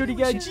jeans, shorty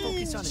got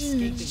jeans.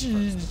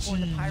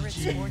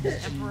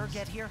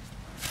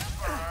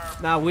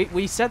 Now,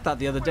 we said that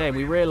the other day, and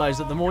we realised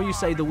that the more you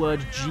say the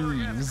word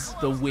jeans,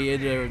 the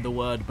weirder the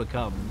word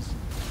becomes.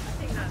 I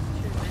think that's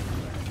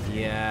true.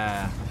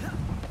 Yeah.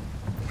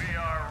 We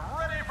are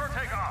ready for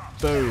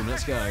takeoff. Boom,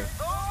 let's go.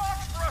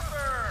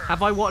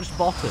 Have I watched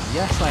Bottom?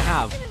 Yes, I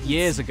have.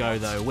 Years ago,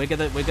 though. We're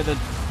gonna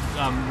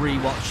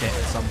rewatch it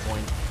at some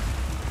point.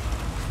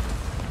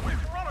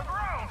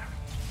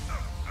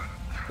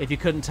 If you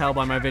couldn't tell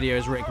by my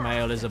videos, Rick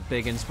Mail is a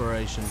big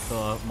inspiration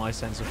for my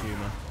sense of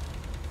humour.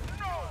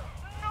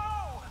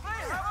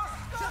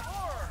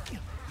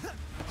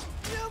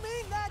 You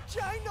mean that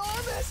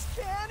ginormous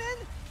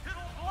cannon?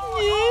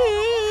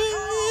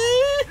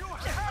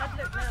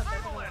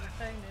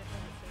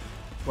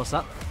 What's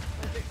that?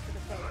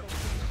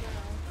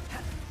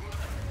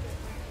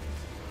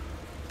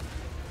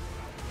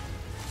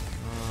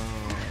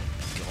 Oh,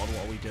 God,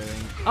 what are we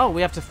doing? Oh,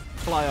 we have to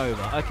fly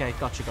over. Okay,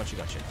 gotcha.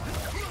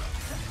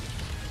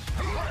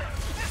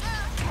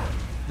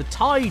 The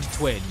Tide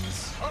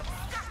Twins.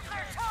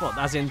 What,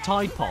 as in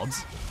Tide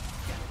Pods?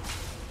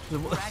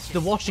 The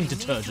washing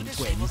detergent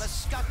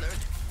twins.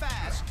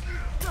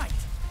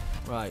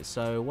 Right,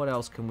 so what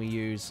else can we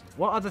use?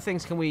 What other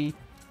things can we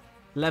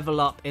level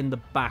up in the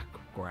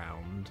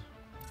background?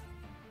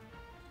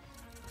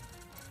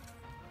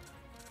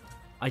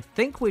 I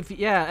think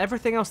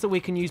everything else that we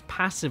can use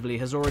passively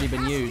has already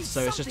been used,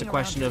 so it's just a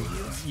question of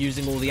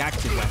using all the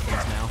active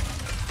weapons now.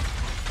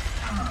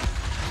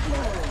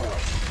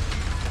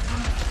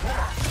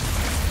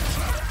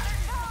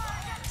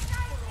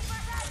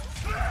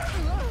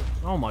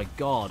 Oh my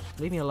God,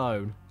 leave me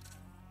alone.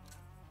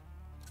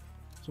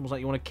 It's almost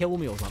like you want to kill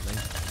me or something.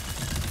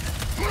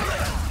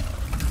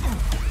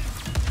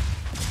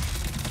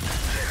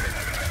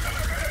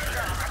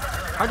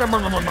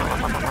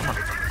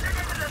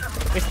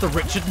 It's the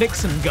Richard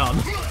Nixon gun.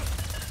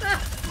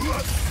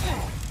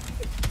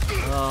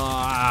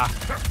 Ah,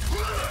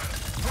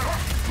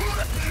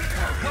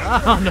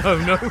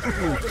 no.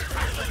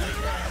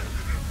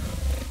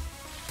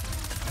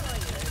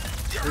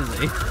 Is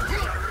he?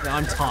 Yeah,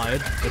 I'm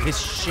tired of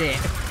his shit.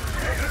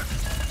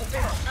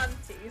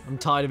 I'm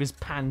tired of his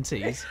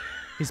panties.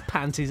 His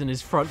panties and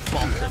his front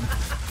bottom.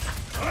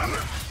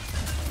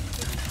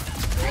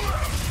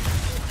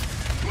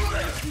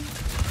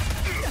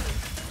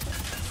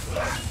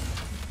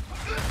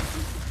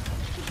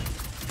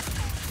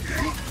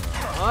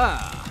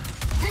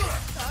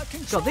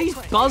 God, these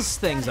buzz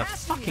things are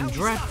fucking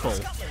dreadful.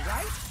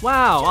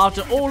 Wow,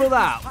 after all of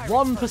that,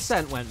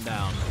 1% went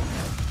down.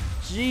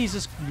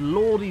 Jesus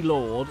lordy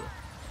lord.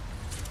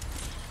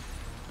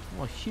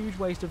 What a huge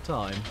waste of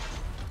time.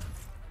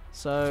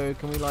 So,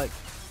 can we, like...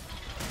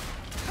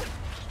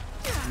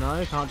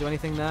 No, can't do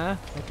anything there.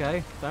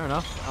 Okay, fair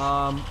enough.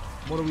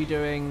 What are we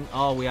doing?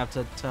 Oh, we have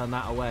to turn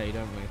that away,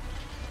 don't we?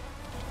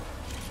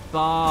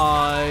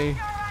 Bye!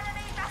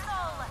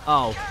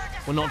 Oh,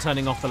 we're not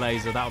turning off the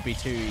laser. That would be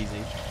too easy.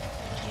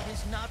 It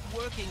is not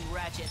working,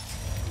 Ratchet.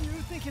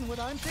 You're thinking what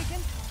I'm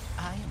thinking?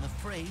 I am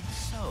afraid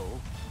so.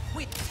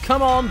 Wait.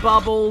 Come on,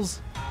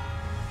 Bubbles!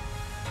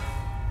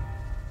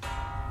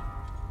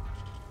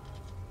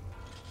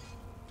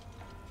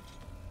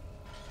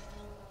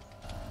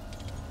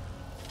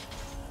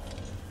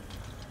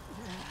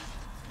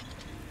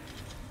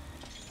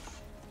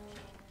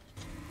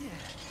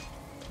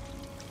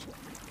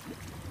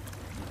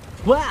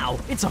 Wow,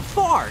 it's a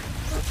fart!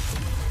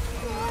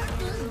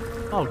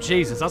 Oh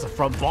Jesus, that's a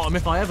front bottom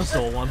if I ever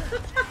saw one.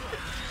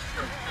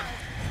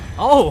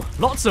 Oh,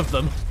 lots of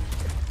them.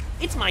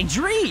 It's my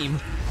dream!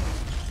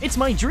 It's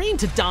my dream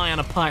to die on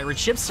a pirate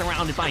ship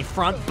surrounded by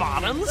front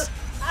bottoms!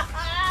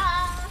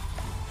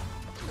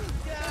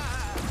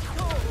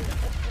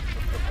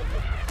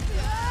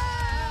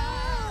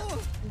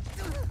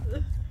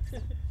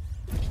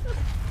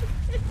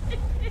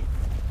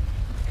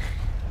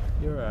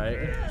 You're right.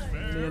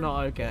 You're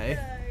not okay.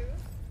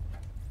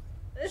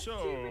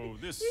 So,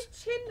 this His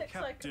chin looks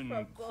Captain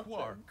like a front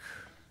Quark.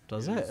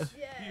 Does it? Is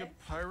he a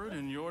pirate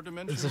in your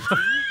dimension?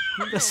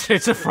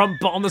 It's a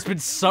front bottom that's been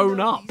sewn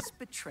up. He's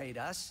betrayed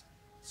us,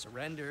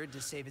 surrendered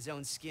to save his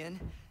own skin,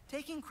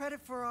 taking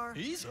credit for our...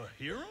 He's a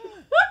hero?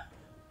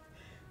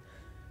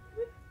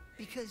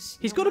 Because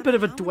He's no got a bit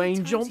of a matter how many Dwayne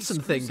times he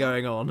Johnson thing screws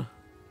going up, on.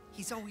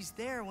 He's always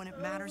there when it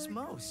matters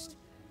most.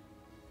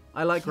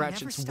 I like He never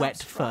Ratchet's stops wet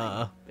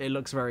trying. fur. It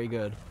looks very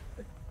good.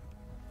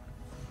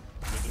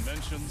 The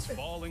dimension's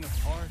falling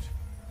apart.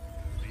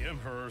 The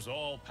Emperor's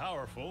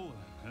all-powerful,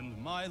 and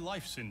my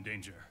life's in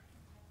danger.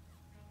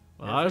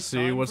 I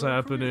see what's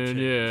happening,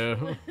 yeah.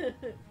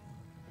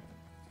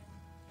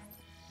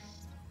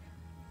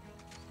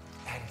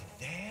 And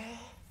there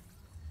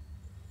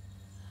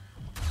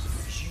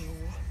you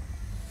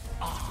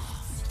are.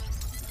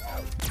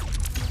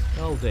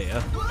 Oh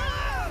dear.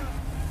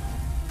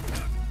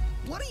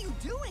 What are you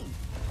doing?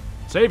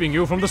 Saving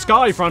you from the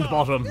sky, front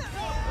bottom.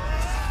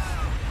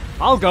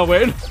 I'll go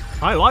in.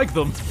 I like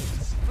them.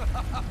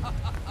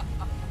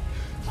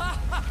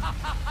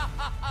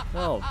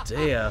 Oh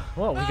dear.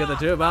 What are we gonna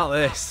do about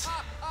this?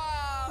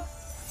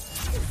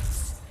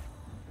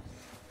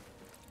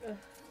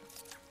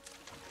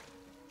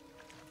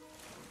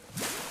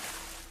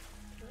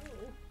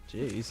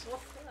 Jeez.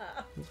 What's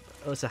that?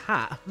 Oh, it's a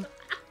hat.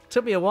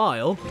 Took me a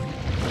while.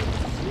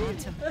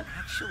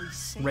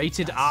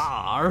 Rated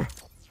R.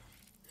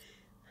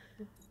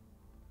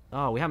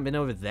 Oh, we haven't been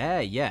over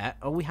there yet.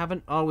 Oh, we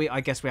haven't. Oh, I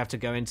guess we have to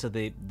go into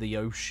the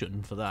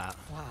ocean for that.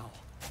 Wow.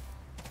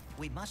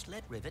 We must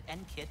let Rivet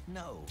and Kit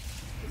know.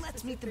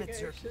 Let's meet them at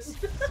Xerxes.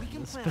 We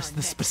can plan our The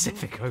next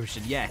specific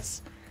ocean,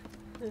 yes.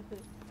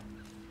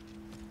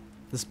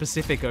 The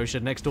specific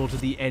ocean next door to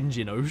the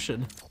engine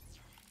ocean.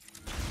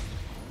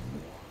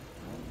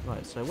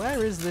 Right, so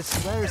where is this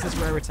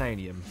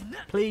raritanium?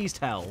 Please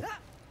tell.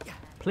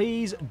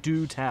 Please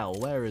do tell.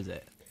 Where is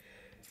it?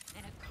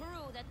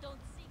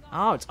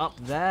 Oh, it's up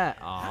there.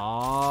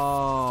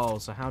 Oh,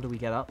 so how do we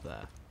get up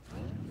there?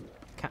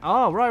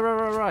 Oh,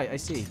 right. I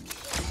see.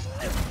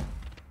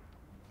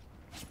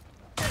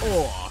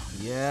 Oh,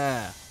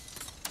 yeah.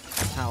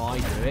 That's how I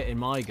do it in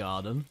my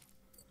garden.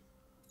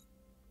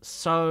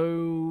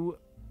 So,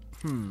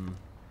 do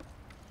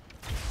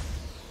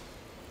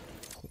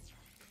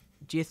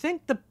you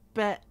think the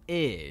bet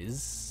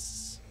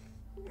is...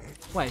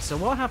 Wait, so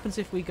what happens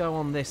if we go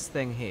on this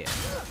thing here?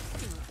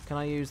 Can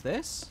I use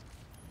this?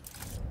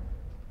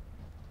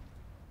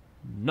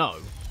 No.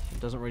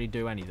 It doesn't really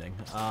do anything.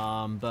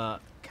 But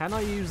can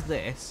I use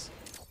this?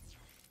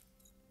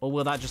 Or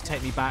will that just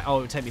take me back? Oh,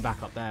 it'll take me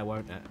back up there,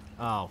 won't it?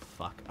 Oh,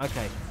 fuck.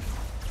 Okay.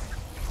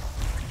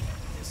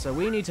 So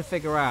we need to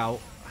figure out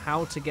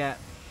how to get...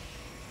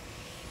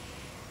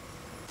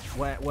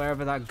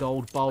 wherever that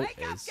gold bolt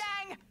is.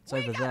 It's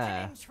over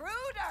there.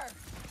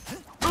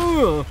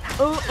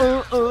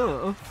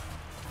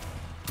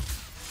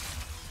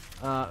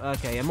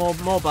 Okay, yeah,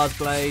 more buzz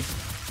blades.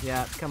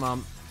 Yeah, come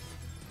on.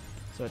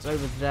 So it's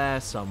over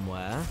there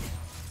somewhere.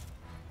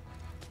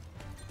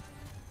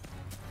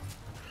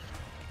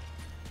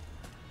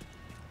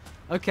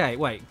 Okay,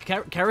 wait.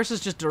 Keris has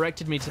just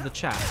directed me to the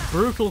chat.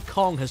 Brutal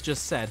Kong has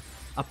just said,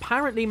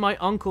 apparently my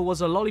uncle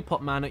was a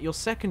lollipop man at your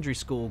secondary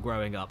school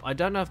growing up. I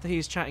don't know if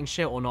he's chatting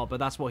shit or not,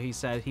 but that's what he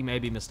said. He may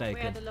be mistaken.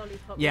 We had a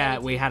lollipop yeah,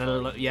 lady we had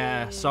a...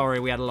 yeah,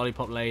 sorry, we had a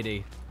lollipop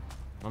lady.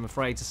 I'm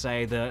afraid to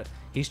say that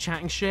he's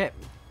chatting shit.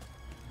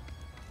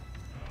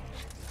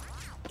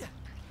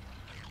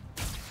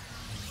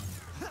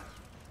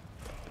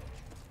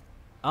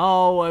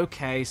 Oh,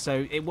 okay,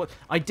 so it was...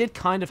 I did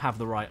kind of have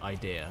the right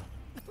idea.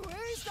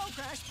 Please don't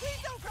crash!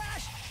 Please don't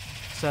crash!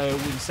 So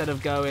instead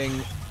of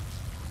going...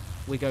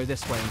 we go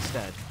this way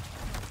instead.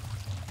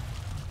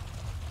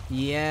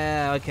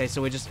 Yeah, okay,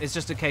 so it's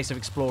just a case of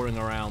exploring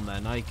around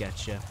then. I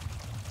get you.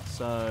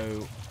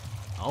 So...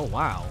 Oh,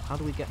 wow. How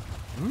do we get...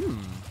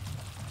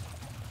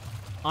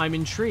 I'm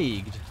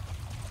intrigued.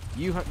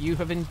 You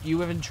have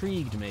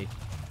intrigued me.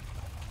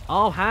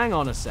 Oh, hang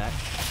on a sec.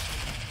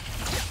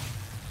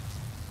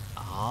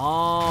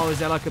 Oh, is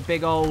there like a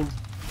big old...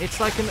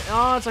 It's like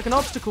an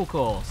obstacle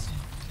course.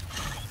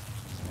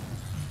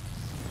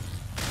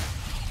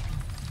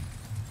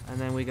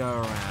 And then we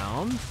go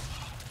around.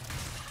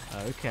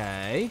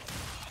 Okay.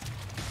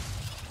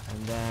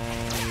 And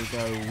then we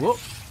go whoop.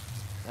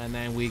 And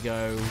then we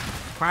go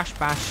crash,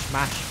 bash,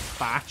 smash,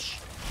 bash.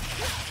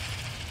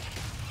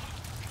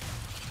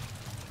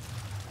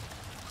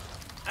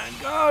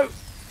 And go!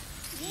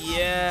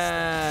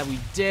 Yeah, we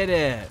did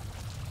it.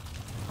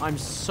 I'm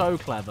so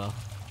clever.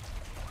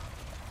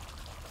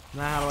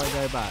 Now how do I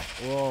go back?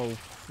 Whoa,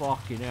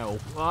 fucking hell.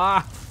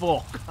 Ah,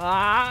 fuck.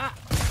 Ah!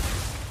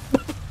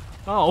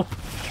 Oh.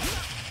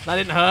 That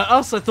didn't hurt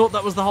us. I thought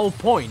that was the whole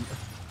point.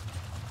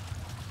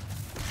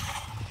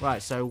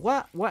 Right, so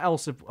what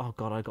else have... Oh,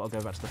 God, I got to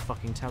go back to the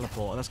fucking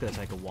teleporter. That's going to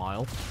take a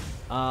while.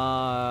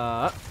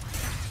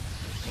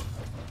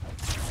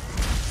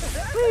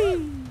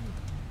 Whee!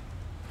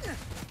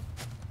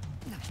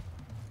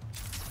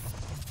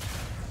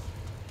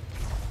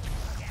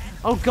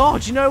 Oh,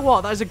 God, you know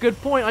what? That is a good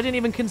point. I didn't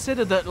even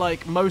consider that,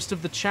 like, most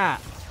of the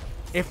chat,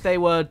 if they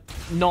were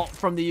not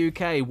from the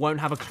UK,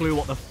 won't have a clue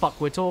what the fuck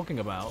we're talking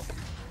about.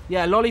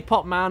 Yeah,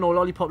 Lollipop Man or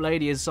Lollipop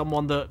Lady is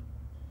someone that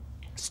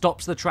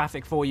stops the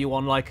traffic for you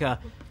on, like, a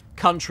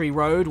country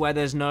road where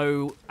there's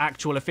no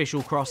actual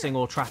official crossing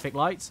or traffic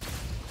lights.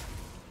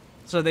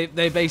 So they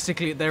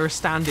basically, they're a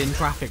stand-in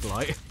traffic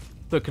light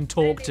that can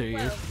talk to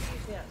you.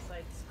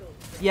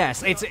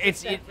 Yes,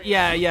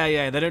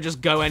 yeah. They don't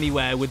just go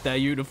anywhere with their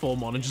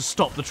uniform on and just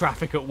stop the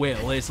traffic at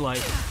will. It's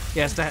like,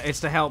 yeah, it's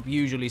to help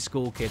usually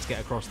school kids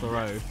get across the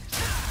road.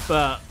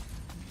 But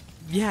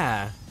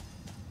yeah,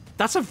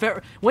 that's a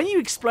very, when you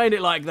explain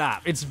it like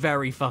that, it's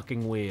very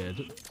fucking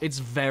weird. It's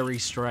very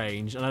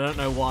strange, and I don't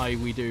know why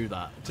we do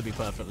that, to be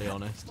perfectly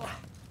honest.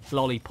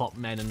 Lollipop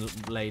men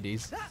and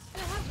ladies.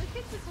 Have the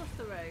kids across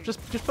the road.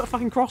 Just put a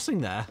fucking crossing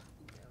there.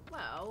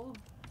 Well,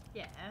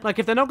 yeah. Like,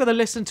 if they're not going to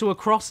listen to a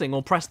crossing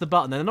or press the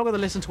button, then they're not going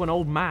to listen to an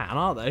old man,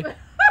 are they?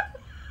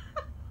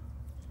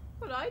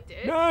 Well, I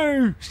did.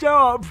 No!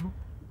 Stop!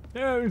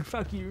 No,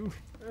 fuck you.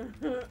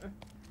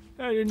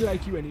 I didn't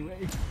like you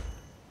anyway.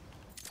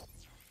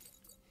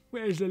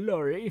 Where's the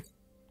lorry?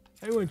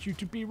 I want you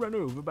to be run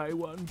over by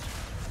one.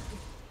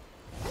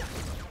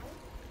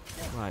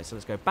 Right, so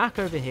let's go back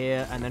over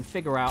here and then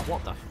figure out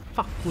what the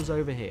fuck was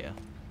over here.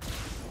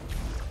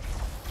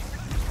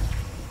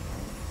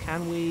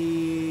 Can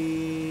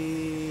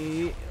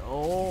we...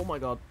 Oh my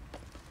god.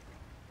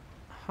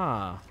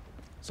 Huh.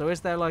 So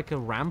is there like a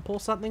ramp or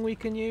something we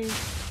can use?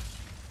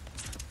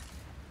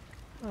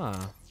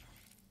 Huh.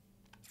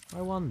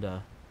 I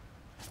wonder.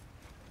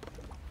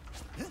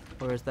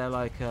 Or is there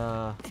like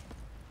a...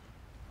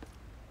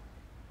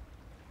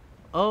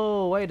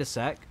 Oh, wait a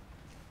sec.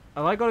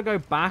 Have I got to go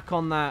back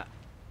on that...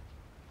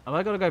 Have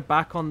I got to go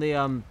back on the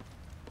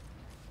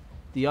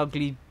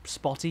ugly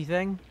spotty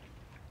thing?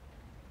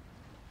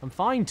 I'm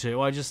fine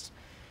to, I just...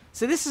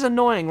 See, this is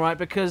annoying, right?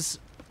 Because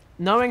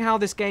knowing how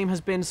this game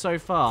has been so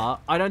far,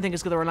 I don't think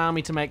it's going to allow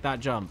me to make that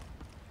jump.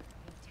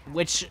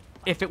 Which,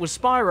 if it was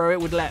Spyro, it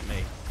would let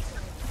me.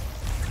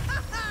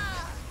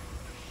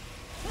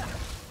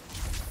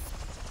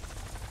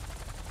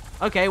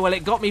 Okay, well,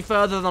 it got me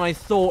further than I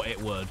thought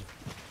it would.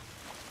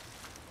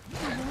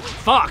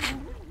 Fuck!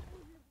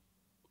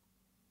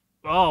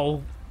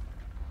 Oh.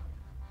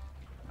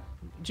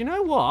 Do you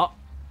know what?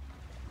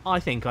 I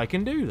think I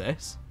can do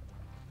this.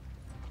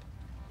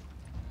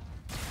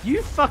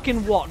 You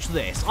fucking watch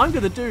this. I'm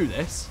gonna do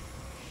this.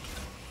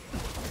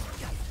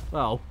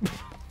 Well,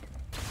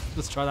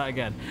 let's try that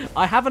again.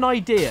 I have an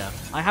idea.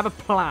 I have a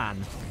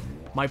plan.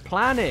 My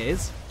plan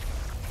is...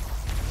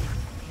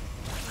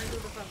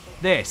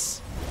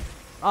 this.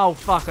 Oh,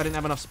 fuck, I didn't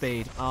have enough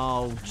speed.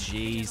 Oh,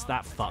 jeez,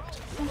 that fucked.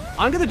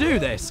 I'm gonna do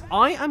this.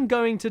 I am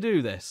going to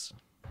do this.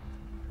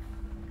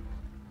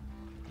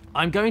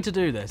 I'm going to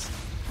do this.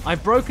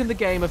 I've broken the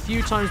game a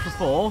few times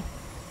before,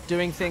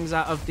 doing things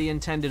out of the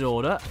intended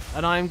order,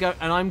 and I'm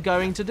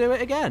going to do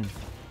it again.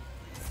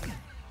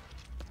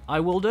 I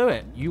will do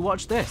it. You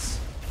watch this.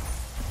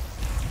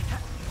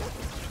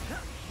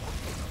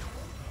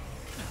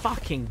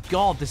 Fucking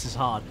god, this is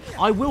hard.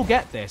 I will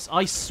get this,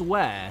 I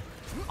swear.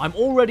 I'm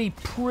already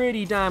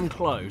pretty damn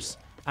close,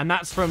 and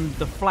that's from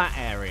the flat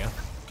area.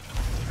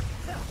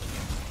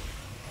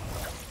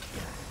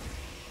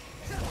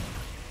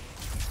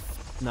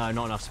 No,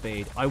 not enough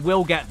speed. I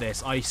will get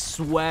this. I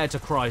swear to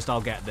Christ I'll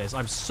get this.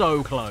 I'm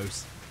so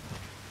close.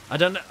 I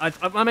don't know.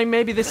 I mean,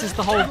 maybe this is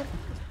the whole...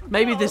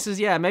 Maybe this is,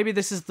 yeah, maybe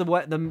this is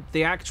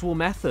the actual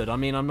method. I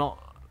mean, I'm not...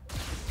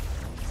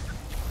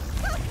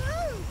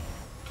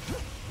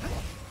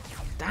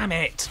 Damn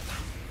it!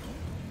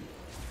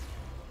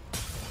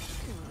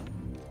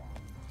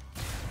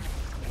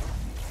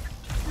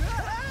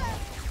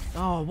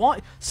 Oh,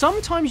 what?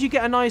 Sometimes you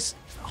get a nice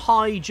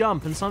high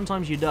jump and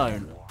sometimes you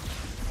don't.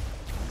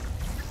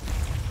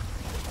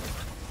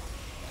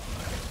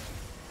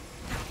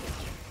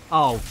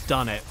 Oh,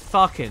 done it.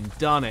 Fucking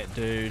done it,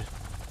 dude.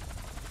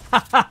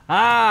 Ha ha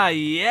ha!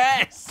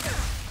 Yes!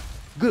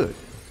 Good.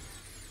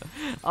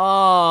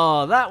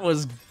 Oh, that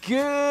was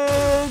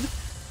good.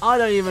 I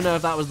don't even know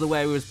if that was the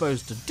way we were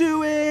supposed to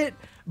do it,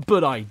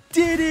 but I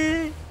did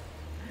it.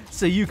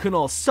 So you can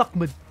all suck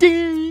my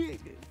dick.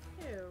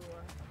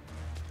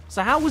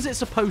 So how was it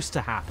supposed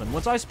to happen?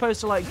 Was I supposed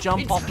to like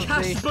jump off of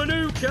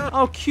the...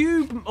 Oh,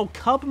 cube... Oh,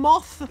 cub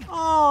moth?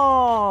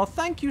 Oh,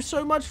 thank you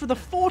so much for the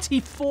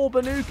 44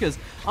 Banukas.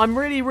 I'm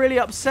really, really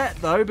upset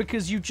though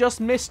because you just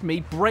missed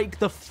me break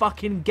the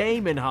fucking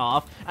game in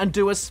half and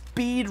do a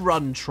speed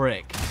run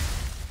trick.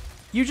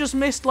 You just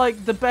missed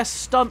like the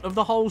best stunt of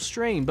the whole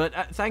stream, but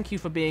thank you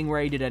for being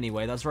raided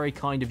anyway. That's very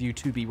kind of you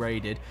to be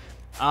raided.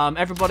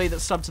 Everybody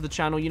that's subbed to the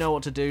channel, you know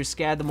what to do.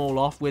 Scare them all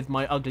off with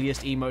my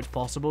ugliest emote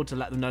possible to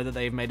let them know that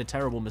they've made a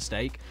terrible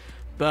mistake.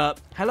 But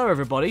hello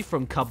everybody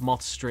from Cub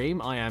Moth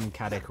Stream. I am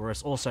Caddy,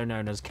 also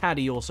known as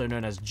Caddy, also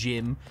known as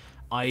Jim.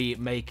 I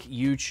make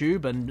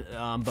YouTube, and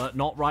but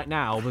not right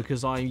now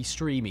because I'm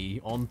streamy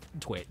on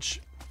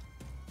Twitch.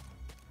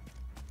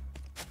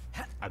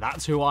 And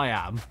that's who I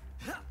am.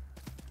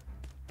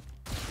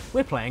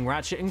 We're playing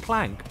Ratchet and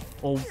Clank,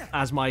 or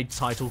as my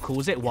title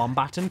calls it,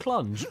 Wombat and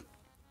Clunge.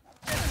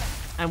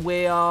 And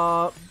we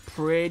are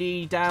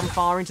pretty damn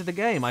far into the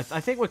game. I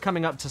think we're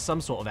coming up to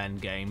some sort of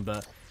end game,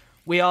 but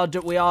we are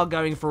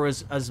going for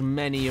as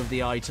many of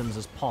the items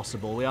as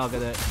possible. We are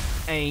going to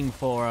aim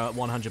for a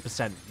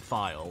 100%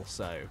 file,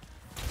 so...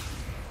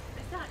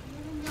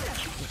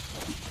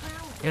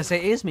 Yes,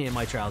 it is me in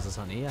my trousers,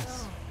 honey,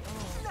 yes.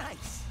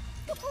 Nice.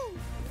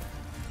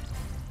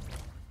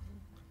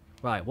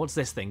 Right, what's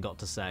this thing got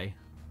to say?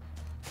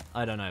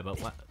 I don't know,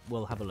 but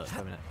we'll have a look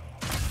for a minute.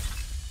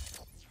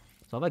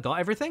 So have I got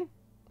everything?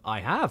 I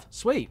have.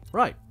 Sweet.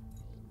 Right.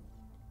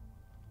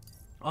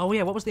 Oh,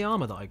 yeah, what was the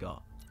armor that I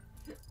got?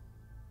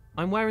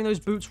 I'm wearing those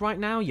boots right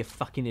now, you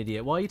fucking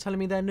idiot. Why are you telling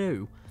me they're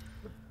new?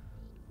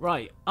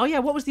 Right. Oh, yeah,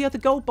 what was the other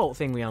gold bolt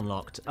thing we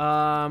unlocked?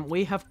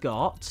 We have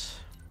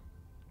got...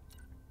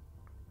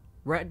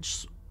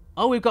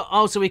 Oh, we've got...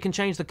 Oh, so we can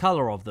change the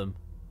colour of them.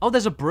 Oh,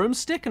 there's a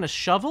broomstick and a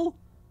shovel?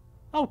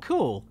 Oh,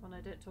 cool. Well, I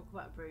don't talk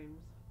about brooms.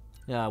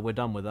 Yeah, we're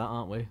done with that,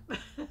 aren't we?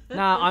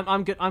 Nah,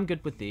 I'm good. I'm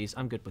good with these.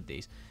 I'm good with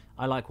these.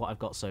 I like what I've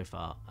got so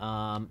far.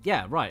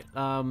 Yeah, right.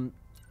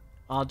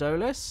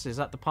 Ardolis, is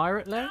that the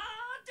pirate lair?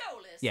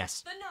 Ardolis,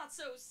 yes. The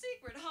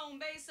not-so-secret home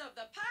base of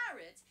the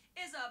pirates,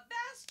 is a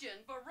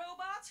bastion for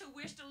robots who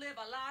wish to live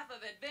a life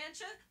of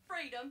adventure,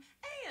 freedom,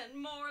 and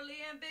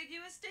morally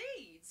ambiguous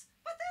deeds.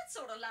 But that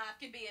sort of life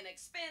can be an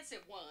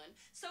expensive one,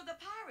 so the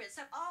pirates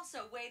have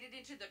also waded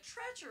into the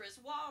treacherous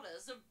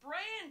waters of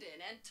Brandon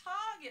and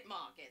Target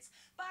markets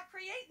by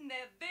creating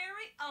their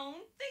very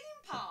own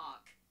theme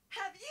park.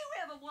 Have you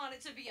ever wanted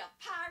to be a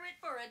pirate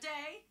for a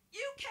day?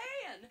 You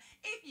can,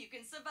 if you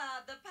can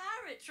survive the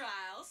pirate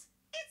trials.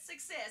 Its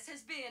success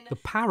has been... The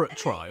parrot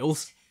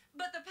trials?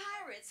 But the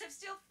pirates have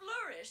still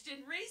flourished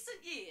in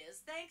recent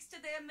years thanks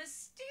to their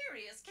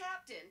mysterious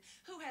captain,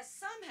 who has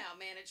somehow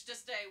managed to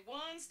stay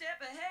one step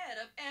ahead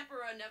of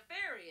Emperor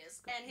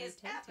Nefarious and his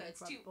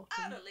efforts to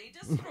utterly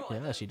destroy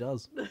them. Yeah, she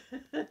does.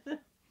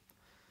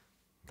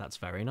 That's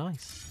very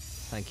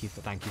nice. Thank you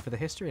for the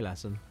history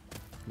lesson.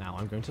 Now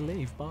I'm going to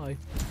leave. Bye.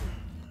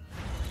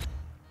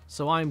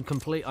 So I've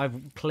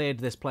cleared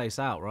this place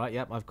out, right?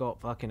 Yep, I've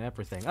got fucking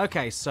everything.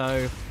 Okay,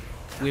 so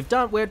we've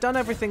done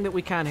everything that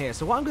we can here.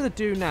 So what I'm going to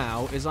do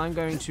now is I'm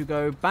going to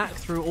go back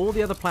through all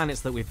the other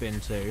planets that we've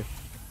been to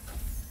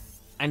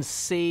and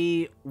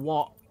see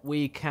what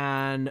we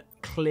can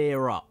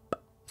clear up.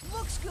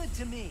 Looks good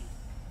to me.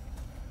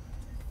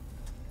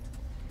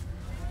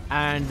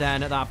 And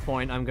then at that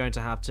point, I'm going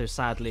to have to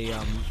sadly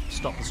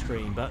stop the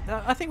stream. But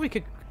I think we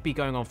could be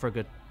going on for a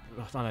good,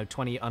 I don't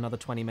know, another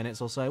 20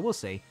 minutes or so. We'll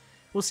see.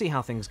 We'll see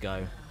how things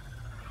go.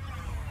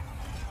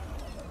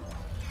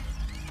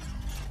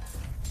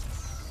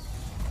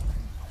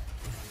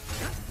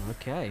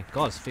 Okay.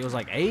 God, it feels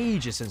like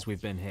ages since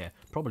we've been here.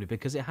 Probably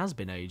because it has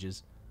been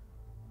ages.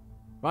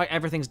 Right,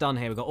 everything's done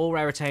here. We've got all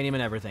raritanium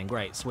and everything.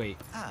 Great, sweet.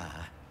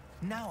 Ah,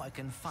 now I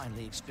can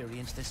finally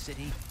experience the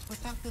city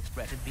without the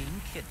threat of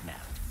being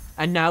kidnapped.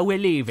 And now we're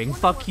leaving.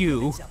 Fuck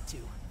you.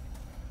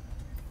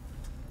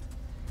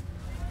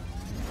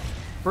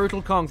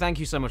 Brutal Kong, thank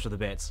you so much for the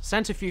bits.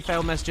 Sent a few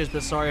failed messages,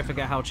 but sorry I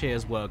forget how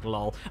cheers work,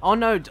 lol. Oh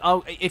no,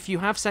 if you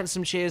have sent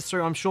some cheers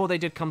through, I'm sure they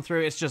did come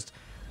through. It's just,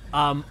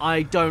 I'm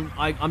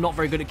not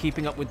very good at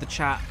keeping up with the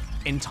chat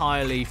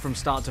entirely from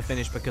start to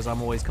finish because I'm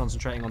always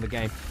concentrating on the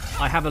game.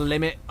 I have a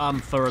limit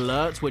for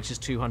alerts, which is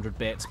 200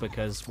 bits,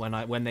 because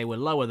when they were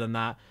lower than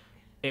that,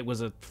 it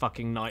was a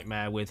fucking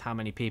nightmare with how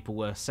many people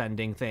were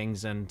sending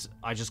things, and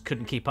I just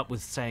couldn't keep up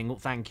with saying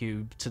thank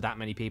you to that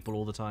many people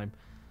all the time.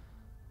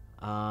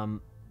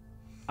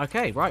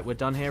 Okay, right, we're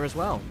done here as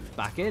well.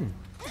 Back in.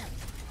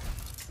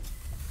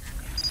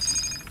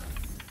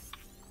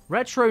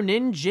 Retro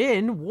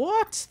Ninjin,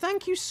 what?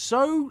 Thank you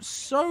so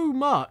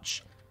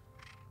much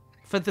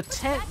for the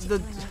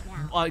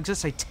I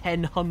just say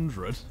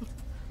 1000.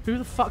 Who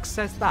the fuck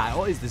says that?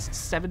 What is this,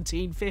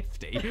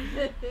 1750?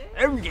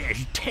 Oh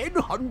yes,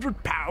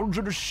 1,000 pounds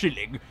and a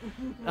shilling.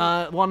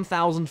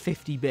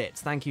 1,050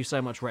 bits. Thank you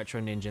so much, Retro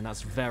Ninja.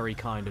 That's very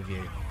kind of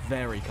you.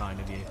 Very kind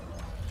of you.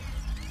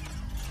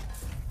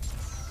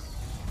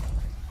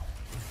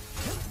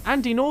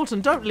 Andy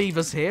Norton, don't leave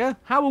us here.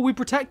 How will we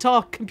protect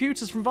our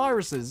computers from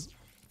viruses?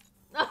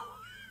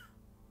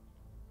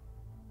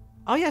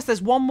 Oh yes,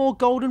 there's one more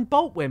golden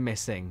bolt we're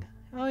missing.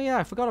 Oh yeah,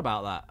 I forgot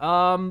about that.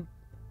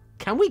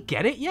 Can we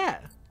get it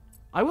yet?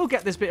 I will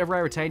get this bit of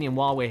Raritanium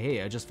while we're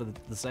here, just for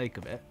the sake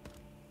of it.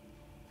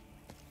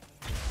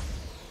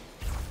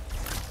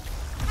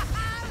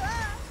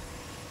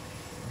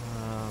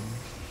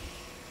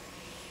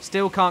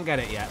 Still can't get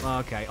it yet.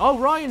 Okay. Oh,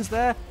 Ryan's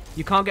there.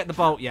 You can't get the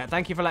bolt yet.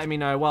 Thank you for letting me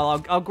know.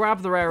 Well, I'll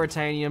grab the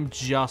Raritanium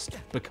just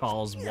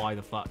because. Why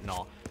the fuck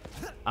not?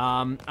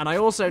 And I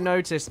also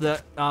noticed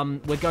that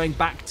we're going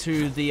back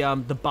to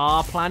the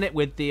bar planet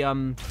with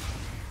the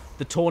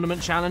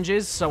tournament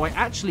challenges. So I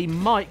actually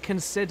might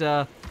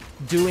consider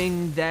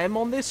doing them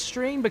on this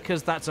stream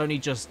because that's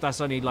only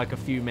like a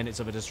few minutes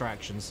of a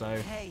distraction. So.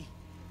 Hey,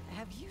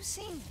 have you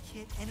seen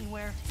Kit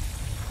anywhere?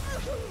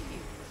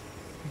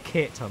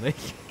 Kit, honey.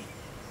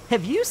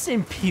 Have you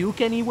seen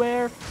puke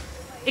anywhere?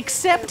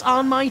 Except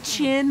on my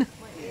chin.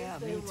 Yeah,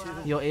 me too.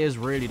 Your ears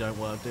really don't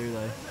work, do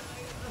they?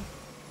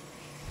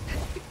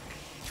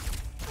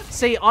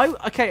 See,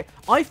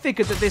 I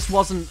figured that this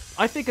wasn't.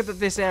 I figured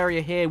that this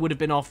area here would have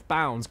been off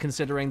bounds,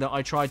 considering that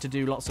I tried to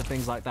do lots of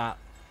things like that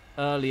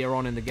earlier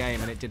on in the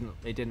game, and it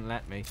didn't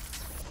let me.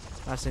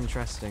 That's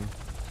interesting.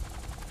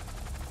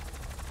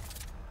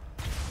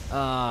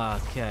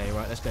 Okay,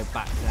 right, let's go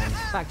back then.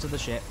 Back to the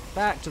ship.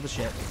 Back to the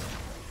ship.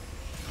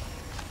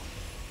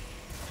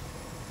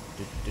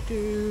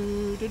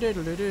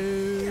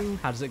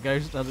 How does it go?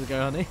 How does it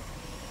go, honey?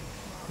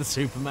 The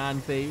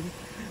Superman theme.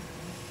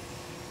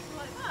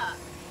 Like that?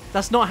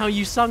 That's not how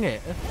you sung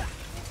it.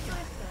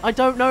 I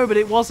don't know, but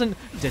it wasn't.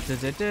 It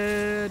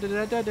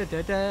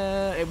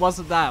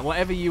wasn't that.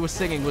 Whatever you were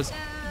singing was.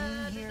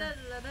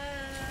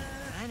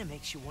 Kinda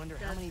makes you wonder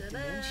how many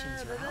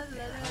dimensions are out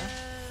there,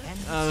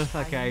 huh?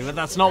 Oh, okay, but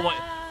that's not what.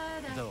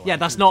 Yeah,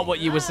 that's not what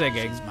you were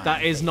singing.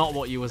 That is not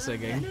what you were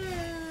singing.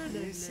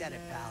 You said it,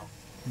 pal.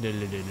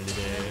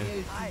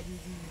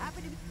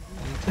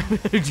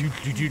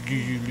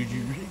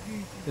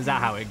 Is that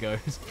how it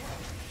goes?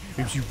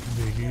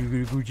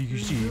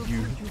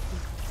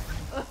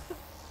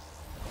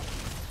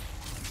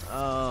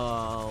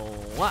 Oh,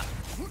 what?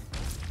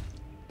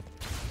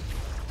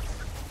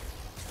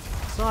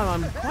 So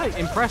I'm quite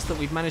impressed that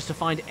we've managed to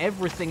find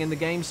everything in the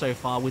game so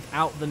far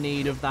without the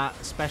need of that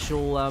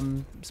special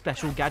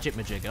special gadget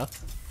majigger.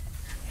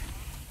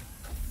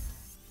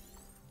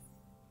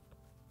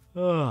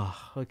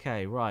 Oh,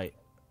 okay, right.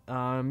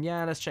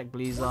 Yeah, let's check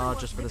Blizzard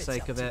just for the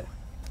sake of it.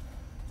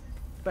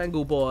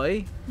 Bengal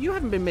boy, you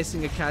haven't been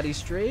missing a Caddy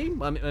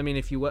stream. I mean,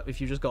 if you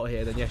just got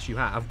here, then yes, you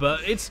have.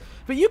 But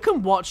you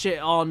can watch it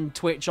on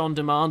Twitch on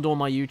demand or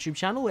my YouTube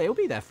channel. It'll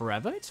be there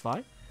forever. It's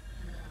fine.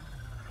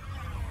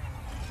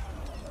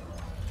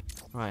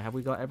 Right, have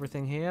we got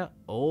everything here?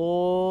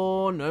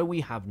 Oh no,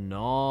 we have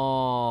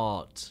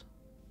not.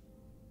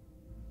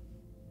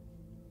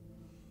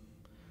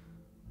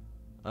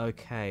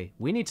 Okay,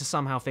 we need to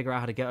somehow figure out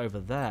how to get over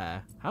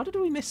there. How did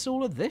we miss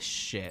all of this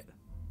shit?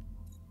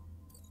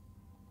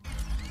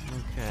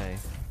 Okay.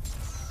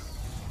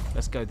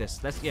 Let's go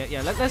this. Let's let's.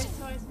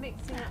 So I was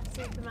mixing up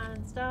Superman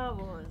and Star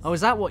Wars. Oh, is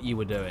that what you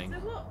were doing? So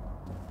what?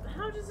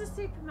 How does a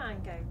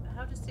Superman go?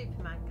 How does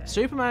Superman go?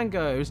 Superman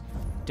goes.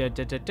 Da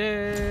da da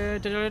da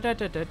da da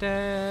da da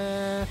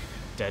da.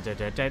 Da da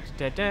da da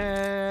da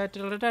da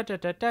da da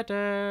da da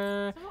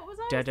da. So what was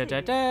I da da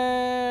da singing?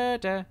 da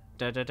da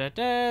da da da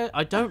da.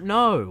 I don't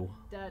know.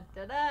 Da,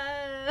 da,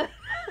 da.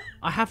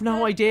 I have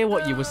no idea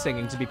what you were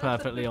singing, to be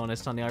perfectly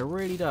honest, honey. I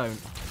really don't.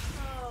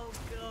 Oh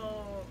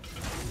god.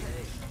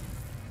 Okay.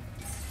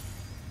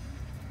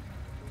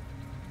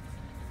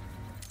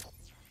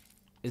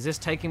 Is this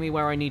taking me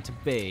where I need to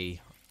be?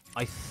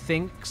 I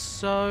think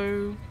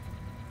so.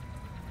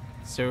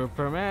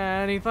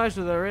 Superman, he fights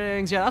with the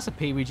rings. Yeah, that's a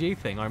PWG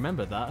thing. I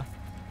remember that.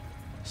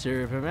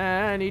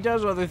 Superman, he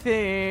does other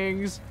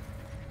things.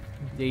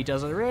 He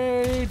doesn't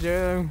really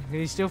do.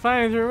 He's still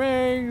fighting through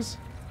rings.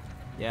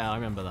 Yeah, I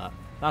remember that.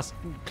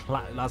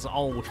 That's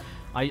old.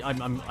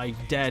 I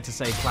dare to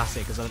say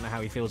classic because I don't know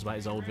how he feels about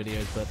his old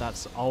videos, but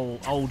that's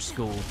old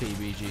school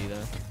PWG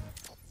there.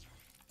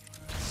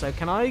 So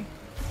can I?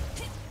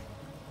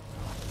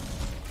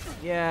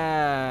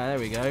 Yeah, there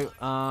we go.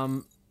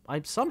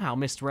 I somehow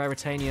missed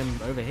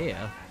Raritanium over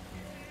here.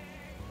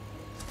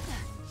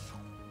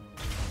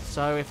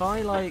 So if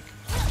I, like,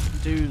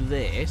 do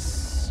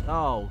this...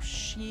 Oh,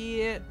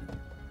 shit.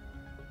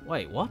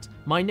 Wait, what?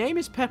 My name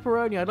is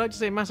Pepperoni. I'd like to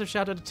say a massive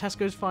shout out to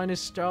Tesco's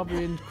finest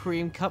strawberry and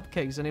cream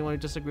cupcakes. Anyone who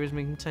disagrees with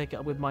me can take it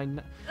up with my...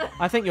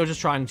 I think you're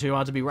just trying too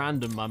hard to be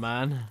random, my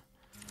man.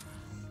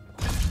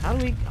 How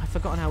do we... I've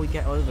forgotten how we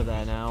get over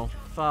there now.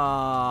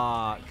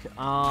 Fuck.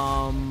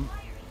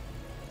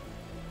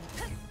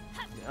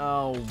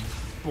 Oh,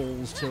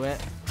 balls to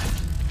it.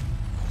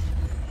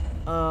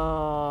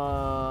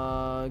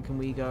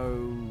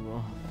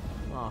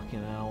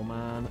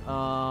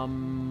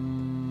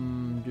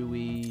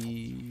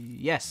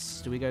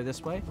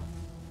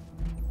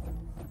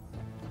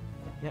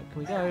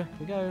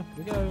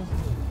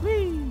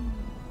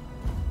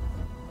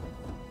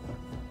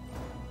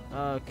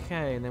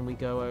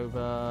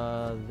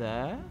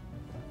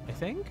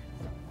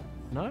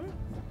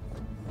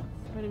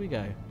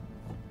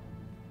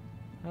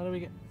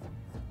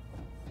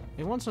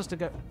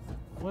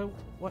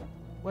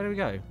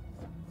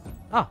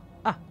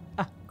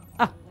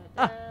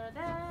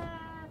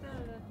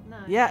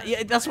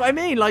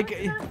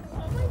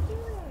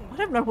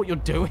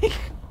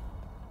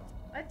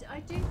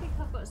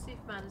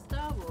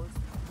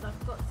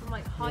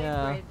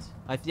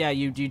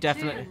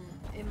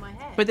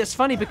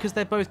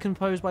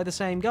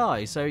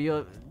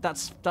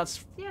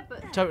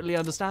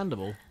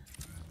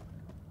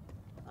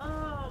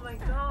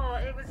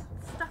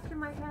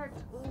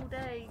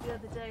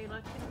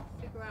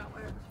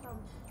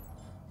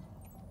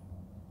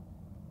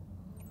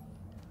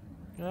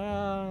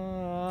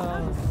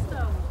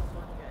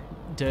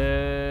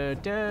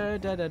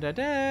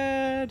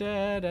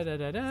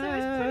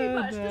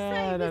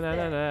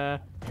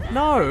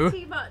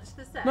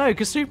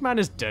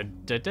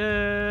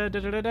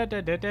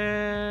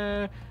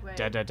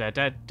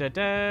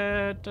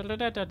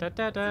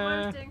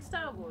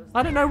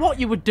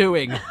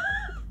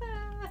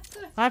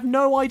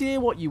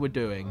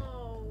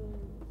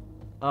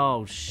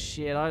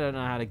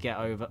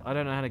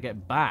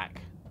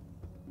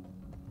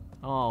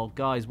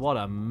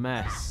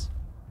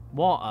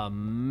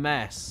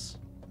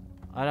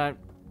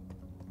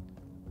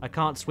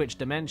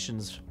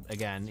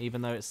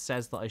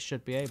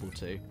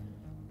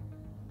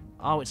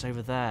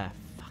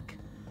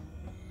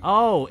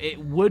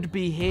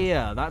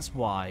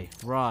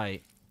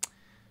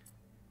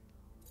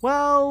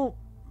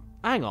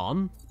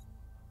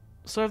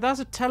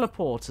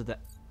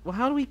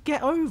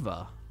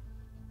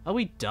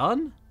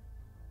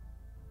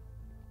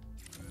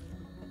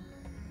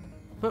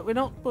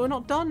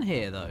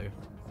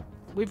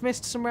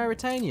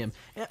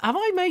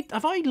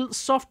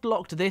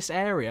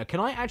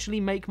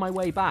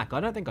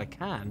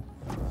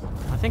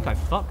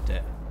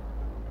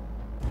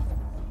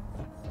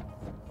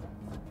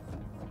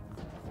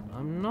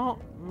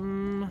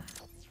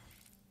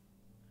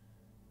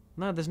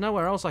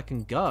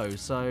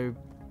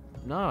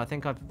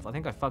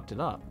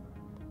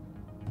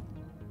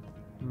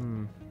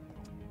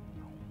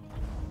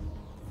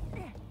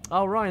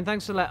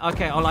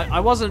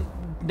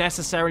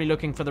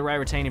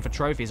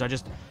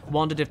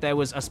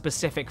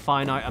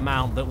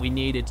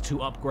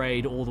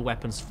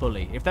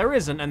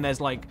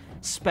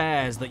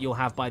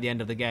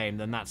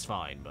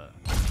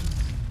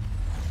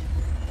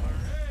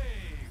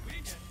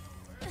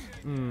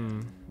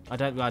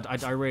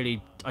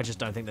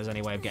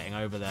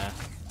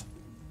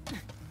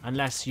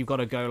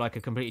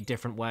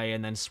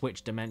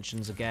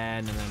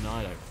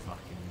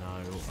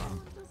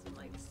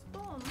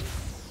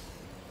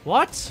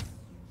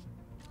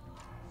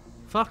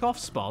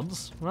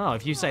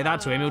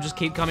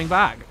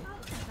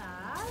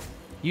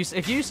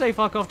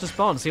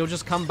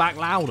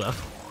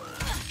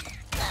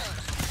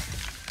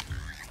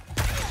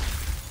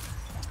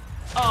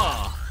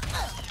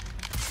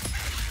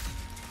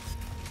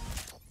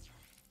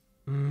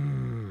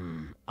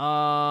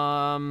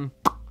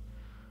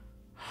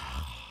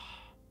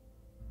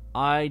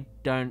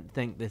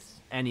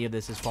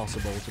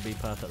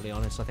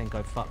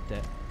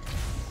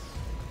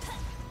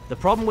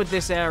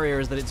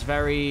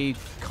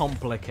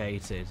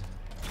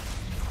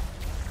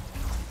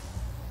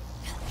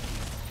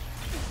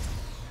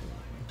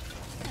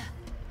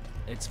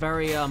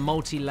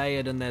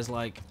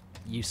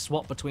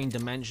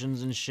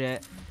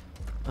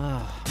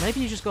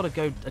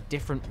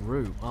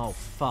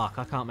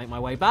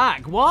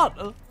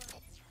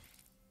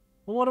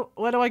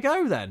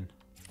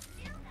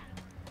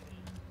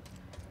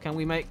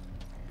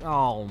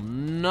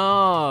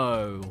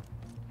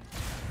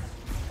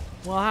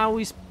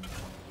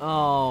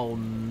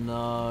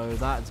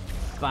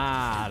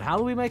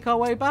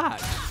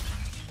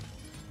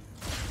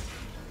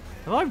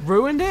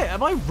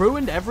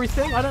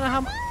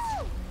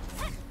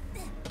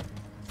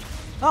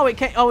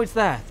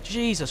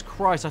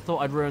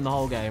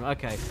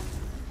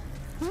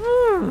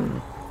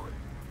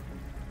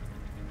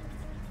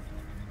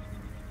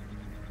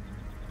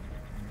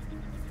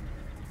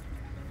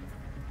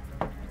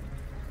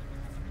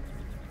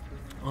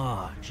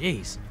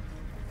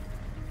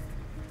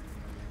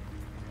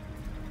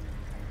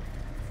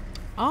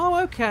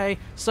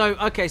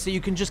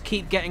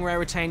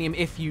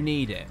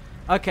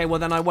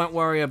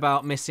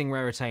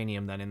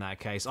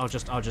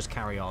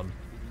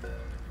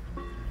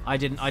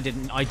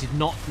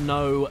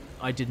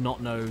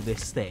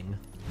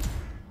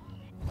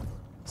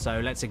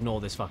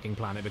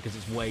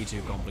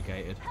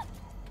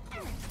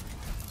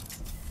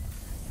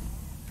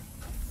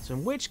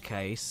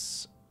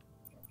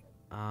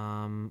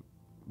 1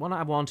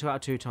 out of 1, 2 out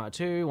of 2, 2 out of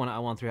 2, 1 out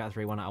of 1, 3 out of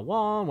 3, 1 out of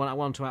 1, 1 out of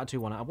 1, 2 out of 2,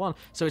 1 out of 1.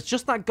 So it's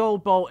just that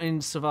gold bolt in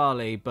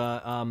Savali,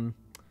 but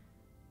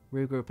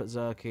regroup at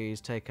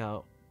Xerxes, take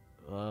out.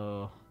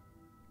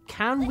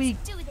 Can we?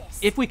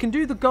 If we can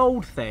do the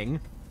gold thing,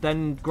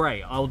 then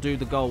great. I'll do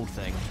the gold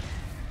thing,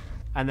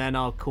 and then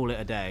I'll call it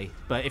a day.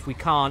 But if we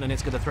can't, and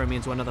it's going to throw me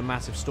into another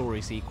massive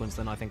story sequence,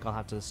 then I think I'll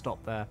have to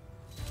stop there.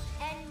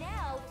 And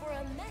now for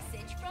a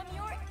message from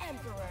your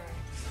Emperor.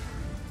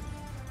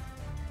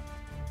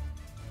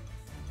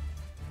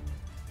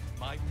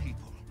 My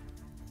people,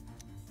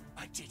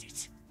 I did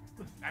it.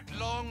 At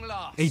long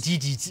last. I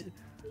did it.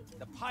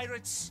 The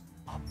pirates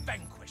are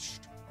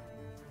vanquished.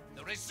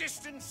 The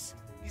resistance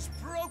is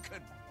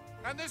broken,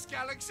 and this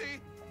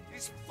galaxy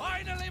is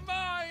finally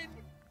mine.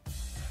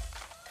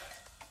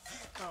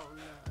 Oh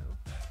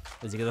no.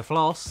 Is he gonna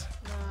floss?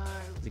 No.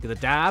 Is he gonna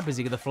dab? Is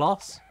he gonna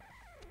floss?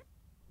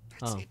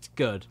 That's oh, it.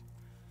 Good.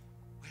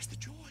 Where's the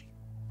joy?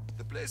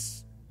 The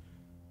bliss?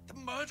 The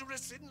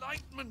murderous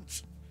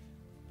enlightenment?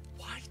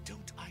 Why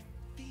don't I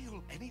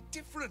feel any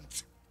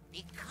different?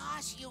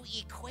 Because you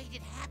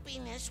equated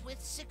happiness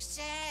with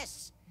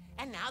success.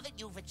 And now that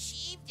you've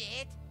achieved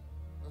it,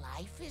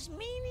 life is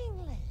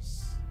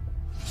meaningless.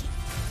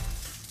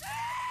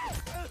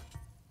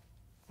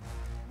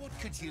 What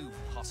could you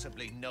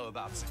possibly know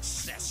about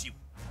success, you...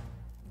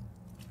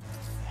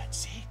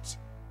 That's it.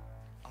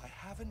 I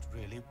haven't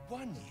really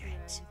won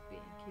yet.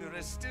 There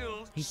are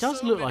still He does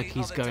so look many like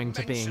he's other going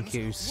to dimensions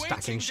B&Q stacking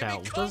waiting to be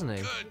shelves, doesn't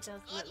he? conquered.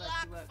 Good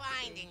luck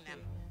finding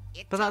them.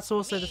 But that's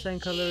also the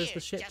same colour as the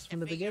ships from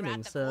the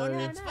beginning,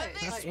 so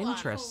that's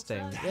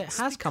interesting. It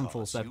has come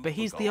full circle, but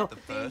he's the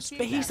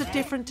but he's a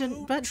different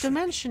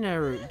dimension.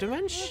 Well,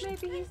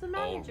 maybe he's the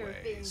manager of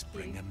Always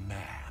bring a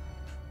map.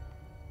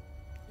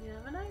 You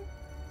never know.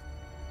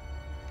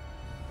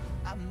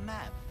 A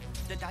map.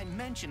 The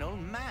dimensional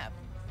map.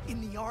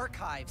 In the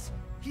archives.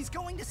 He's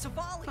going to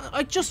Savali.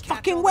 I just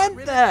fucking went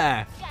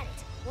there. Got it.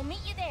 We'll meet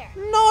you there.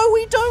 No,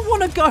 we don't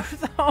want to go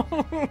there.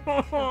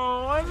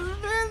 I've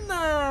been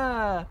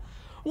there.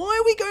 Why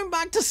are we going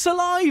back to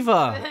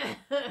Saliva?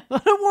 I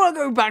don't want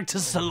to go back to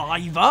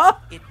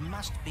Saliva. It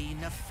must be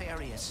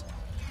nefarious.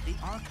 The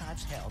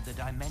archives held the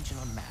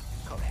dimensional map,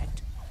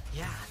 correct?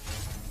 Yeah.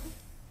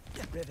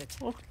 Rivet.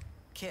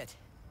 Kit.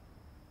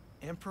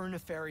 Emperor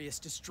Nefarious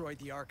destroyed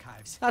the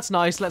archives. That's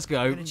nice. Let's go.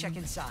 I'm gonna check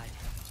inside.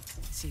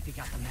 See if he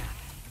got the map.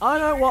 I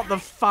don't want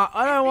the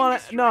I don't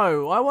want it.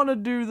 No, I want to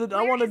do the.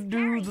 I want to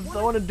do the.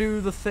 I want to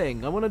do the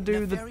thing. I want to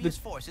do the.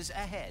 Forces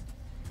ahead.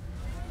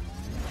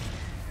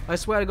 I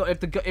swear to God,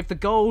 if the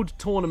gold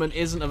tournament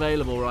isn't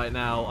available right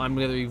now, I'm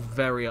gonna be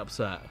very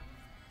upset.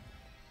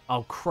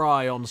 I'll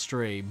cry on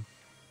stream.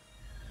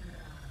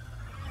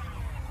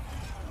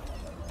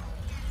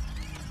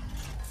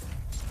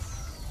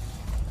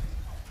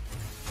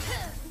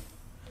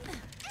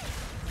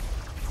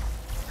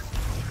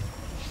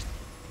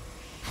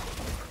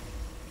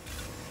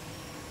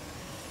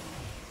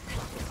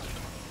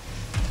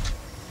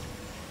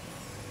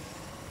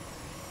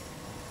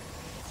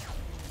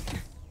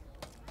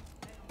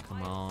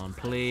 Come on,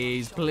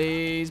 please,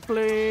 please,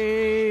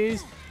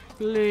 please,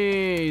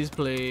 please,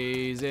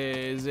 please.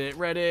 Is it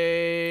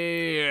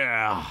ready?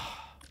 Yeah.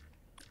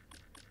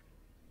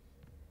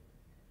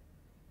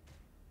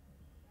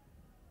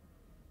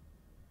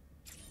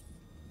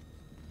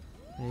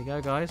 There you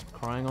go, guys.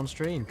 Crying on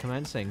stream,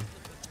 commencing.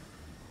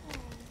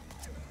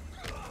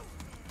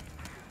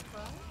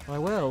 I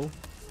will.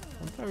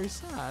 I'm very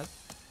sad.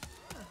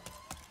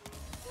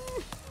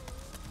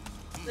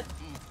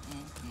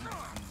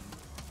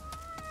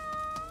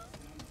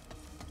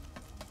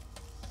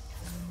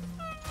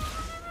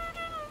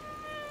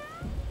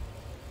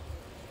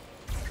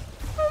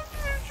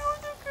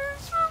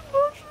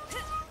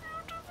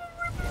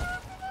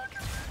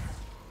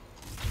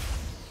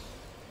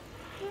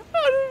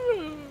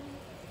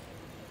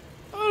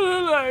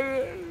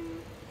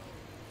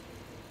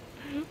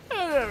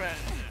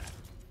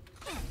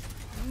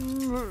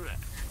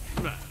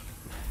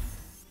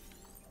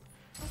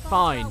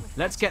 Fine,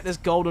 let's get this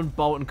golden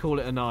bolt and call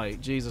it a night.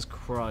 Jesus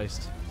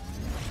Christ.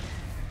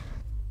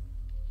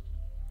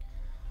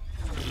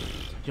 You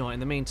know what, in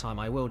the meantime,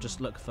 I will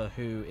just look for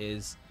who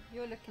is...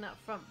 You're looking at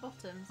front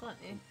bottoms, aren't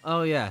you?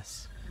 Oh,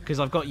 yes. Because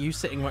I've got you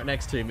sitting right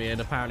next to me,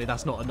 and apparently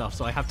that's not enough,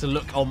 so I have to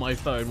look on my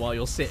phone while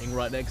you're sitting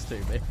right next to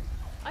me.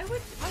 My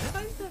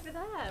phone's over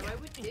there. I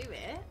would do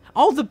it.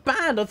 Oh, the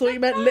band! I thought you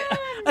meant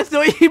I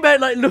thought you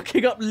meant like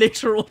looking up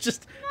literal.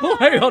 Just oh,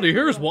 hey, honey,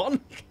 here's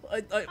one.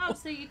 Oh,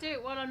 so you do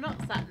it while I'm not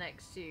sat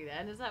next to you?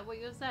 Then is that what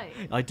you're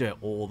saying? I do it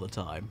all the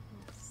time.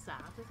 It's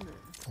sad, isn't it?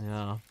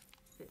 Yeah.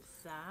 It's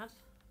sad.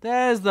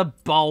 There's the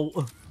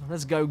bolt.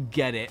 Let's go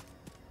get it.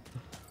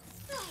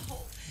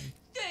 Oh,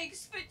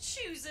 thanks for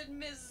choosing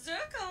Miss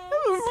Zircon.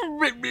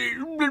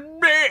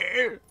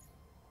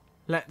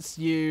 Let's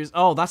use.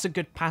 Oh, that's a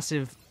good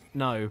passive.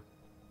 No.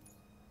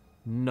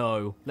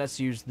 No. Let's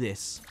use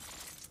this.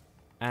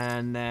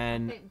 And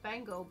then. I think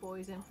Bengal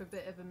Boy's in for a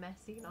bit of a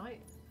messy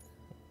night.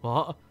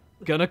 What?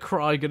 Gonna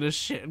cry, gonna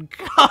shit and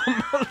come.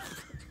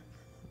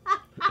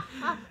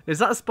 Is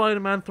that a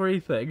Spider-Man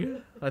 3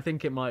 thing? I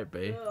think it might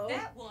be.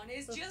 That one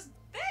is just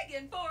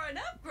begging for an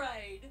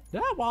upgrade.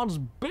 That one's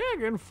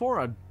begging for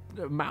a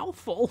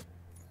mouthful.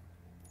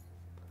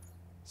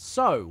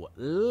 So,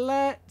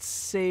 let's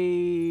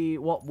see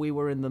what we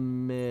were in the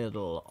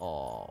middle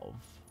of.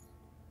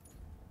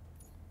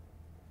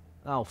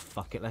 Oh,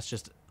 fuck it. Let's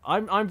just...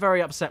 I'm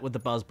very upset with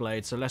the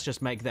Buzzblade, so let's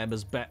just make them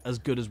as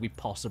good as we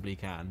possibly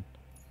can.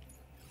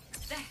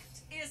 That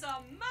is a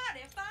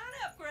mighty fine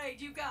upgrade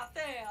you got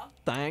there.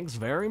 Thanks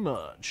very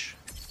much.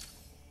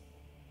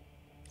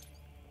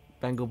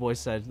 Bengal Boy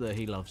said that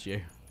he loves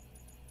you.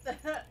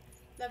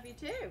 Love you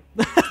too.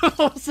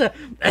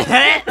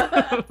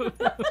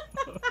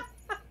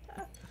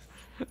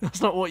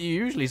 That's not what you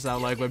usually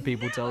sound like when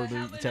people tell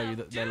you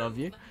that they love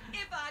you.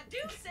 If I do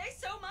say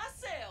so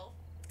myself.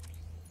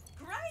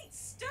 Great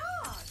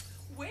start.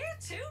 Where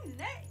to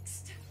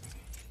next?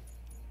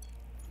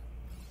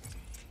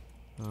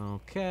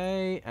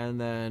 Okay, and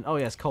then... Oh,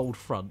 yes, Cold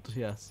Front,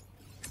 yes.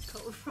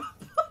 Cold front.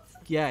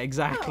 Yeah,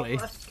 exactly.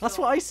 Oh, that's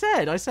what I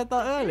said. I said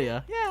that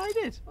earlier. Yeah, I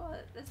did. Well,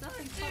 there's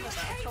nothing fun about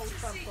a cold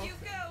front boss.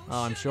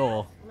 Oh, I'm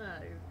sure. No.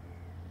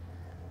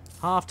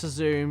 Half to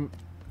zoom,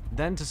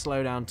 then to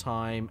slow down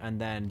time,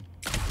 and then...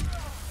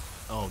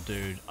 Oh,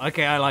 dude.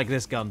 Okay, I like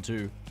this gun,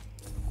 too.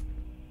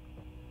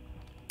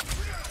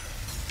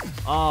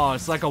 Oh,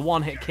 it's like a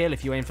one-hit kill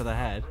if you aim for the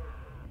head.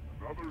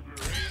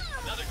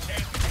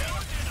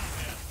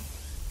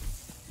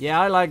 Yeah,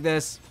 I like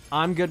this.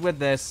 I'm good with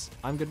this.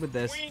 I'm good with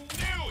this.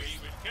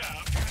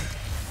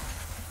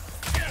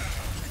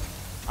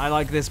 I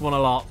like this one a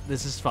lot.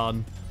 This is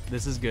fun.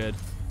 This is good.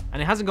 And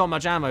it hasn't got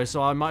much ammo,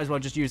 so I might as well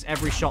just use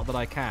every shot that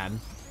I can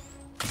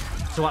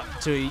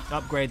to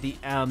upgrade the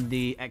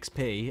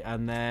XP,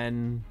 and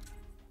then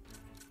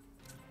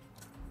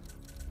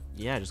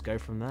yeah, just go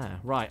from there.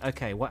 Right,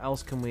 okay, what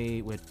else can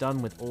we... We're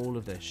done with all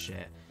of this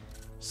shit.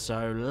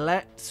 So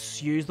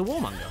let's use the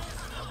Warmonger.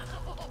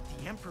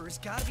 The Emperor's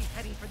gotta be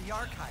heading for the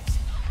archives.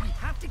 We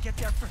have to get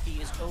there for...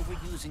 He is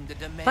overusing the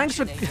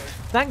dimension.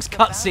 Thanks,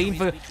 cutscene,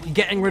 for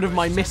getting rid of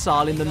my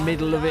missile in the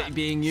middle of it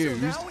being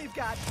used. So now we've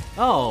got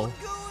Oh.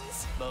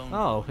 Bone.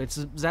 Oh, it's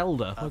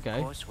Zelda. Okay.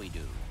 Of course we do.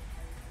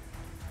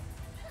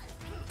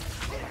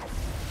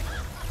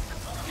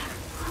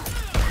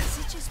 Is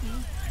it just me,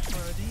 or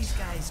are these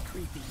guys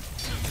creepy?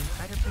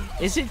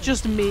 Is it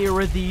just me, or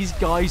are these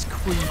guys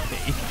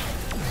creepy?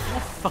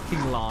 What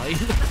fucking line?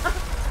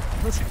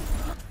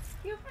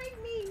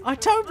 I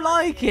don't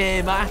like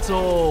him at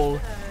all.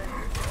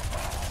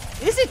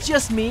 Is it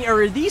just me,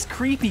 or are these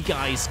creepy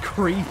guys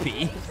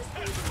creepy?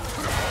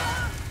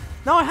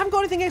 No, I haven't got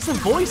anything against the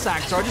voice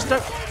actor. I just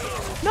don't...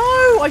 No,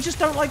 I just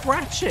don't like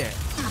Ratchet.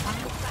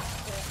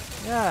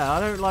 Yeah, I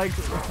don't like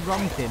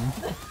Rumpkin.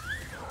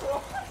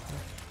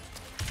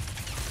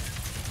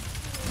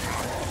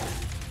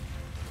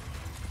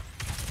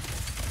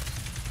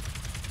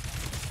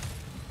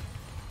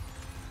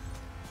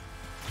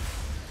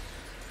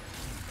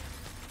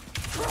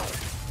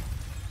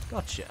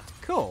 Gotcha.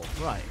 Cool.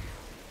 Right.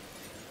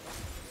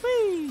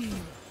 Whee!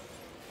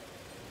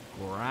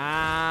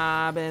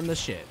 Grabbing the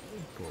shit.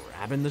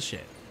 Grabbing the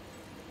shit.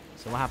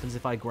 So what happens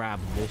if I grab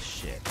this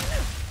shit?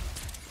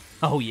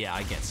 Oh yeah,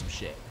 I get some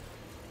shit.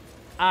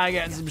 I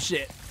get some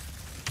shit.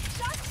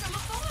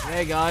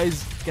 Hey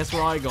guys, guess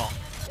what I got?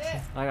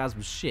 I got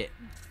some shit.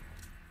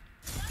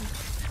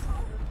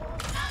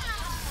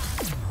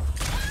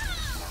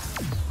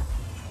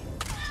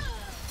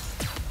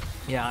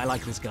 Yeah, I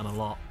like this gun a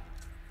lot.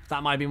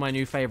 That might be my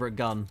new favorite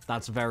gun.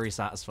 That's very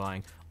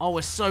satisfying. Oh,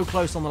 we're so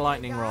close on the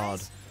lightning rod.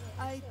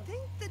 I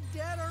think the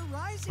dead are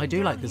rising. I do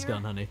down like this here.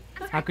 gun, honey.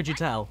 How could you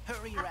tell?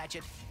 Hurry,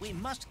 Ratchet. We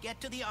must get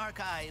to the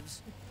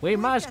archives. We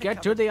must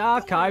get to the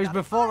archives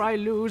before I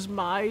lose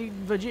my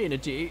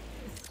virginity.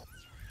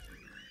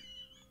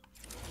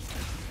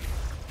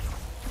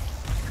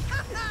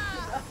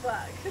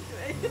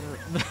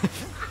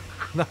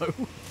 No.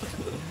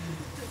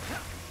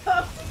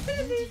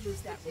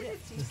 Use that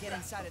rift to get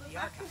inside of the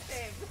archives.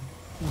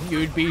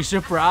 You'd be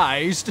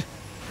surprised.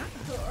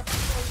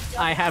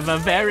 I have a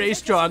very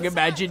strong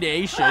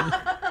imagination.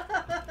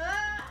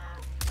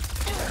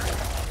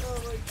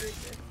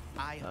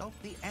 I hope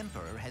the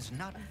Emperor has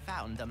not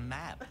found the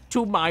map.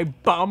 To my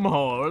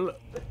bumhole.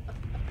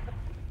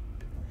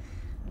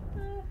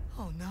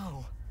 Oh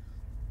no.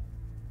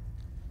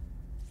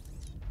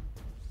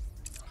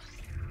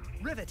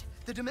 Rivet,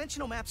 the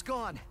dimensional map's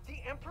gone.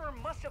 The Emperor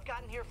must have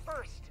gotten here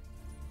first.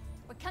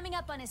 We're coming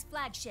up on his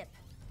flagship.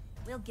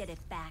 We'll get it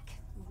back.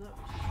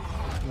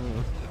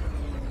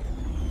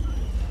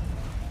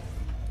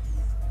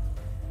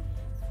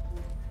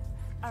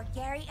 Are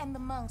Gary and the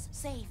monks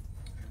safe?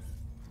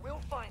 We'll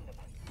find them.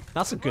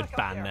 That's a good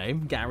band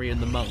name, Gary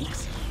and the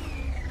Monks.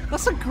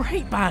 That's a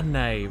great band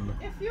name.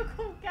 If you're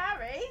called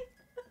Gary.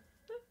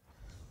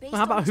 Well,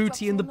 how about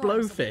Hootie and the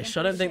Blowfish?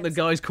 I don't think the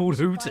guy's called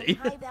Hootie.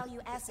 High-value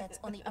assets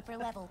on the upper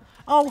level.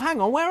 Oh, hang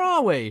on, where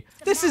are we?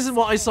 This isn't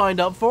what I signed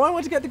up for. I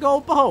want to get the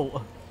gold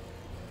bolt.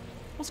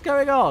 What's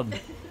going on?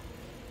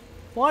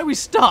 Why are we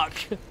stuck?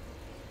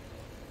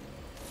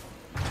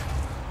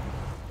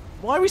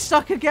 Why are we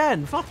stuck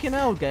again? Fucking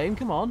hell, game,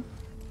 come on.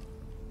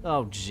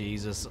 Oh,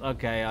 Jesus.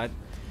 Okay,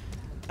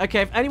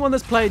 okay, if anyone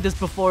that's played this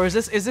before, is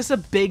this a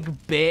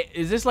big bit?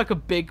 Is this like a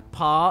big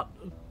part?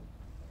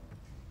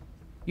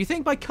 You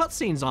think my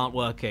cutscenes aren't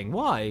working?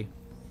 Why?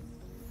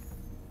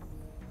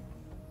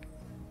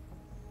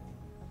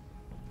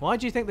 Why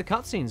do you think the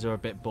cutscenes are a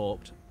bit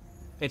balked?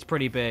 It's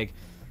pretty big.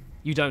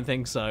 You don't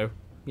think so?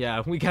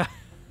 Yeah, we got...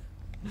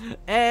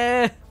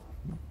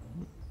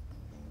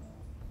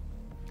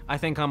 I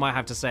think I might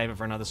have to save it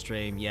for another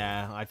stream.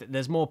 Yeah,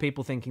 there's more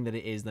people thinking that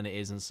it is than it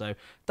isn't, so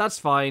that's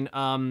fine.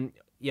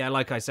 Yeah,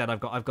 like I said,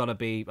 I've got to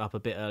be up a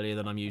bit earlier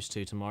than I'm used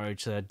to tomorrow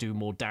to do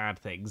more dad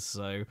things.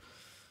 So,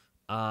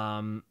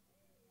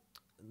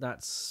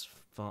 that's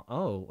fine.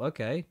 Oh,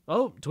 okay.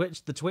 Oh,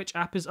 the Twitch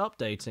app is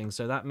updating,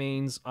 so that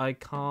means I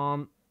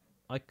can't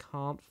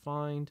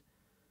find.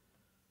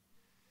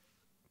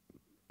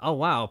 Oh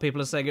wow,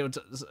 people are saying it would.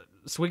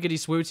 Swiggity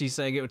Swooty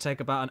saying it would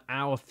take about an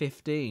hour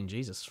 15.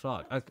 Jesus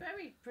fuck.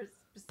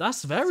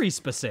 That's very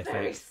specific.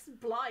 Very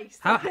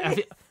spliced.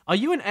 Are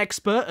you an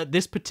expert at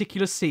this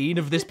particular scene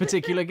of this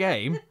particular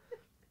game?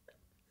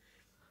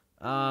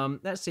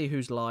 Let's see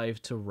who's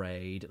live to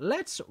raid.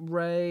 Let's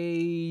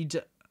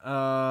raid.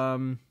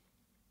 Oh,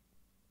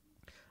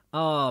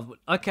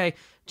 okay.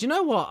 Do you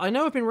know what? I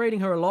know I've been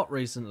raiding her a lot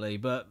recently,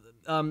 but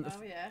oh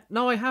yeah.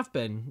 No, I have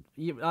been.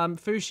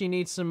 Fushi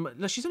needs some.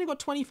 She's only got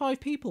 25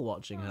 people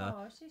watching her.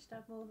 Oh, she should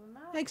have more than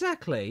that.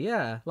 Exactly,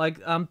 yeah. Like,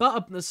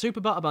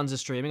 Super Butterbuns is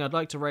streaming. I'd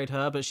like to raid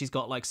her, but she's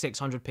got like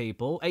 600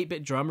 people.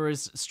 8-Bit Drummer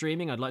is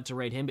streaming. I'd like to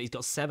raid him, but he's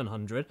got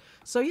 700.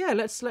 So yeah,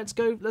 let's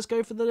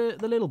go for the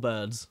little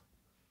birds.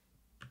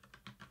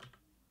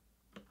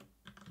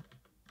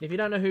 If you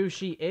don't know who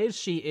she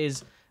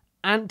is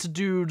Ant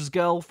Dude's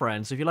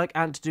girlfriend. So if you like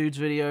Ant Dude's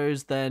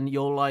videos, then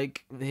you'll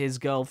like his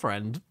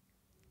girlfriend,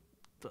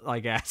 I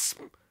guess.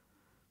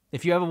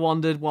 If you ever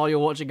wondered while you're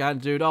watching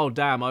Ant Dude, oh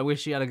damn, I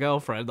wish she had a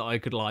girlfriend that I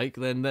could like,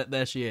 then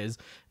there she is.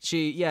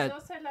 She's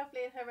also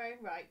lovely in her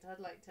own right, I'd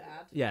like to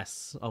add.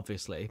 Yes,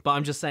 obviously. But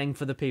I'm just saying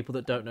for the people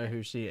that don't know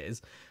who she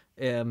is,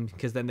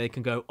 because then they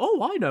can go,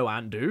 oh, I know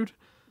Ant Dude.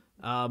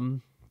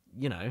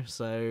 You know,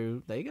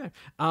 so there you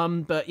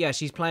go. But yeah,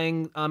 she's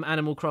playing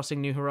Animal Crossing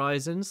New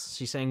Horizons.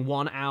 She's saying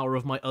 1 hour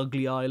of my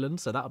ugly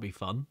island, so that'll be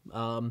fun.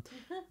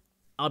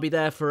 I'll be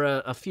there for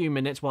a few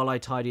minutes while I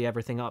tidy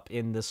everything up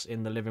in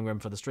the living room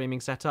for the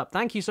streaming setup.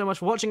 Thank you so much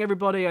for watching,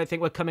 everybody. I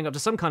think we're coming up to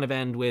some kind of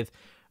end with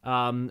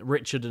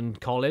Richard and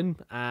Colin,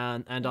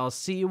 and I'll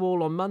see you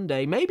all on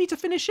Monday, maybe to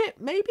finish it,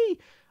 maybe.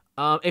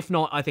 If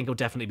not, I think it'll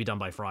definitely be done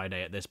by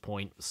Friday at this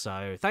point.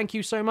 So thank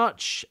you so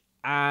much,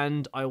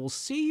 and I will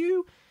see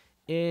you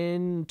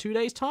in 2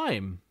 days'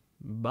 time.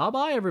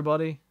 Bye-bye,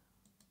 everybody.